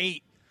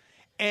 13-8,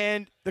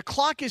 and the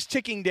clock is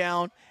ticking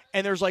down,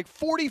 and there's like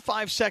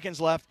 45 seconds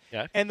left.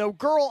 Yeah. And the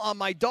girl on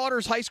my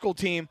daughter's high school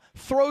team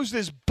throws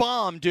this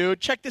bomb,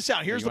 dude. Check this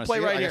out. Here's you the wanna play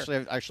see it? right I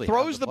here. actually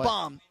throws have the the play.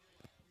 bomb,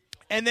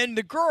 and then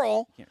the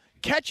girl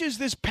catches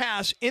this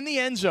pass in the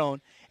end zone,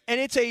 and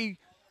it's a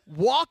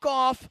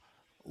walk-off,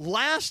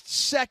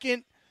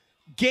 last-second,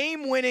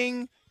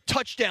 game-winning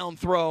touchdown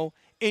throw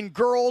in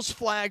girls'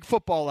 flag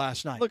football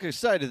last night. Look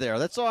excited there.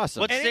 That's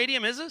awesome. What And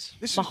stadium is this?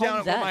 This is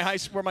Mahomes down at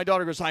X. where my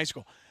daughter goes to high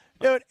school.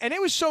 Dude, and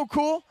it was so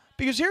cool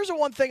because here's the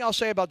one thing I'll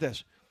say about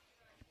this.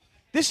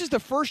 This is the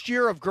first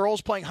year of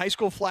girls playing high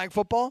school flag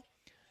football.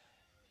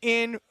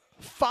 In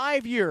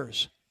 5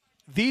 years,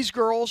 these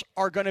girls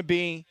are going to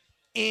be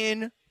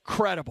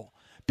incredible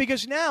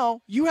because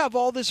now you have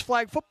all this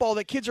flag football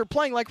that kids are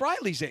playing like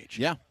Riley's age.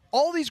 Yeah.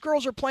 All these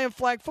girls are playing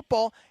flag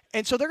football,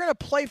 and so they're going to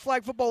play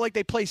flag football like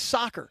they play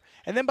soccer.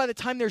 And then by the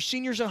time they're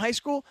seniors in high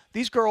school,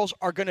 these girls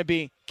are going to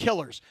be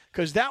killers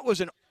because that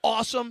was an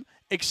awesome,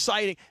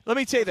 exciting. Let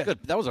me tell you this. Good.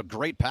 That was a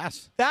great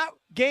pass. That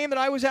game that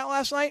I was at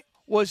last night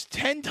was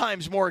 10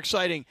 times more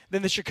exciting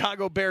than the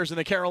Chicago Bears and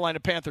the Carolina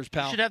Panthers,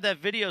 pal. You should have that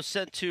video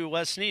sent to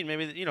Les Snead.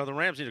 Maybe, the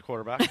Rams need a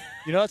quarterback.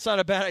 That's not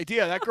a bad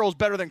idea. That girl's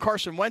better than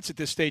Carson Wentz at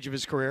this stage of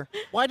his career.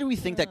 Why do we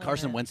think that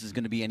Carson Wentz is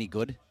going to be any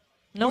good?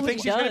 Who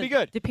thinks he's going to be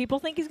good? Do people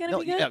think he's going to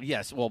be good? Yeah,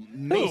 yes. Well,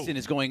 Mason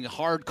is going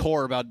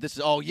hardcore about this.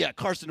 Oh, yeah,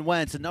 Carson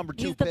Wentz, the number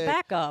 2 He's pick. the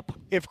backup.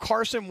 If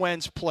Carson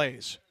Wentz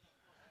plays,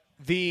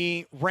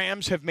 the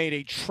Rams have made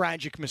a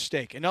tragic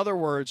mistake. In other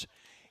words,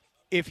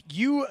 if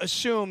you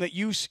assume that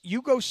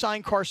you go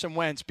sign Carson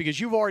Wentz because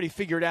you've already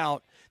figured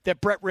out that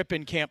Brett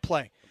Rippon can't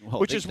play, Well,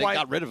 which they is why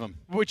got rid of him.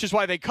 Which is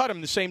why they cut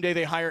him the same day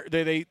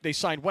they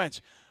signed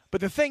Wentz. But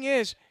the thing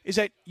is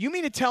that you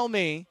mean to tell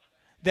me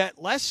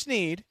that Les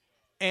Snead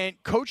and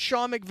Coach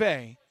Sean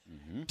McVay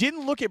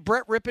didn't look at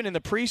Brett Rippon in the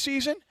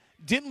preseason,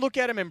 didn't look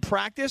at him in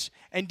practice,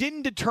 and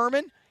didn't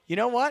determine, you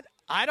know what?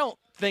 I don't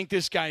think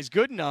this guy's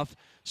good enough.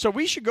 So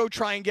we should go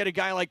try and get a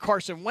guy like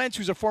Carson Wentz,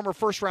 who's a former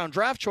first-round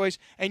draft choice,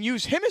 and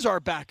use him as our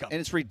backup. And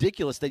it's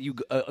ridiculous that you,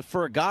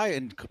 for a guy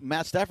in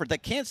Matt Stafford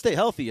that can't stay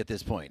healthy at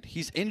this point.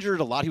 He's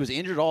injured a lot. He was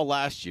injured all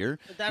last year.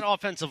 But that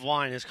offensive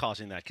line is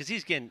causing that because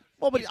he's getting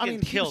Well, but he's I getting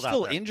mean, he was killed out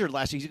still there. injured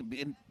last year.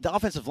 The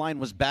offensive line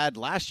was bad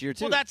last year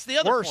too. Well, that's the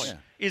other Worse. point.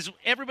 Is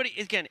everybody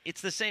again?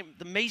 It's the same.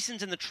 The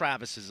Masons and the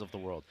Travises of the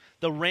world,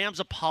 the Rams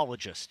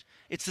apologist.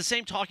 It's the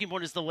same talking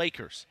point as the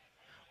Lakers.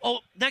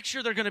 Oh, next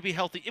year they're going to be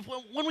healthy.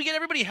 When we get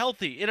everybody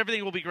healthy,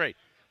 everything will be great.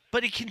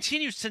 But it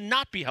continues to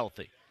not be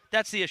healthy.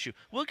 That's the issue.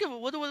 What kind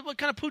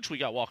of pooch we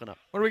got walking up?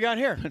 What do we got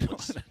here?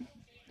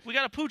 We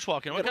got a pooch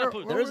walking. What kind of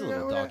pooch? There is a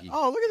little doggy.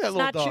 Oh, look at that It's little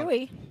not dog.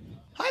 Chewy.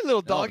 Hi,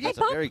 little doggy. That's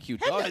a very cute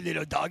Hello, dog.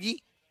 little doggy.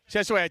 See,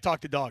 that's the way I talk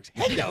to dogs.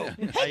 Hello.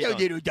 Hello, doing?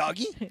 little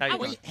doggy. How you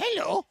doing?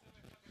 Hello.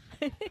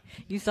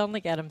 You sound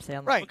like Adam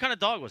Sandler. Right. What kind of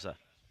dog was that?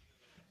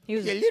 He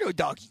was. Yeah, little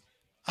doggy.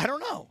 I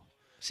don't know.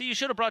 See, you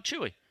should have brought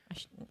Chewy.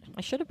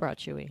 I should have brought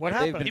Chewy. What They've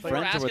happened? been People were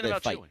friends or asking they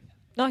about fight? Chewy.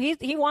 No,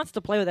 he wants to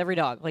play with every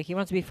dog. Like he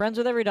wants to be friends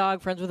with every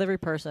dog, friends with every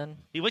person.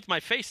 He licked my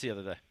face the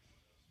other day.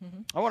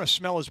 I want to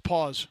smell his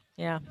paws.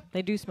 Yeah,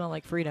 they do smell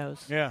like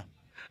Fritos. Yeah.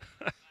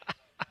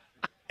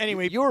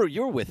 Anyway, You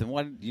were with him.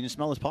 Why you didn't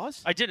smell his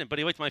paws? I didn't, but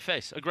he licked my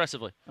face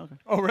aggressively.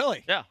 oh,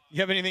 really? Yeah.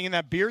 You have anything in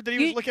that beard that he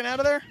was You- looking out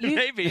of there?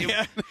 Maybe.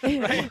 Yeah.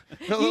 Right.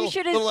 You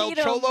should have little El seen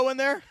him. Cholo in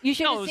there? You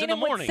should No, it have was seen in him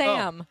the with morning.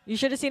 Sam. You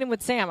should have seen him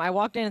with Sam. I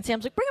walked in and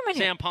Sam's like, "Bring him in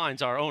here." Sam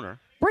Pines, our owner.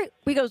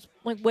 He goes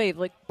like, "Wave,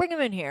 like, bring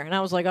him in here." And I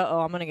was like,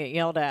 "Uh-oh, I'm gonna get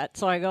yelled at."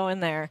 So I go in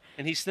there,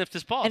 And he sniffed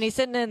his paws. and he's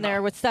sitting in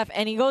there with Steph,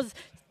 and he goes,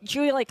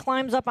 Chewy like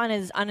climbs up on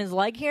his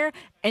leg here,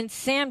 and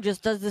Sam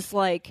just does this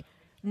like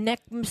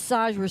neck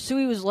massage where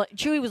Chewy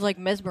was like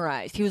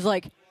mesmerized. He was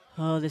like,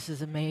 "Oh, this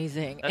is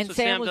amazing." That's and what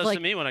Sam Sam was does like,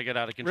 to me when I get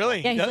out of control.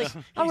 Really? Yeah, he's He like,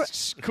 does? "Oh, He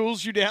we're-"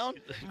 cools you down?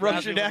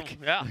 Rubs your neck?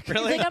 Yeah. he's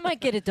like, "I might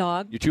get a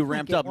dog." You're too I might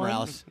ramped get up, one."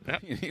 Morales.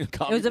 It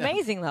was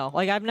amazing though.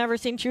 Like I've never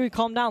seen Chewy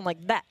calm down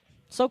like that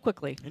so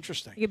quickly.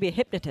 Interesting. You could be a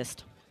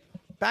hypnotist.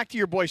 Back to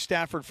your boy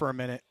Stafford for a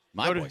minute.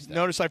 My boy Stafford.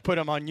 Notice I put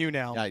him on you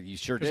now. Yeah, you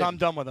sure Because did. I'm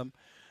done with him.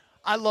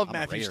 I love I'm a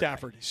Matthew Raider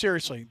Stafford,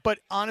 seriously. But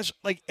honest,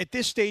 like at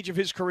this stage of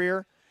his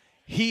career,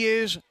 he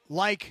is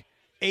like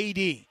AD.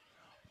 You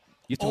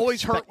have to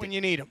Always hurt expect when it.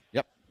 you need him.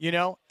 Yep. You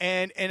know,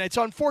 and it's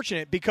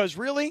unfortunate because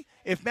really,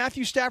 if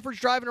Matthew Stafford's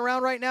driving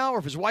around right now or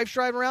if his wife's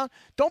driving around,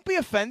 don't be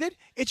offended.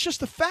 It's just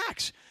the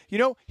facts. You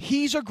know,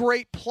 he's a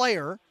great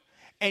player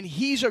and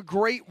he's a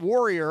great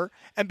warrior.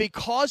 And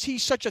because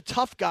he's such a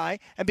tough guy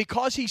and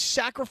because he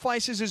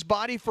sacrifices his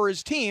body for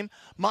his team,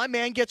 my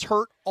man gets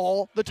hurt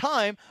all the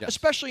time, Yes.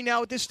 especially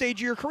now at this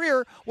stage of your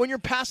career when you're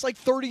past like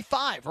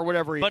 35 or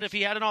whatever he But is. if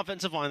he had an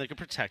offensive line that could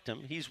protect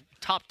him, he's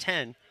top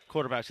 10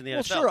 quarterbacks in the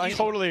Well, NFL. sure, I Easily.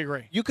 totally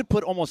agree. You could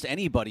put almost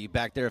anybody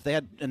back there if they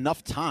had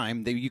enough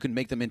time. You can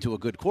make them into a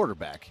good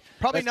quarterback.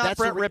 Probably not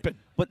Brett Rippon.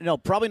 But no,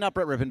 probably not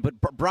Brett Rippon. But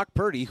Brock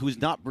Purdy, who's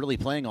not really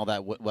playing all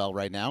that well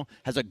right now,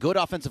 has a good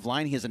offensive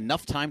line. He has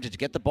enough time to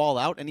get the ball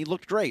out, and he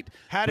looked great.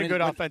 Had a When-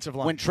 good when- offensive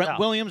line. When Trent Yeah.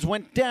 Williams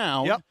went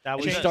down, Yep. That and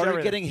was he it. started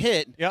Everything. getting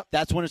hit. Yep.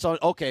 That's when it's all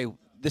okay.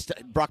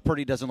 Brock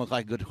Purdy doesn't look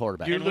like a good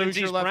quarterback. You And lose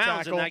Lindsey's your left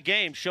Browns tackle. in that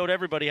game showed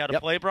everybody how to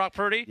Yep. play Brock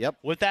Purdy Yep.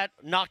 with that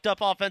knocked up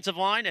offensive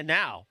line. And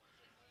now,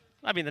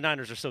 I mean, the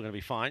Niners are still going to be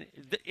fine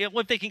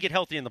if they can get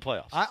healthy in the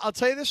playoffs. I'll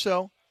tell you this,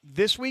 though.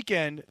 This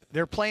weekend,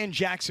 they're playing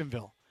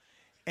Jacksonville.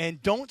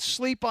 And don't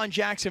sleep on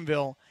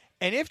Jacksonville.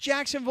 And if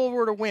Jacksonville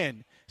were to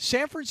win,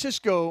 San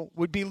Francisco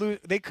would be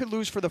they could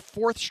lose for the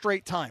fourth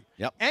straight time.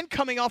 Yep. And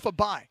coming off a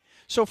bye.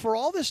 So for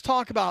all this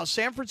talk about how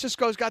San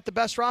Francisco's got the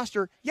best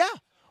roster, yeah,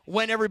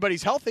 when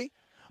everybody's healthy.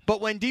 But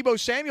when Deebo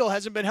Samuel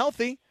hasn't been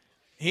healthy,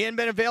 He hadn't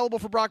been available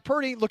for Brock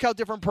Purdy. Look how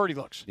different Purdy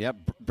looks. Yeah,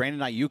 Brandon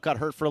Ayuk got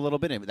hurt for a little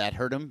bit, and that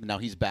hurt him. Now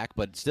he's back,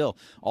 but still,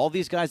 all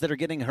these guys that are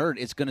getting hurt,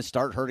 it's going to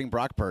start hurting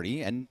Brock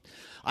Purdy. And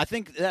I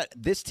think that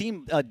this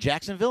team,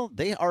 Jacksonville,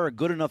 they are a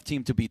good enough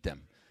team to beat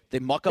them. They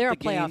muck up They're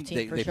the a playoff game.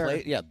 team for They sure.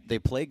 play, they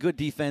play good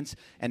defense,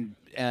 and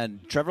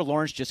Trevor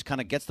Lawrence just kind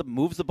of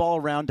moves the ball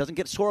around,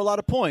 doesn't score a lot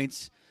of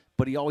points,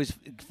 but he always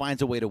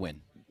finds a way to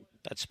win.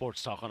 That's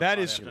sports talk on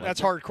That's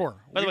hardcore.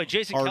 By the way,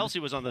 Jason Kelsey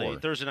was on the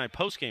Thursday night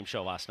postgame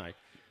show last night,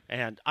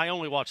 and I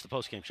only watched the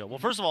postgame show. Well,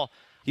 first of all,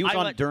 he was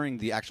on during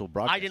the actual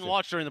broadcast. I didn't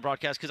watch during the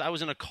broadcast because I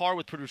was in a car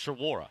with producer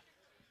Laura.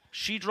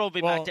 She drove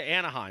me back to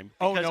Anaheim.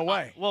 Oh, no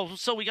way.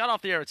 So we got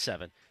off the air at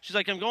 7. She's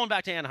like, I'm going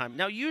back to Anaheim.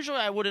 Now, usually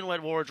I wouldn't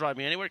let Laura drive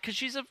me anywhere because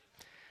she's a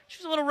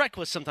little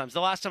reckless sometimes.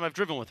 The last time I've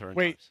driven with her.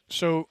 Wait,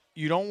 so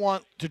you don't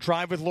want to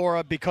drive with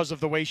Laura because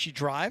of the way she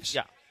drives?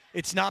 Yeah.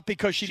 It's not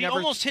because she never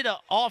almost hit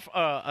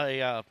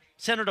a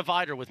center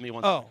divider with me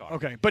once. Oh, in the car.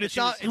 okay. But it's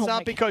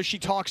not because she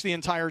talks the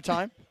entire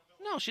time?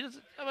 No, she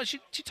doesn't. Well, she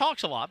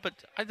talks a lot, but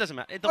it doesn't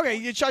matter.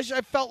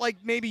 I felt like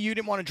maybe you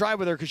didn't want to drive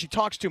with her because she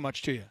talks too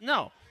much to you.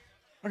 No.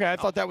 Okay, I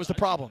thought that was the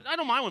problem. I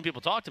don't mind when people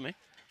talk to me.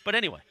 But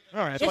anyway. All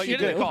right, I yes, thought you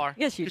did. In the car.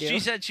 Yes, you do. She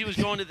said she was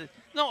going to the.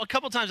 No, a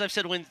couple times I've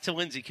said to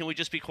Lindsay, "Can we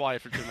just be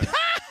quiet for 2 minutes?"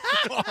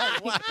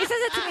 He says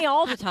it to me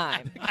all the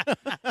time.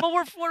 Well,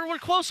 we're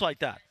close like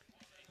that.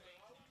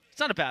 It's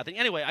not a bad thing.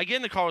 Anyway, I get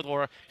in the car with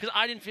Laura because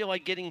I didn't feel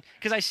like getting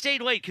because I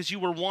stayed late because you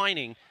were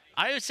whining.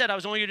 I said I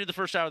was only going to do the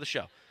first hour of the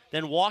show.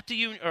 Then walk to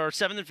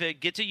 7th and Fig,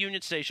 get to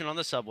Union Station on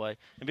the subway,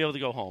 and be able to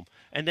go home.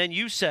 And then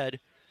you said,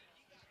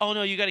 "Oh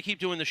no, you got to keep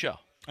doing the show."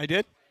 I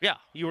did. Yeah,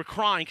 you were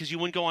crying because you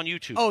wouldn't go on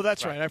YouTube. Oh,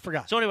 that's right. I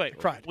forgot. So anyway,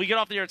 cried. We get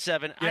off the air at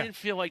 7. Yeah. I didn't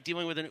feel like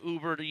dealing with an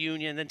Uber to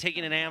Union, then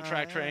taking an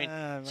Amtrak train.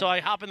 So I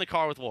hop in the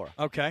car with Laura.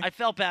 Okay. I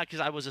felt bad because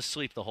I was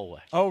asleep the whole way.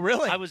 Oh,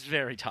 really? I was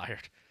very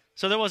tired.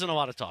 So there wasn't a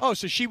lot of talk. Oh,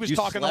 so she was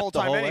talking the whole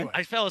time anyway.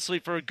 I fell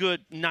asleep for a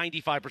good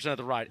 95% of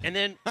the ride. And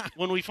then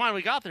when we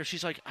finally got there,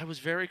 she's like, I was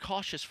very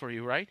cautious for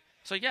you, right?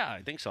 So, yeah,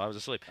 I think so. I was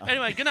asleep.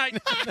 Anyway, good night.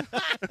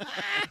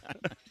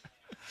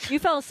 You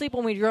fell asleep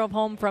when we drove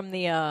home from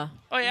the Oh,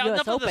 yeah, US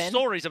enough Open. of the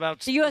stories about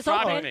the U.S.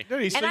 driving Open. me.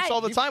 Dude, he sleeps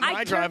all the time when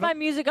I drive turned my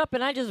music up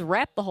and I just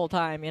rapped the whole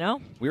time, you know?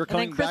 We were and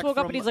coming then Chris back woke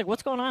up from- and he's like,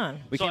 what's going on?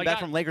 We came back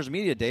from Lakers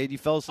Media Day, and you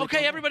fell asleep.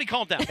 Okay, everybody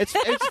calm down. It's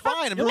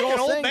fine. You're We're like an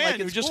all old saying man like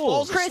who it's just cool.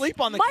 falls Chris asleep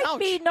on the might couch.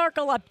 be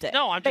narcoleptic.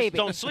 No, I just Baby.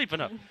 don't sleep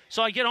enough.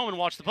 So I get home and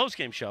watch the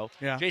postgame show.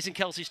 Yeah. Jason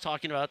Kelsey's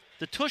talking about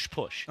the tush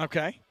push.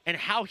 Okay. And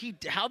how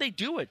they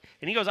do it.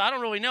 And he goes, I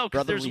don't really know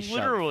because Brotherly there's shove.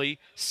 literally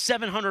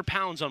 700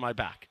 pounds on my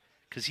back.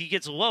 Because he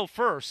gets low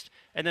first,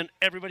 and then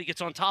everybody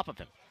gets on top of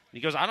him. And he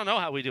goes, I don't know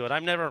how we do it. I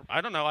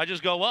don't know. I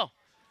just go low.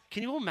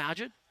 Can you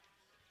imagine?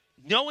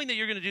 Knowing that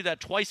you're going to do that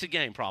twice a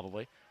game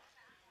probably,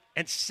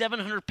 and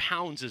 700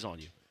 pounds is on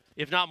you,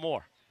 if not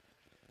more.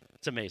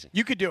 It's amazing.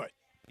 You could do it.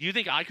 You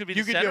think I could be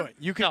You the could center? do it.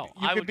 You could, no,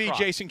 you I could would be cry.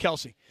 Jason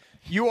Kelsey.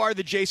 You are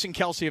the Jason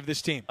Kelsey of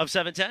this team. Of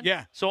 7'10"?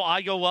 Yeah. So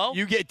I go low?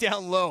 You get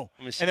down low,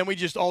 Let me see. and then we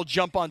just all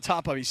jump on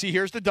top of you. See,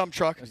 here's the dump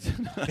truck.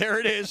 There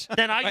it is.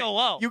 Then I go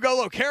low. You go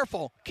low.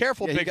 Careful, Yeah,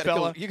 big you gotta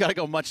fella. you got to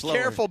go much lower.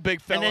 Careful, big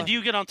fella. And then do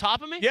you get on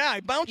top of me? Yeah, I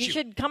bounce You you.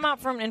 should come out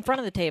from in front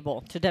of the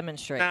table to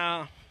demonstrate.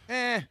 No.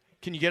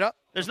 Can you get up?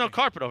 There's no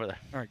carpet over there.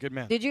 All right, good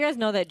man. Did you guys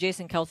know that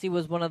Jason Kelsey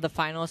was one of the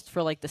finalists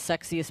for like the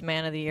sexiest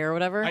man of the year or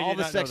whatever? I All did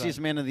the not know sexiest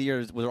that. man of the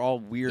year were all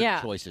weird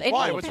yeah. choices. It-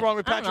 Why? it- What's wrong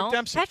with I don't Patrick know.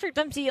 Dempsey? Patrick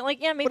Dempsey, like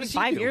maybe does he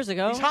 5 do? years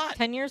ago. He's hot.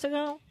 10 years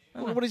ago.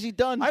 What has he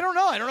done? I don't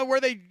know. I don't know where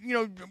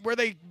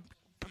they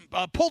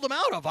pulled him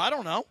out of. I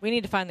don't know. We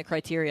need to find the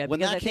criteria. When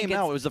because that I think came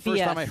out, it's it was the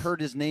first BS. time I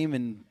heard his name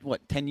in,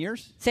 10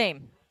 years?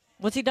 Same.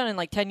 What's he done in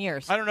like 10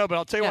 years? I don't know, but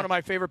I'll tell you Yeah. one of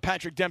my favorite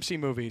Patrick Dempsey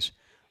movies,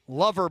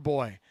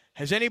 Loverboy.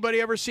 Has anybody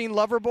ever seen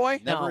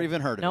Loverboy? Never No.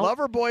 even heard of Nope. it.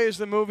 Loverboy is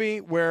the movie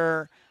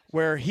where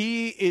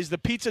he is the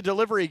pizza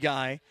delivery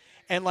guy,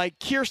 and like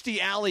Kirstie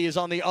Alley is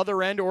on the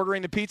other end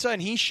ordering the pizza,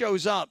 and he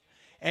shows up,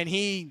 and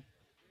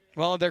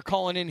they're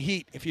calling in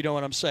heat, if you know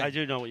what I'm saying. I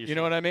do know what you're You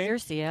know what I mean?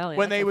 Kirstie Alley,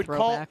 When that's they a would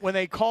throwback. when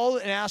they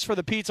called and asked for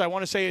the pizza, I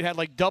want to say it had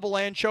like double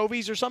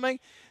anchovies or something.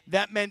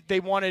 That meant they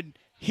wanted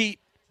heat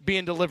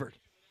being delivered,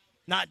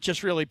 not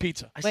just really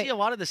pizza. I see a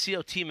lot of the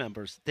COT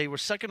members. They were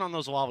sucking on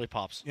those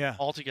lollipops Yeah.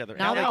 all together.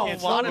 Now And they're a lot of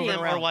floating them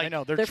are around. like I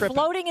know, They're tripping.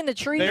 floating in the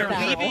trees They're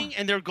now. leaving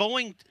and they're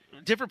going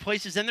different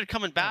places. Then they're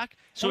coming back.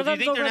 So One do of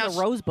you them's think they're over now? in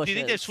the rose Do you think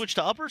they've bushes. switched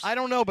to uppers? I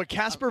don't know, but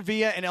Casper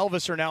Villa and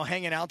Elvis are now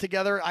hanging out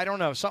together. I don't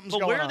know. Something's But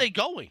going where on. are they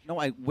going? No,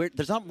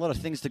 there's not a lot of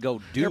things to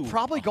go do. They're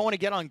probably going to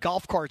get on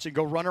golf carts and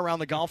go run around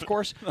the golf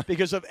course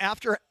because of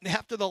after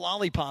the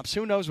lollipops.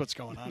 Who knows what's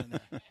going on in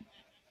there?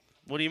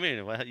 What do you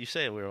mean? You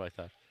say it weird like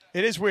that?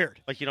 It is weird.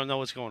 Like you don't know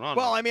what's going on?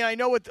 Well, I mean, I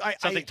know what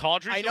Something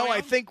tawdry I know. going I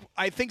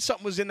on? think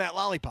something was in that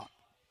lollipop.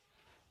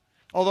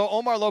 Although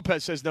Omar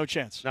Lopez says no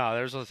chance. No,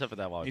 there's no tip of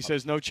that lollipop. He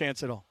says no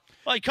chance at all.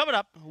 Well, coming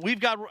up, we've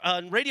got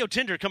Radio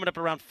Tinder coming up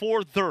around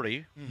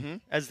 4:30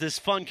 as this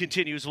fun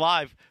continues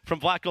live from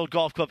Black Gold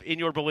Golf Club in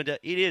Yorba Linda.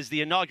 It is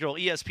the inaugural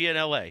ESPN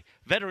LA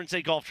Veterans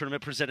Day Golf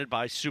Tournament presented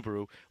by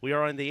Subaru. We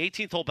are on the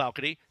 18th hole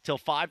balcony till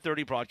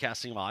 5:30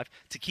 broadcasting live.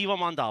 Tequila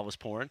Mandala's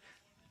pouring.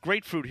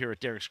 Great food here at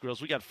Derek's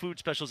Grills. We got food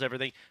specials,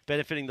 everything,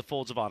 benefiting the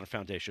Folds of Honor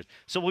Foundation.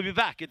 So we'll be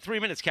back in 3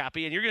 minutes,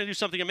 Cappy, and you're going to do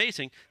something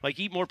amazing, like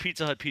eat more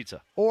Pizza Hut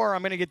pizza. Or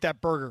I'm going to get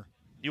that burger.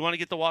 You want to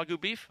get the Wagyu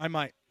beef? I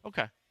might.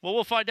 Okay. Well,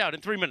 we'll find out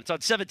in 3 minutes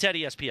on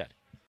 710 ESPN.